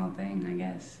 same old thing, I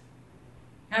guess.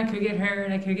 I could get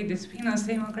hurt, I could get this,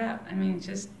 same old crap. I mean, it's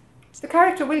just... The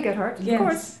character will get hurt, yes. Of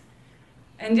course.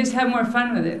 And just have more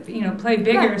fun with it. Play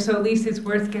bigger, so at least it's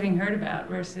worth getting hurt about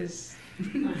versus...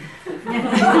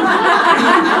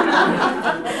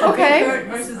 Okay. Hurt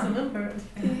versus unhurt.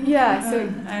 Yeah, so...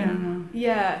 I don't know.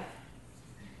 Yeah.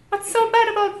 What's so bad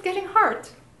about getting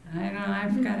hurt? I don't know,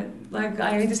 I've got it.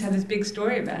 I just have this big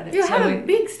story about it. You have a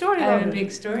big story about it. I have a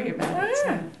big story about it.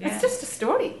 So, It's just a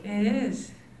story. It is.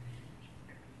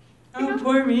 Oh,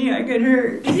 poor me, I get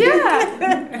hurt. Yeah.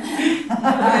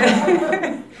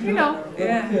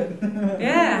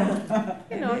 Yeah.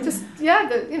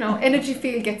 Energy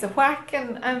field gets a whack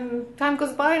and time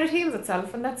goes by and it heals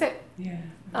itself and that's it. Yeah.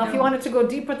 Now, if you wanted to go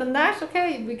deeper than that,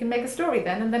 okay, we can make a story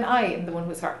then, and then I am the one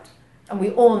who's hurt. And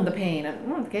we own the pain, and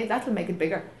okay, that'll make it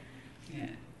bigger. Yeah.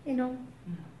 All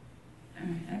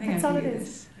right, I think that's I all can it do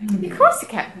is. this. Of course you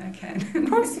can. I can. Of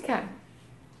course you can.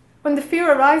 When the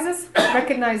fear arises,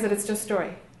 recognize that it's just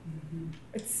story.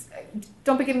 Mm-hmm.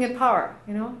 Don't be giving it power,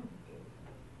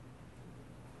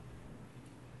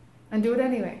 And do it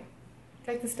anyway.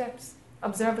 Take the steps.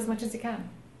 Observe as much as you can.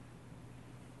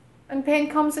 And pain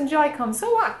comes and joy comes.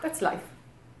 So what? That's life.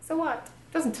 So what?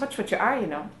 It doesn't touch what you are, It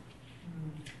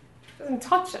doesn't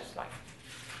touch it,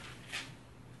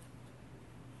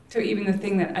 So even the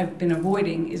thing that I've been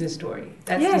avoiding is a story.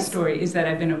 That's Yes. the story, is that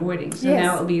I've been avoiding. So Yes.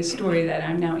 now it'll be a story that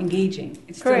I'm now engaging.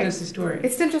 It's Correct. still just a story.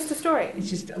 It's still just a story. It's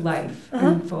just a life Uh-huh.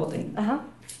 unfolding.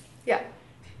 Yeah.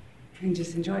 And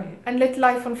just enjoy it. And let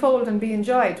life unfold and be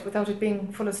enjoyed without it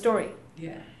being full of story.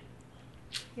 Yeah.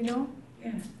 Yeah.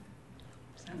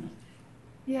 So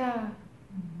Yeah.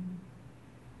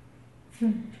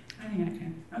 I think I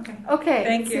can. Okay. Okay,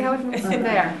 Thank see you. how it moves from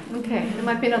there. Okay, there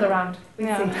might be another round. We'll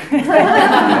Yeah.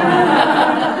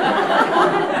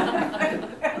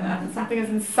 see. Something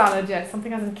isn't solid yet.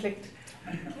 Something hasn't clicked.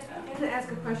 Can I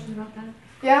ask a question about that?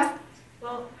 Yeah?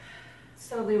 Well,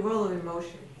 so the role of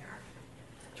emotion here.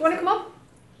 Do you want to come up?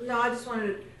 No, I just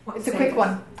wanted to It's a quick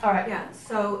one. All right. Yeah,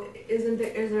 so is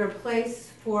there a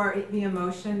place for the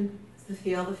emotion to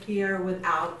feel the fear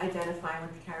without identifying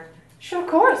with the character? Sure, of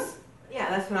course. Yeah,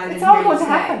 that's what I It's didn't all hear going you to say.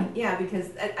 happen. Yeah, because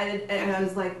I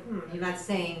was like, you're not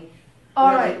saying,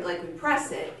 All really, right. like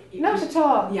repress it. Not at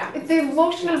all. Yeah. It's the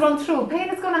emotional run through. Pain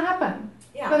is going to happen.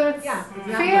 Yeah. Whether it's yeah,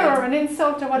 fear or an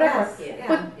insult or whatever. Yes, yeah.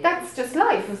 But that's just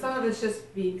life. So some of it's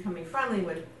just becoming friendly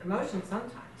with emotion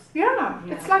sometimes. Yeah.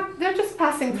 It's like they're just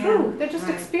passing through. They're just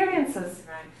Right. experiences.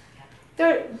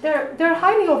 Right. They're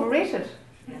highly overrated.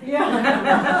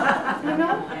 Yeah. You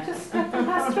know? Just let them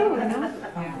pass through, you know?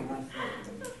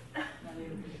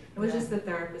 It was just the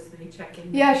therapist me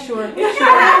checking. Yeah, sure. Sure.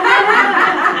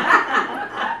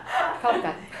 Felt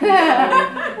that.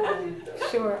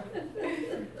 Sure.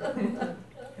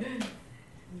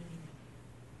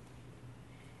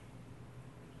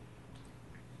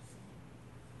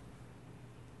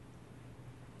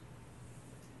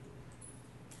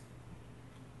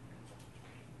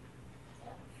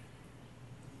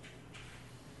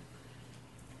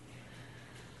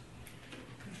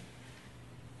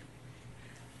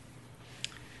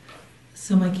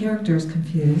 So my character is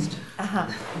confused. Uh-huh.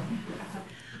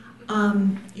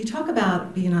 You talk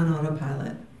about being on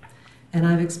autopilot, and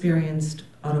I've experienced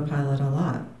autopilot a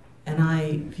lot, and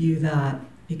I view that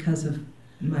because of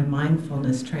my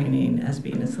mindfulness training as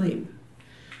being asleep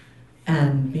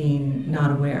and being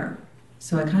not aware.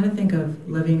 So I kind of think of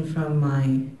living from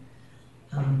my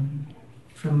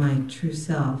true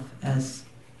self as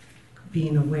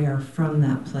being aware from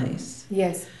that place.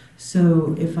 Yes.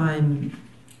 So if I'm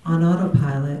on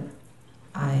autopilot,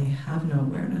 I have no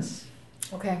awareness.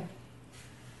 Okay.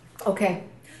 Okay.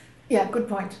 Yeah, good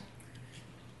point.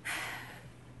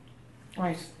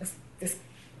 Right. This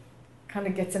kind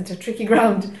of gets into tricky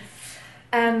ground.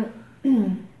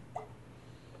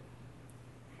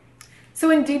 So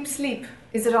in deep sleep,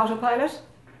 is it autopilot?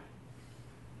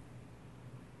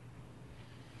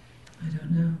 I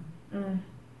don't know.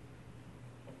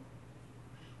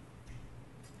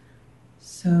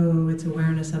 So it's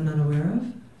awareness I'm not aware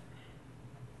of?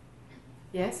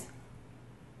 Yes.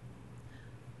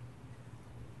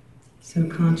 So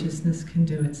consciousness can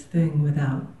do its thing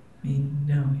without me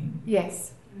knowing.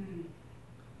 Yes.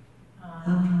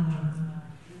 Ah.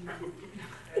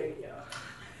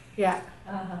 Yeah.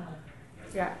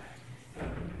 Yeah.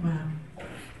 Wow.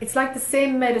 It's like the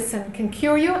same medicine can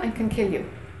cure you and can kill you.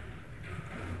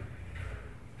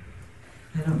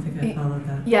 I don't think I followed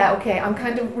that. Yeah, okay. I'm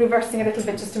kind of reversing a little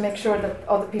bit just to make sure that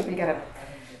other people get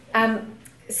it.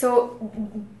 So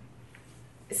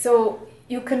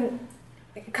you can,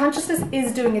 consciousness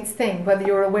is doing its thing, whether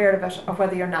you're aware of it or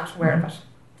whether you're not aware of it.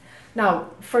 Now,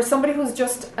 for somebody who's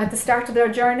just at the start of their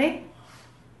journey,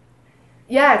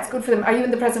 yeah, it's good for them. Are you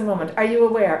in the present moment? Are you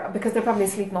aware? Because they're probably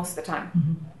asleep most of the time.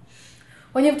 Mm-hmm.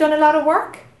 When you've done a lot of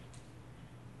work,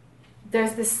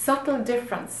 there's this subtle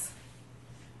difference.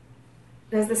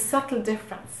 There's this subtle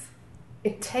difference.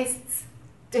 It tastes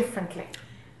differently.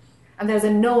 And there's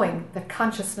a knowing that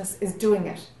consciousness is doing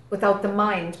it without the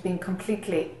mind being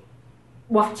completely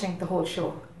watching the whole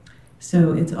show.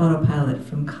 So it's autopilot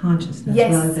from consciousness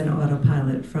rather than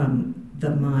autopilot from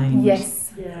the mind.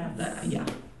 Yes. Yeah.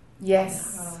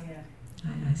 Yes. Oh, yeah.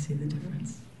 I see the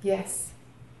difference. Yes.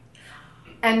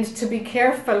 And to be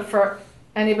careful for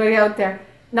anybody out there,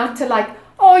 not to like,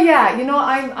 oh yeah, you know,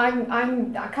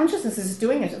 I'm consciousness is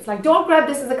doing it. It's like, don't grab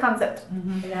this as a concept.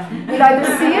 You'll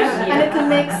either see it and it'll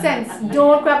make sense.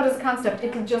 Don't grab it as a concept.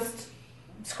 It'll just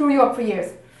screw you up for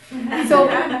years. So,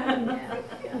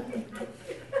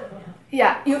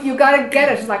 yeah, you gotta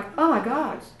get it. It's like, oh my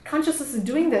God, consciousness is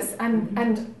doing this,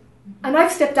 and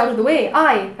I've stepped out of the way.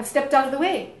 I have stepped out of the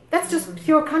way. That's just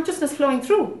pure consciousness flowing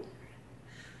through.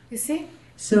 You see?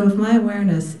 So if my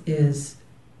awareness is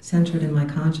centered in my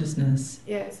consciousness,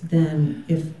 Yes. then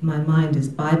if my mind is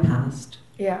bypassed,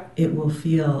 Yeah. it will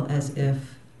feel as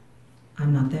if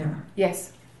I'm not there.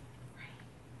 Yes.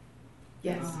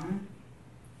 Yes.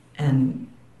 And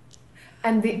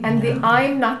the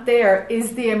I'm not there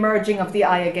is the emerging of the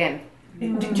I again. Do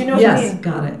you know what I yes, mean?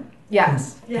 got it. Yeah.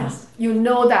 Yes. You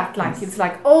know that, like Yes. it's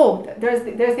like, oh, there's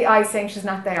the I saying she's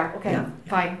not there. Okay, Yeah.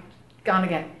 fine, gone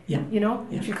again. Yeah. You know,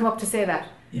 Yeah. she'll come up to say that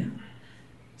Yeah.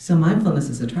 So mindfulness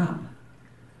is a trap.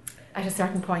 at a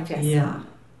certain point. Yes. Yeah.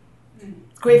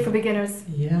 Great for beginners.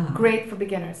 Yeah. Great for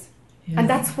beginners. And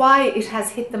that's why it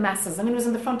has hit the masses. I mean, it was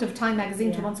in the front of Time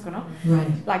magazine 2 months ago, no?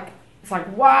 Right. Like, it's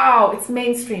like, wow, it's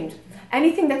mainstreamed.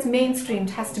 Anything that's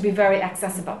mainstreamed has to be very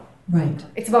accessible. Right.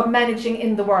 It's about managing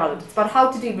in the world. It's about how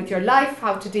to deal with your life,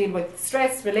 how to deal with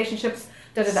stress, relationships,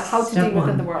 how to deal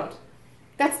within the world.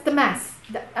 That's the mass.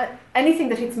 Anything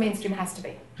that hits mainstream has to be.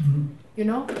 Mm-hmm. You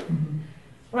know? Mm-hmm.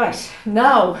 Right.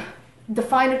 Now, the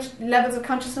finer levels of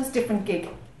consciousness, different gig.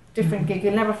 Different gig.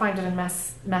 You'll never find it in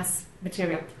mass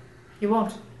material. You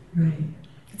won't. Right.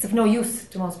 It's of no use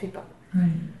to most people.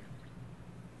 Right.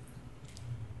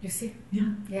 You see?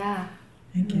 Yeah. Yeah.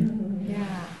 Thank you.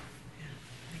 Yeah.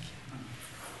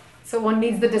 So one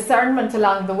needs the discernment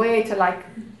along the way to like,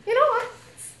 you know what?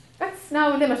 That's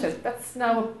now limited. That's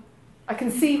now, I can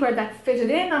see where that fitted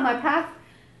in on my path.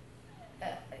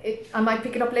 I might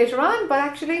pick it up later on, but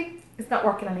actually it's not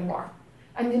working anymore.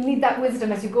 And you need that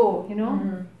wisdom as you go, you know?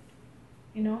 Mm-hmm.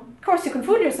 You know? Of course you can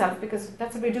fool yourself because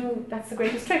that's what we do, that's the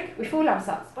greatest trick. We fool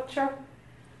ourselves. But sure,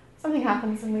 something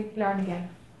happens and we learn again.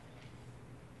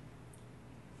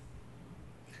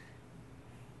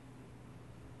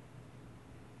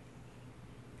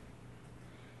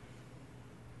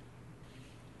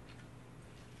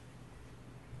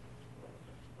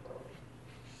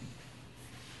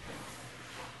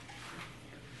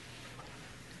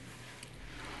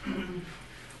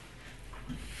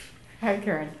 Hi,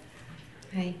 Karen.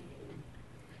 Hi.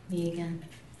 Me again.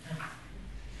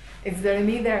 Is there a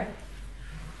me there?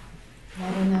 I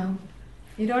don't know.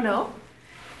 You don't know?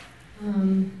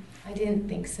 I didn't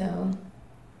think so.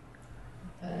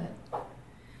 But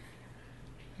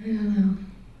I don't know.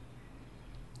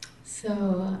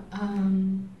 So,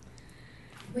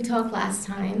 we talked last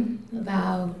time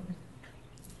about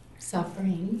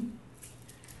suffering.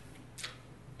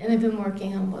 And I've been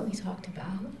working on what we talked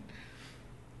about.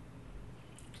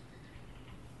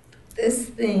 This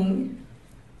thing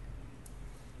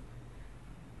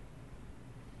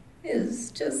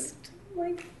is just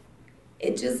like,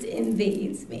 it just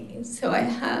invades me. So I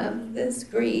have this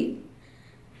great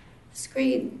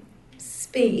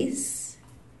space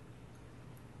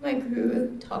my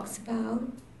guru talks about,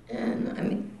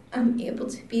 and I'm able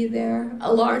to be there.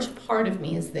 A large part of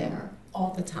me is there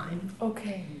all the time.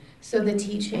 Okay. So the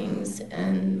teachings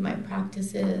and my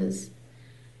practices,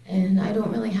 and I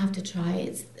don't really have to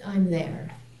try. I'm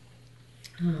there.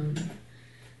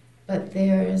 But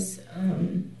there's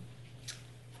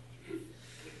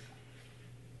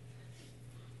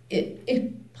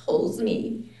it pulls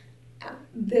me at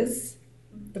this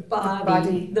the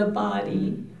body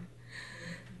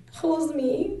pulls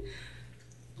me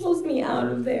out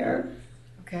of there.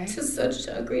 Okay. To such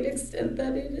a great extent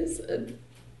that it is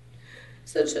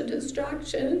such a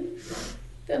distraction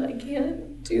that I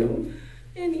can't do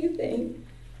anything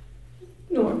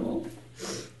normal.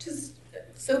 Just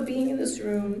so being in this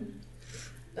room,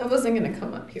 I wasn't gonna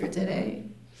come up here today,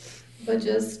 but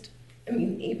just, I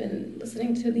mean, even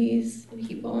listening to these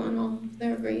people and all of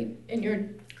their your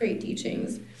great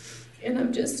teachings, and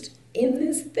I'm just in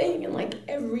this thing, and like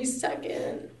every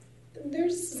second,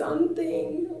 there's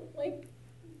something like,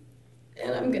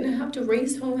 and I'm gonna have to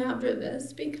race home after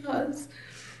this because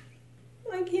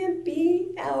I can't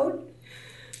be out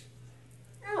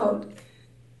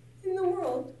in the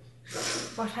world.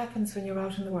 What happens when you're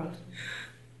out in the world?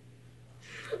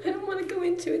 I don't want to go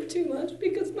into it too much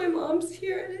because my mom's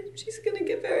here and she's gonna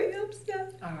get very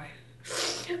upset. All right.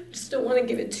 I just don't want to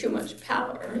give it too much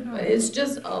power, but it's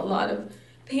just a lot of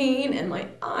pain and my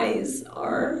eyes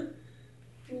are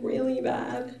really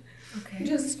bad. Okay.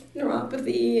 Just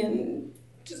neuropathy and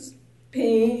just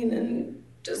pain and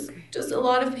just a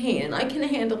lot of pain. And I can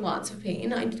handle lots of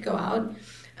pain. I go out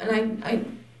and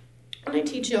when I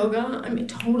teach yoga, I'm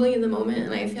totally in the moment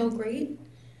and I feel great.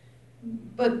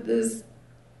 But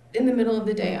in the middle of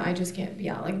the day, I just can't be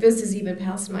out. Like this is even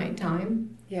past my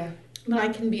time. Yeah. But I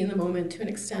can be in the moment to an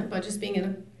extent by just being in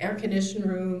an air-conditioned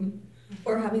room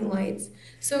or having lights.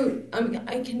 So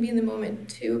I can be in the moment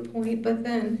to a point, but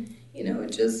then,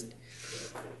 it just,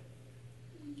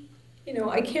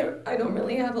 I don't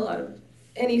really have a lot of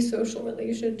any social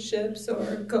relationships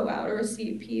or go out or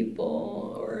see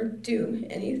people or do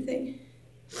anything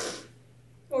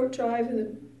or drive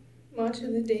much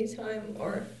in the daytime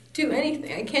or do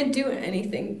anything. I can't do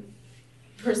anything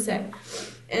per se.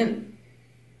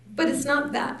 But it's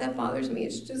not that bothers me.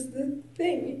 It's just the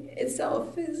thing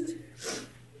itself is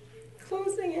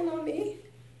closing in on me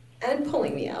and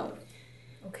pulling me out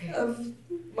of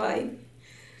my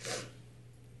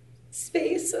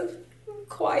space of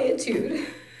quietude,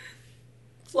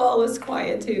 flawless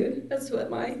quietude. That's what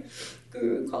my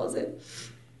guru calls it.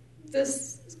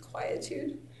 This is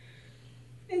quietude.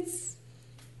 It's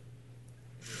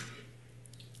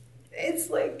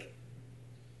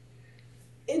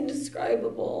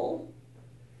indescribable.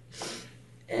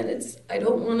 And I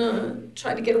don't want to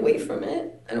try to get away from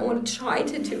it. I don't want to try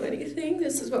to do anything.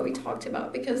 This is what we talked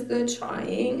about, because the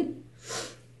trying,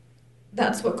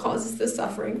 that's what causes the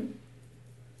suffering.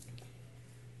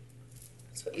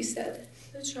 That's what you said.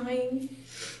 The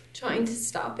trying to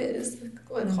stop it is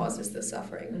what causes the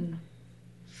suffering.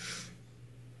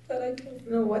 But I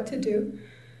don't know what to do.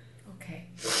 Okay.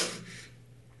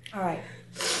 All right.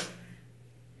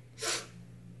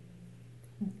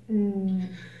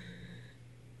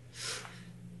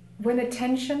 When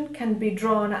attention can be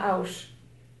drawn out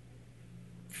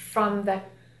from that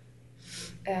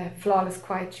flawless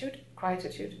quietude, is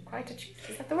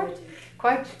that the word?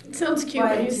 It sounds cute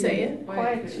when you say it.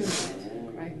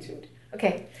 Quietude.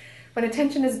 Okay. When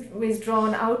attention is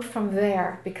drawn out from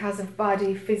there because of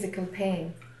body, physical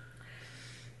pain,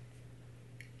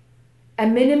 a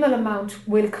minimal amount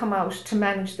will come out to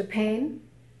manage the pain.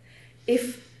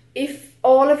 If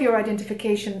all of your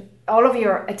identification, all of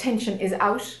your attention is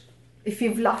out, if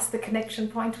you've lost the connection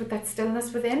point with that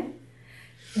stillness within,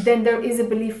 then there is a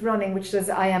belief running which says,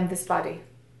 I am this body.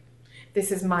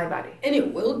 This is my body. And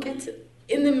it will get to,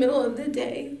 in the middle of the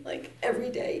day, like every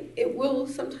day, it will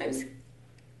sometimes,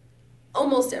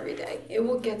 almost every day, it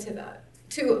will get to that,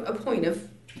 to a point of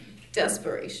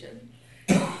desperation.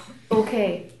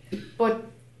 Okay,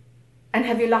 and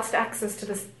have you lost access to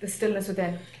the stillness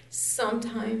within?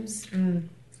 Sometimes. In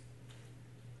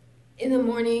the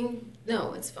morning,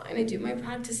 no, it's fine. I do my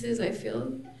practices, I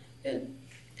feel it.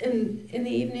 In the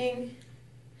evening,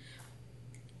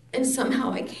 and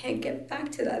somehow I can't get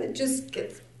back to that. It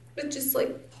just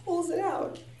like pulls it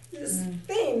out. This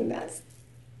thing that's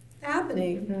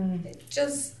happening. It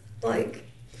just like,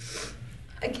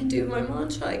 I can do my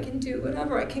mantra, I can do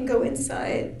whatever, I can go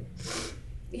inside,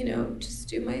 just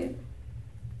do my,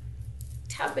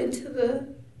 tap into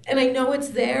and I know it's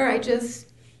there,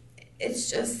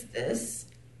 it's just this,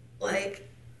 like,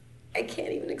 I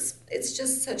can't even, it's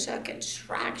just such a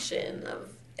contraction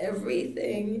of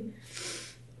everything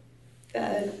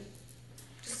that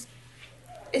just,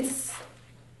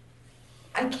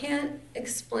 I can't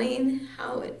explain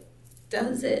how it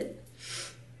does it,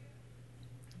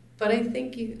 but I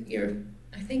think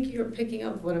you're picking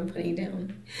up what I'm putting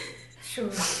down. Sure.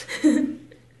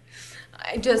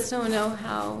 I just don't know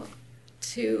how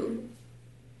to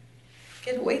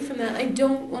get away from that. I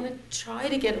don't want to try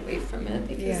to get away from it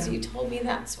because you told me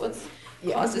that's what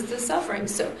causes the suffering.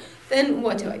 So then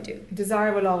what do I do?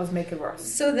 Desire will always make it worse.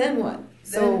 So then what?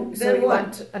 So you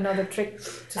want another trick to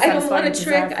satisfy I don't want a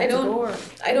trick. I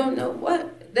don't know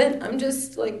what. Then I'm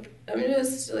just like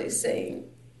saying,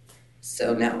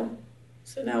 so now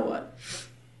what?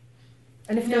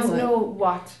 And if there's no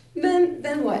what?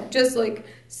 Then what? Just like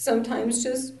sometimes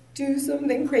just do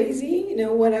something crazy,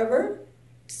 whatever.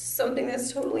 Something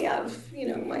that's totally out of,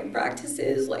 my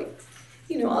practices. Like,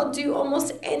 I'll do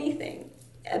almost anything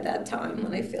at that time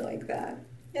when I feel like that.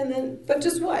 And then, but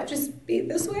just what? Just be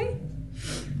this way?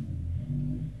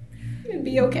 And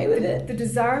be okay with it? The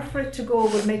desire for it to go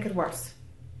will make it worse.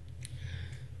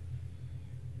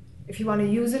 If you want to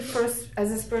use it first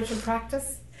as a spiritual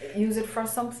practice, use it for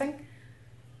something,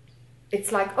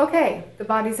 it's like, okay, the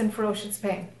body's in ferocious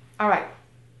pain. All right.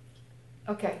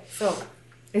 Okay, so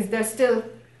is there still,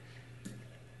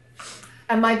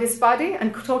 am I this body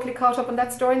and totally caught up in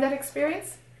that story and that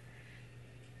experience?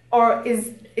 Or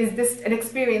is this an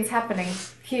experience happening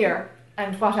here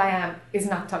and what I am is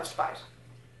not touched by it?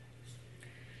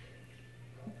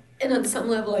 And on some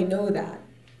level I know that.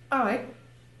 All right.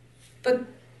 But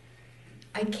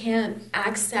I can't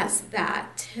access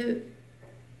that to,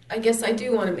 I guess I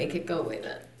do want to make it go away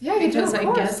then. Yeah, you because do, of I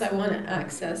course. guess I want to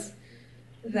access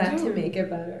that to make it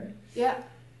better. Yeah.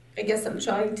 I guess I'm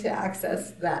trying to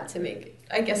access that to make it,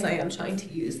 I guess I am trying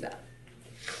to use that.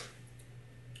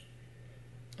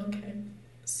 Okay.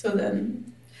 So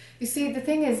then. You see, the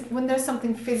thing is, when there's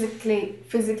something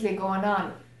physically going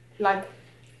on, like,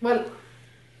 well,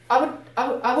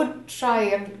 I would try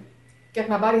and get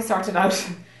my body sorted out.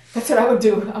 That's what I would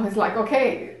do. I was like,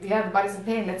 okay, yeah, the body's in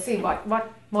pain. Let's see what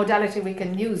modality we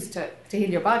can use to heal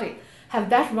your body. Have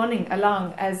that running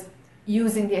along as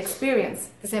using the experience,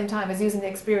 at the same time as using the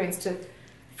experience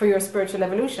for your spiritual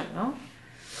evolution, no?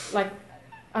 Like,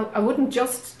 I wouldn't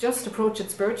just approach it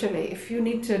spiritually. If you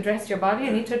need to address your body,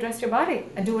 you need to address your body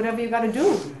and do whatever you got to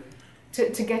do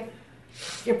to get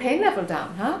your pain level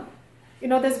down, huh?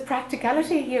 There's a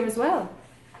practicality here as well.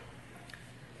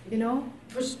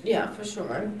 For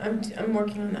sure. I'm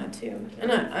working on that too.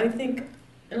 And I think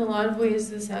in a lot of ways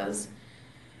this has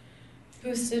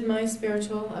boosted my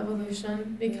spiritual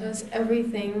evolution because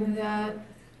everything that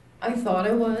I thought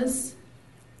I was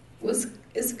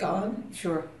is gone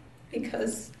Sure.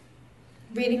 because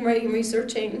reading, writing,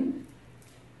 researching,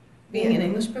 being an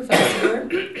English professor,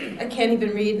 I can't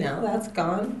even read now. That's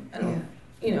gone. I don't,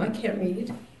 I can't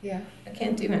read. Yeah. I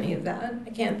can't do any of that. I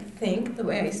can't think the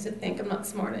way I used to think. I'm not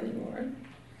smart anymore.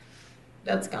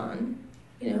 That's gone.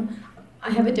 I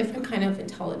have a different kind of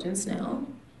intelligence now.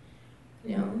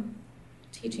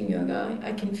 Teaching yoga,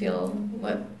 I can feel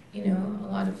what,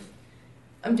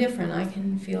 I'm different. I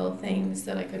can feel things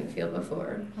that I couldn't feel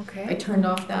before. Okay. I turned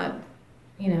off that,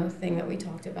 thing that we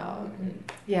talked about.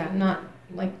 And I'm not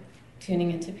like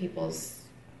tuning into people's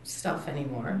stuff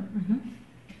anymore. Mm-hmm.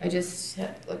 I just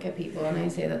look at people and I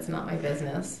say that's not my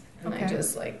business. And I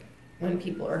just when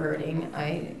people are hurting,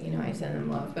 I send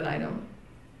them love, but I don't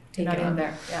take Not it in on.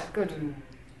 there. Yeah, good.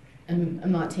 And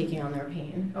I'm not taking on their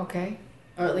pain. Okay.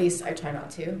 Or at least I try not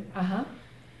to. Uh-huh.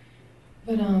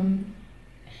 But,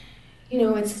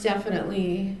 it's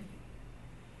definitely,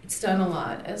 it's done a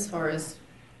lot as far as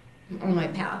on my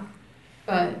path.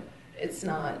 But it's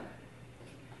not,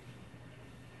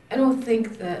 I don't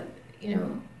think that,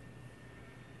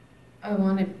 I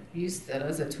want to use that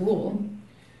as a tool.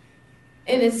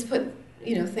 And it's put,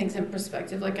 things in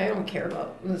perspective. Like, I don't care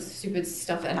about the stupid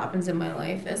stuff that happens in my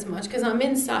life as much because I'm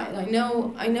inside. I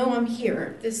know I'm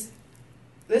here. This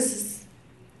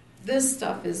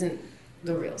stuff isn't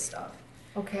the real stuff.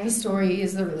 Okay. The story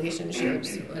is the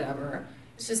relationships, whatever.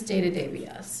 It's just day-to-day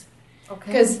BS. Okay.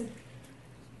 Because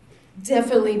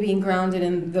definitely being grounded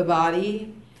in the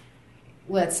body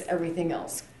lets everything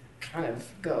else kind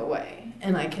of go away.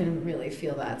 And I can really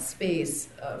feel that space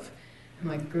of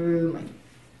my guru,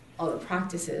 all the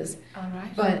practices. All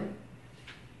right. But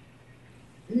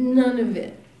none of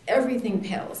it, everything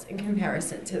pales in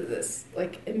comparison to this,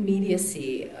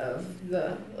 immediacy of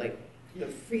the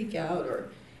freak out or,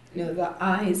 the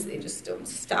eyes, they just don't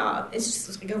stop. It's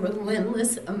just like a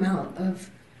relentless amount of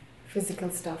physical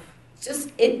stuff.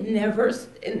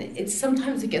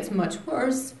 Sometimes it gets much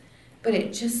worse, but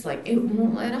it just it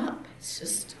won't let up. It's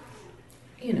just,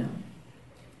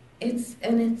 it's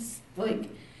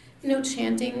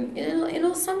chanting,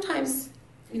 it'll sometimes,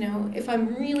 if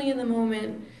I'm really in the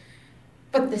moment,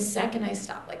 but the second I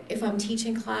stop, if I'm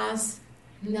teaching class,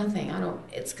 nothing,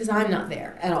 it's because I'm not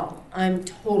there at all. I'm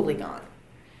totally gone.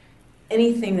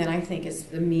 Anything that I think is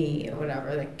the me or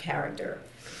whatever, the character,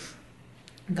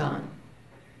 gone.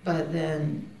 But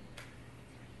then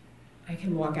I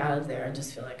can walk out of there and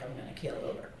just feel like I'm going to keel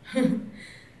over.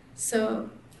 So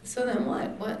then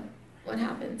what? What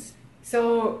happens?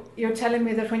 So you're telling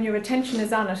me that when your attention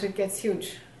is on it, it gets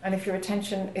huge. And if your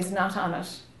attention is not on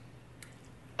it?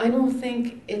 I don't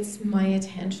think it's my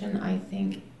attention. I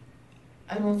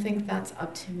don't think that's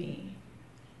up to me.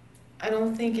 I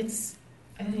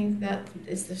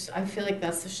feel like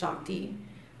that's the Shakti.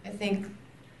 I think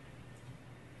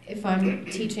if I'm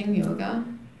teaching yoga,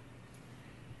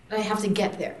 I have to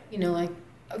get there.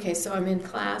 Okay, so I'm in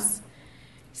class,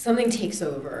 something takes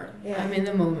over. Yeah. I'm in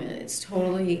the moment. It's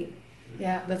totally,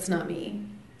 yeah, that's not me.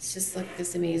 It's just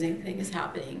this amazing thing is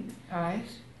happening. All right.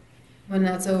 When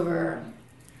that's over,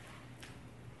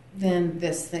 then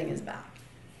this thing is back.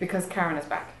 Because Karen is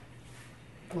back.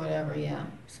 Whatever, yeah.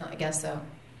 So I guess so.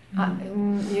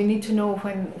 You need to know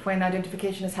when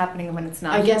identification is happening and when it's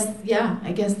not. I guess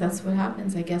that's what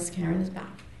happens. I guess Karen is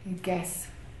back. You guess.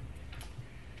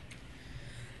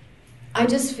 I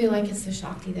just feel like it's the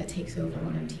Shakti that takes over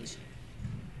when I'm teaching.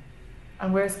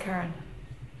 And where's Karen?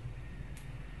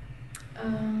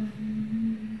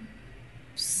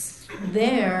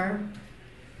 There,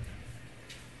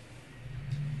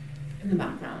 in the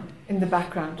background. In the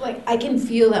background. I can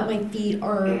feel that my feet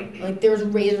are, there's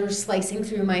razors slicing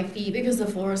through my feet because the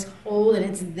floor is cold and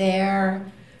it's there,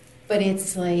 but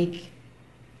it's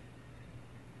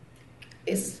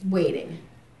it's waiting.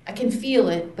 I can feel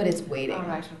it, but it's waiting. All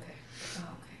right, okay.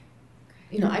 Oh,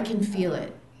 okay. I can feel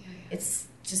it. Yeah. It's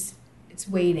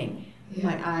waiting. Yeah.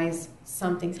 My eyes,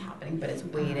 something's happening, but it's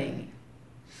waiting.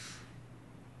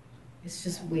 It's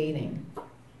just waiting.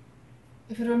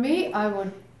 If it were me, I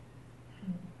would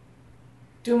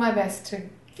do my best to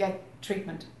get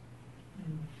treatment.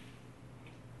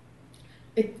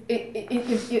 It's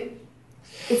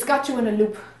got you in a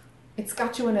loop. It's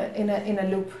got you in a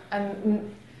loop,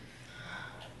 and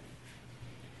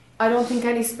I don't think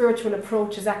any spiritual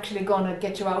approach is actually going to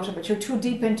get you out of it. You're too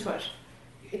deep into it.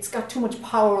 It's got too much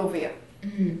power over you.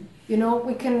 Mm-hmm.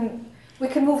 We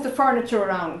can move the furniture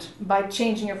around by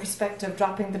changing your perspective,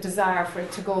 dropping the desire for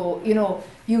it to go.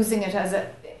 Using it as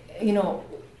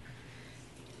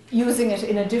using it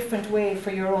in a different way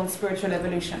for your own spiritual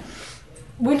evolution.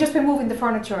 We'll just be moving the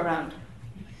furniture around.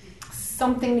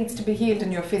 Something needs to be healed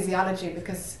in your physiology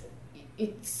because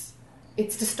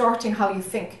it's distorting how you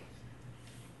think.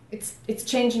 It's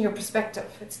changing your perspective.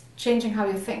 It's changing how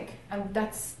you think, and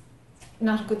that's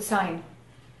not a good sign.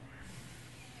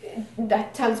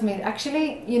 That tells me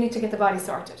actually you need to get the body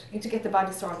sorted. You need to get the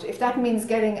body sorted. If that means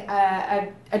getting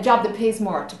a job that pays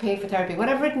more to pay for therapy,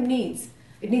 whatever it needs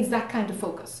that kind of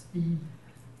focus. Mm-hmm.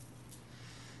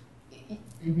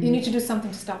 Mm-hmm. You need to do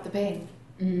something to stop the pain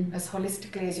Mm-hmm. as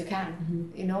holistically as you can.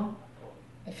 Mm-hmm. You know,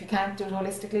 if you can't do it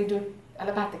holistically, do it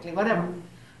allopathically, whatever. Mm-hmm.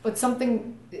 But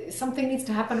something needs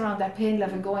to happen around that pain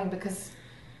level going, because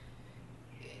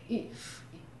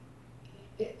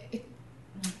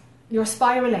you're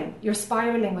spiraling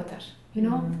with it, you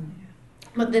know?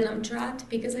 But then I'm trapped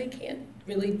because I can't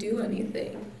really do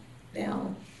anything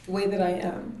now, the way that I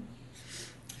am.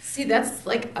 See, that's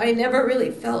like, I never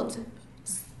really felt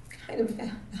kind of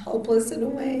helpless in a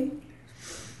way.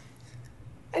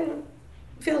 I don't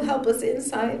feel helpless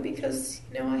inside because,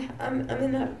 you know, I'm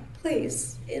in that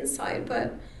place inside,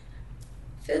 but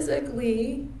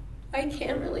physically, I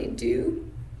can't really do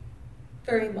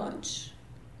very much.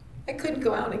 I couldn't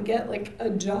go out and get like a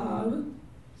job.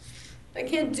 I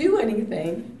can't do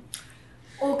anything.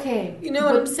 Okay. You know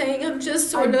what I'm saying? I'm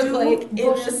just sort of like in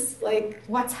this like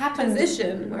what's happened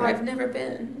position where I've never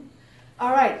been.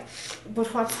 All right, but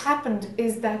what's happened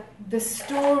is that the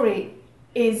story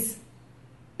is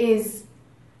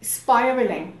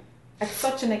spiraling at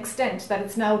such an extent that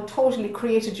it's now totally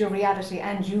created your reality,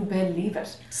 and you believe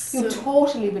it. You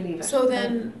totally believe it. So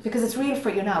then, because it's real for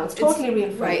you now. It's totally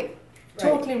real for you.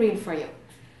 Totally real for you.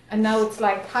 And now it's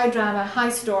like high drama,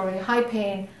 high story, high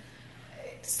pain.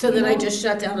 So then I just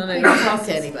shut down and I don't talk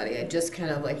to anybody. I just kind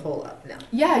of like hold up now.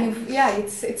 Yeah,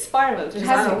 it's spiraled. It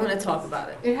has I don't want to talk about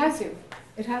it. It has you.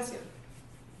 It has you.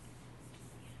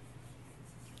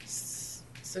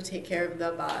 So take care of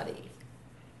the body.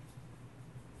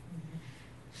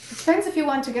 It depends if you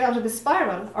want to get out of the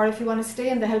spiral or if you want to stay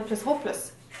in the helpless,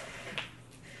 hopeless.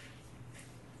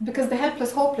 Because the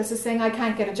helpless, hopeless is saying, I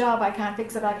can't get a job, I can't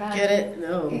fix it, I can't. Get it?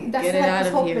 No. That's get the it helpless, out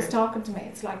of hopeless here. talking to me.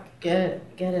 It's like, Get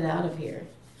it out of here.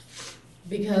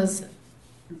 Because,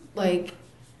 like,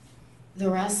 the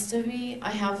rest of me,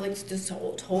 I have like this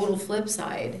whole total flip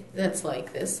side that's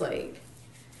like this, like,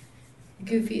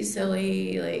 goofy,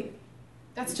 silly, like.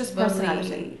 that's just bubbly.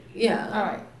 personality. Yeah. All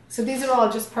right. So these are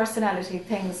all just personality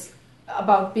things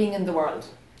about being in the world.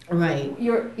 Right.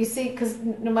 You see, because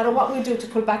no matter what we do to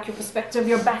pull back your perspective,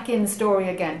 you're back in story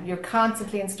again. You're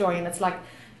constantly in story, and it's like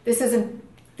this isn't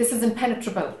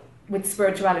impenetrable with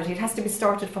spirituality. It has to be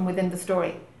started from within the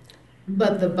story.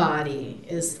 But the body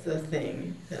is the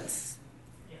thing that's.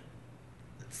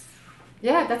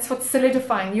 Yeah, that's what's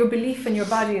solidifying. Your belief in your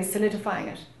body is solidifying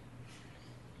it.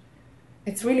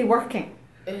 It's really working.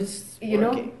 It's You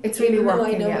working. know, it's really Even though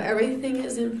working. I know Yeah. everything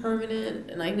is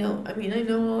impermanent, and I know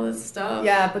all this stuff.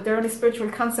 Yeah, but they're only spiritual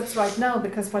concepts right now,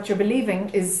 because what you're believing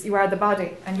is you are the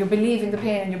body, and you're believing the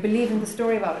pain, and you're believing the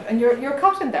story about it, and you're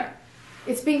caught in there.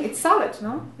 It's solid,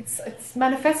 no? It's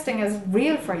manifesting as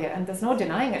real for you, and there's no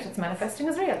denying it. It's manifesting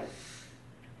as real.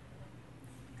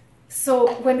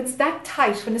 So when it's that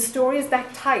tight, when the story is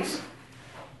that tight,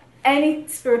 any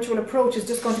spiritual approach is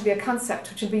just going to be a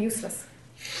concept, which will be useless.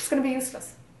 It's going to be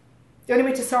useless. The only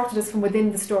way to sort it is from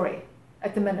within the story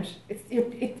at the minute.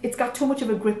 It's got too much of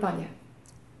a grip on you.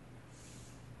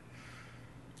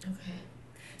 Okay.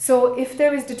 So if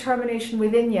there is determination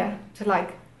within you to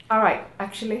like, all right,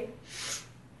 actually,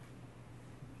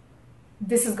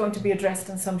 this is going to be addressed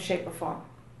in some shape or form.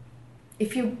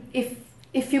 If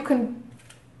you can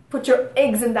put your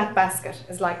eggs in that basket,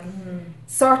 is like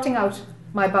sorting out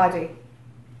my body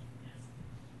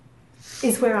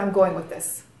is where I'm going with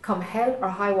this. Come hell or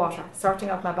high water, sorting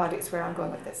out my body is where I'm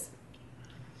going with this.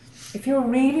 If you're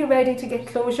really ready to get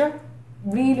closure,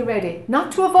 really ready,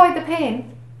 not to avoid the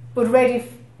pain, but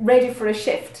ready for a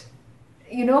shift.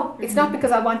 You know, it's not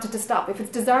because I want it to stop. If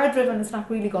it's desire driven, it's not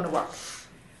really going to work.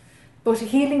 But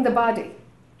healing the body,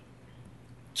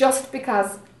 just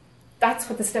because that's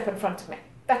what the step in front of me.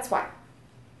 That's why.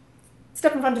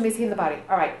 Step in front of me is heal the body.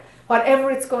 All right.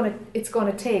 Whatever it's going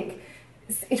to take,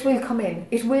 it will come in.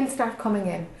 It will start coming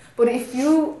in. But if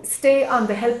you stay on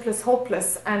the helpless,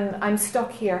 hopeless, and I'm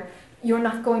stuck here, you're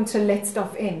not going to let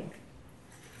stuff in.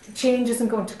 Change isn't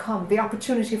going to come. The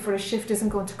opportunity for a shift isn't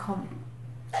going to come.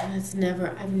 And I've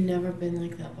never been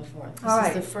like that before. This All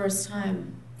right. is the first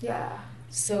time. Yeah.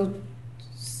 So,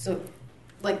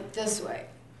 like this way.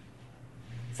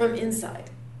 From inside.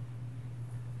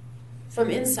 From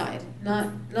inside,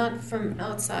 not from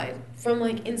outside. From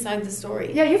like inside the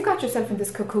story. Yeah, you've got yourself in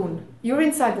this cocoon. You're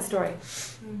inside the story.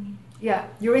 Yeah,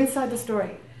 you're inside the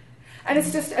story. And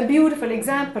it's just a beautiful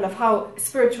example of how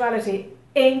spirituality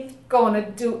ain't going to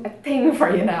do a thing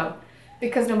for you now.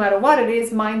 Because no matter what it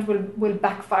is, mind will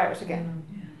backfire it again.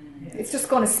 It's just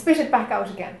going to spit it back out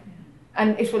again.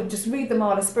 And it will just read them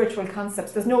all as spiritual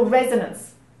concepts. There's no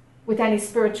resonance with any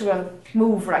spiritual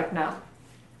move right now.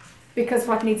 Because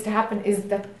what needs to happen is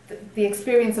that the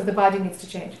experience of the body needs to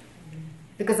change.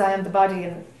 Because I am the body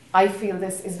and I feel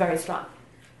this is very strong.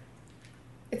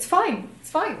 It's fine. It's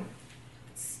fine.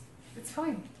 It's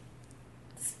fine.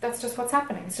 That's just what's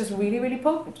happening. It's just really, really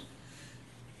potent.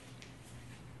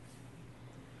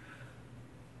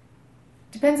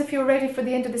 Depends if you're ready for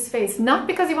the end of this phase. Not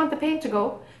because you want the pain to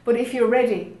go, but if you're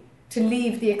ready to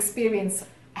leave the experience,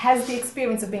 has the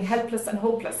experience of being helpless and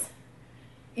hopeless.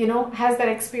 You know, has that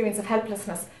experience of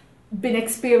helplessness been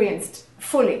experienced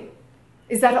fully?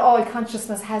 Is that all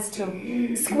consciousness has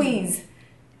to squeeze,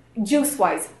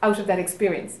 juice-wise, out of that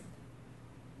experience?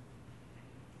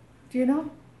 Do you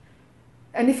know?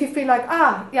 And if you feel like,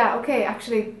 yeah, okay,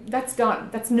 actually, that's done,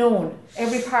 that's known,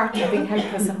 every part of being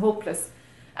helpless and hopeless,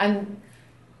 and,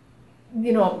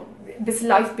 you know, this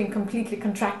life being completely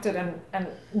contracted and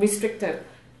restricted,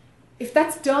 if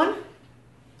that's done,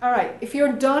 all right, if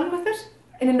you're done with it,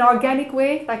 in an organic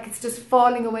way, like it's just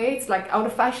falling away, it's like out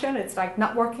of fashion, it's like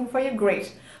not working for you,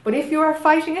 great. But if you are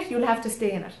fighting it, you'll have to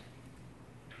stay in it.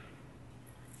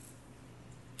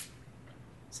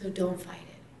 So don't fight it.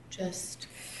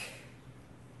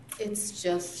 It's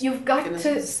just you've got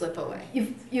to slip away.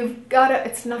 You've got to.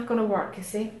 It's not going to work. You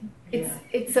see,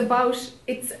 it's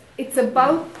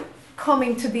about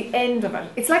coming to the end of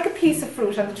it. It's like a piece of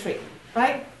fruit on the tree,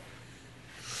 right?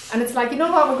 And it's like, you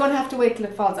know what? We're going to have to wait till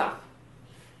it falls off.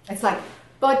 It's like,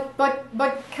 but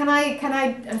can I?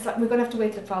 And it's like, we're going to have to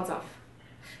wait till it falls off.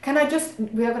 We are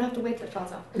going to have to wait till it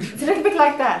falls off. It's a little bit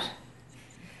like that.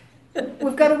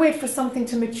 We've got to wait for something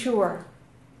to mature.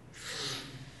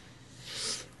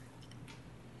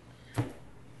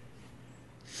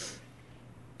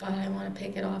 But I want to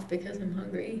pick it off because I'm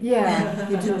hungry. Yeah,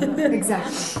 you do.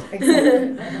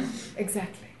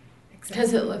 Exactly.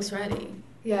 Because it looks ready.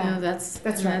 Yeah, you know, that's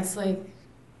right. That's like,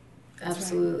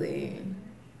 absolutely.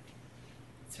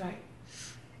 That's right.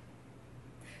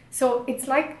 So it's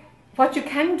like, what you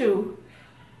can do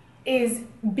is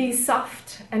be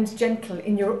soft and gentle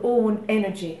in your own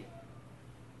energy.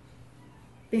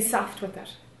 Be soft with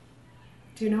it.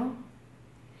 Do you know?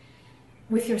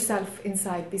 With yourself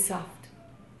inside, be soft.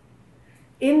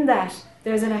 In that,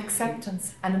 there's an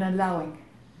acceptance and an allowing.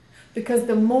 Because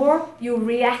the more you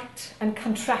react and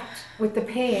contract with the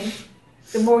pain,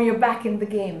 the more you're back in the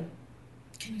game.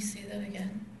 Can you say that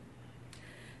again?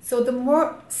 So the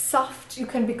more soft you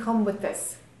can become with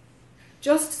this.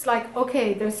 Just like,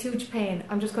 okay, there's huge pain.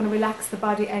 I'm just going to relax the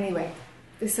body anyway.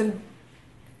 This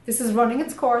is running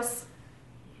its course,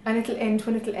 and it'll end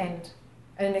when it'll end.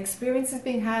 And an experience is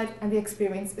being had, and the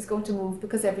experience is going to move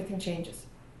because everything changes.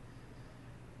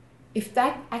 If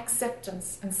that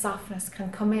acceptance and softness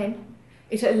can come in,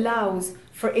 it allows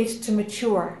for it to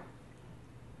mature.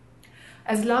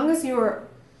 As long as you're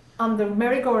on the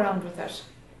merry-go-round with it,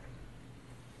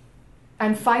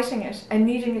 and fighting it, and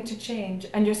needing it to change,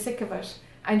 and you're sick of it,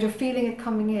 and you're feeling it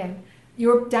coming in,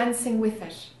 you're dancing with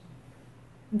it.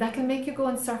 That can make you go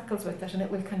in circles with it, and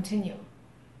it will continue.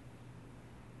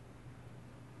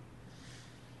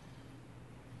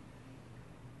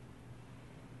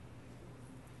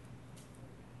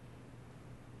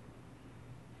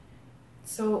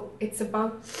 So it's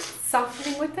about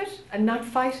softening with it, and not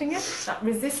fighting it, not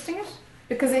resisting it,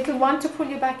 because it will want to pull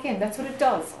you back in. That's what it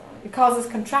does. It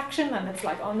causes contraction, and it's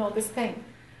like, oh no, this thing.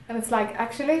 And it's like,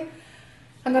 actually,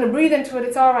 I'm going to breathe into it,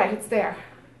 it's all right, it's there.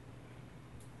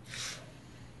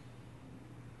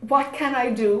 What can I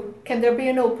do? Can there be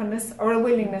an openness or a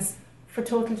willingness for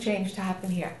total change to happen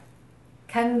here?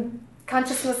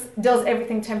 Consciousness does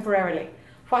everything temporarily.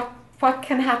 What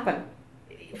can happen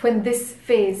when this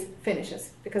phase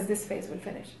finishes? Because this phase will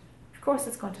finish. Of course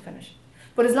it's going to finish.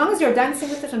 But as long as you're dancing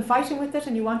with it and fighting with it,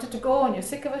 and you want it to go, and you're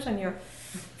sick of it, and you're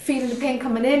feeling the pain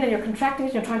coming in, and you're contracting it,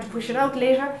 and you're trying to push it out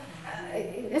later,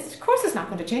 of course it's not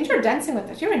going to change. You're dancing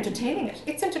with it. You're entertaining it.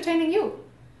 It's entertaining you.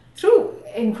 Through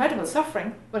incredible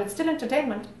suffering, but it's still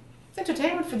entertainment. It's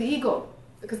entertainment for the ego,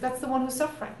 because that's the one who's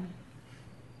suffering.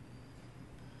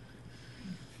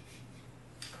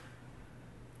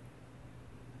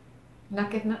 Not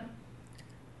getting it?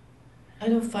 I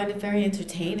don't find it very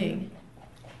entertaining.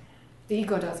 The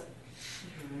ego does.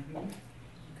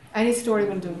 Any story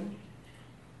will do.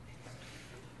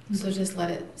 So just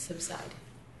let it subside.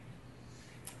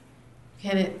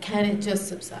 Can it just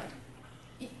subside?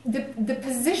 The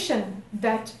position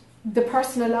that the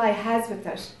personal I has with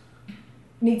it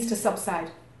needs to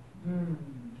subside.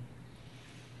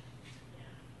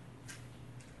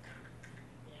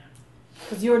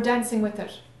 Because you're dancing with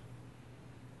it.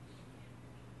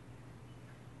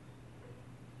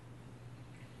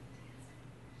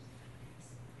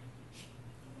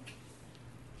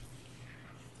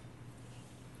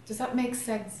 Does that make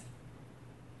sense?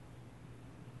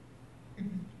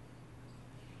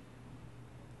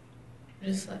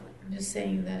 I'm just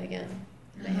saying that again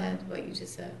in my head, what you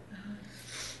just said.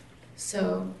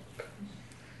 So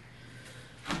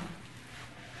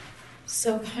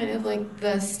kind of like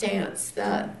the stance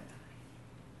that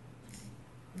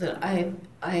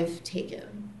I've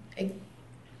taken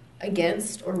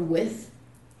against or with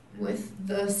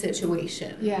the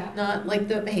situation. Yeah. Not like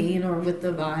the pain or with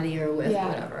the body or with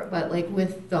whatever, but like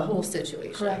with the whole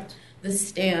situation. Correct. The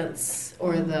stance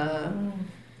or the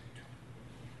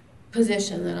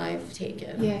position that I've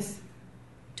taken. Yes.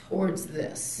 Towards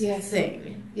this Yes.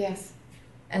 thing. Yes.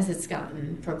 As it's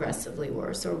gotten progressively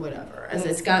worse or whatever. As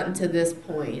Yes. it's gotten to this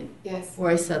point Yes.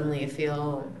 where I suddenly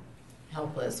feel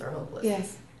helpless or hopeless.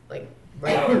 Yes. Like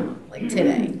right now, like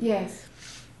today. Yes.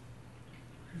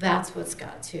 That's what's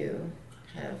got to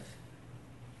kind of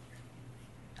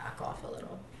back off a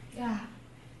little. Yeah.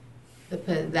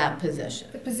 That position.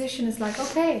 The position is like,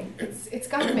 okay, it's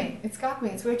got me. It's got me.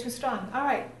 It's way too strong. All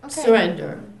right. Okay.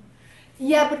 Surrender.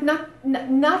 Yeah, but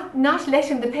not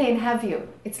letting the pain have you.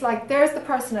 It's like there's the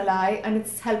personal I, and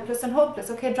it's helpless and hopeless.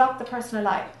 Okay, drop the personal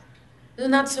I.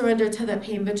 Not surrender to that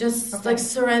pain, but just like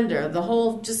surrender the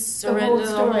whole. Just surrender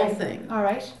the whole thing. All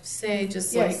right. Say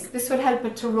just yes, like this will help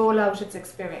it to roll out its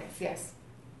experience. Yes.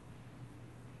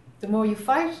 The more you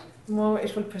fight, the more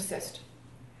it will persist.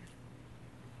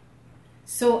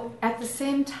 So at the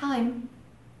same time,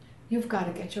 you've got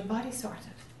to get your body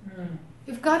sorted.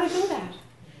 You've got to do that.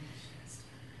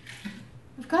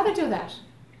 You've got to do that.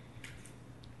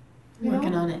 I'm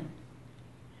working on it.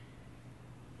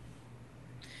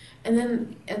 And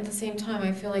then at the same time,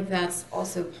 I feel like that's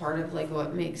also part of like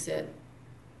what makes it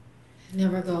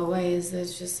never go away. Is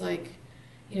it's just like,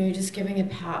 you're just giving it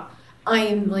power.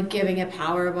 I'm like giving it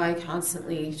power by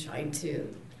constantly trying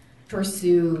to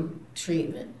pursue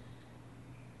treatment.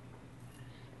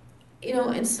 And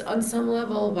on some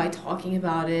level by talking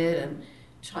about it and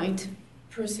trying to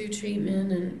pursue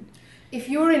treatment. And if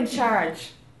you're in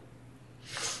charge,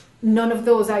 none of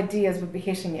those ideas would be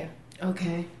hitting you.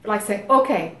 Okay. Like saying,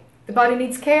 okay, the body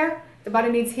needs care, the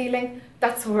body needs healing,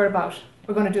 that's what we're about.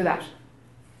 We're going to do that.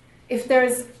 If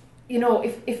there's,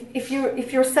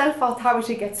 if your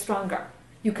self-authority gets stronger,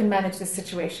 you can manage this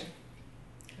situation.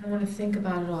 I don't want to think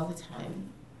about it all the time.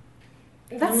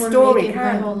 That's I story, make it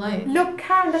Karen. my whole life. Look,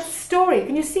 Karen, that's story.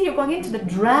 Can you see you're going into the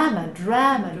drama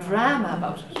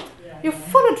about it? You're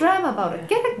full of drama about it.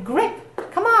 Get a grip.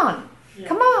 Come on.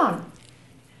 Come on.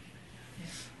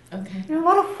 Okay.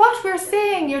 What we're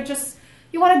saying,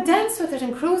 you want to dance with it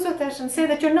and cruise with it and say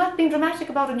that you're not being dramatic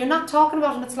about it and you're not talking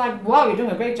about it, and it's like, wow, you're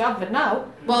doing a great job of it now.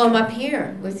 Well, I'm up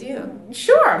here with you.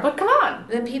 Sure, but come on.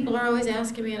 Then people are always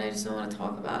asking me and I just don't want to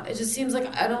talk about it. It just seems like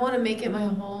I don't want to make it my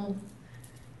whole,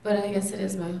 but I guess it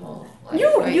is my whole life.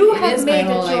 You have made it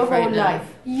your whole right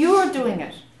life. You're doing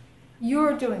it.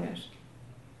 You're doing it.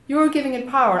 You're giving it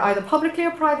power, either publicly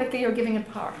or privately, you're giving it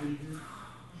power.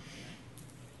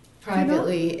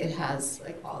 Privately, it has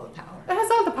like all the power. It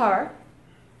has all the power.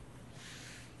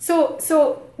 So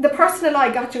the personal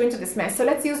I got you into this mess. So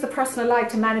let's use the personal I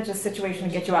to manage the situation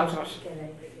and get you out of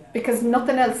it. Because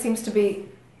nothing else seems to be,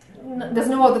 there's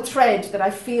no other thread that I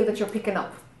feel that you're picking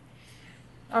up.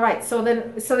 All right, so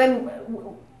then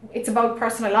it's about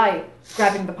personal I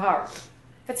grabbing the power.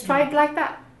 Let's try it like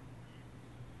that.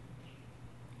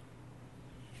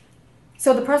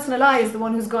 So the personal I is the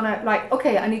one who's gonna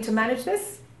okay, I need to manage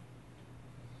this.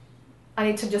 I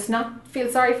need to just not feel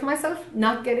sorry for myself,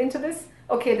 not get into this.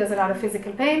 Okay, there's a lot of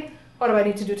physical pain. What do I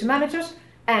need to do to manage it?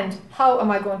 And how am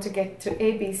I going to get to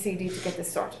A, B, C, D to get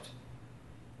this sorted?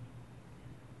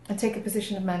 And take a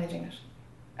position of managing it.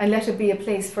 And let it be a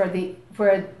place where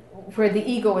the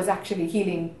ego is actually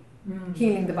healing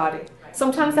the body.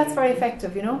 Sometimes that's very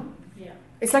effective, Yeah.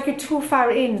 It's like you're too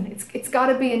far in. It's got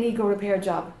to be an ego repair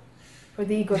job where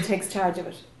the ego takes charge of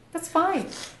it. That's fine.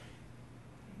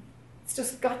 It's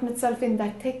just gotten itself in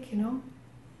that thick,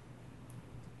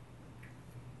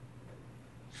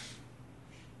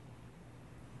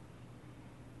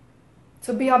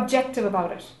 So be objective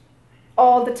about it.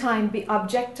 All the time, be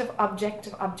objective,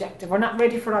 objective, objective. We're not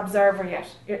ready for observer yet.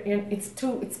 It's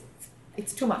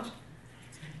too much.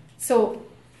 So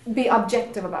be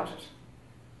objective about it.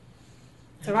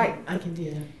 It's all right. I can do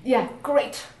that. Yeah,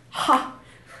 great. Ha!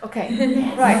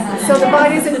 Okay, right. So the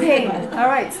body's in pain. All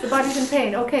right, so the body's in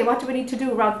pain. Okay, what do we need to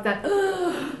do rather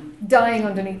than dying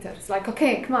underneath it? It's like,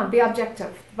 okay, come on, be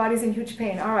objective. The body's in huge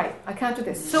pain. All right, I can't do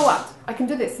this. So what? I can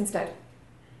do this instead.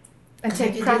 And I take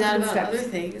can do practical that about steps. other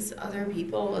things, other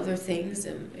people, other things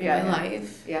in Yeah, my yeah.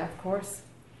 life. Yeah, of course.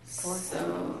 course. So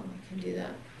I can do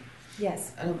that.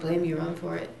 Yes. I don't blame you, Ron,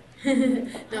 for it.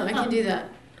 No, I can do that.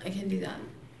 I can do that.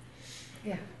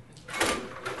 Yeah.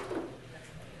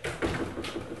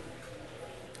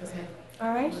 Okay.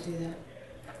 All right. I'll do that.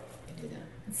 I can do that.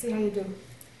 Let's see how you do.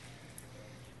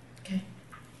 Okay.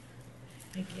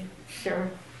 Thank you. Sure.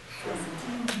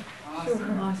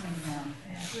 Awesome. Awesome.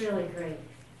 Really great.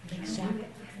 Thanks, Jack.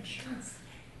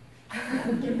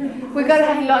 We gotta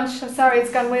have lunch. I'm sorry,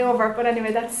 it's gone way over, but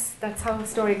anyway, that's how the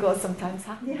story goes sometimes,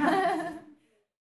 huh? Yeah.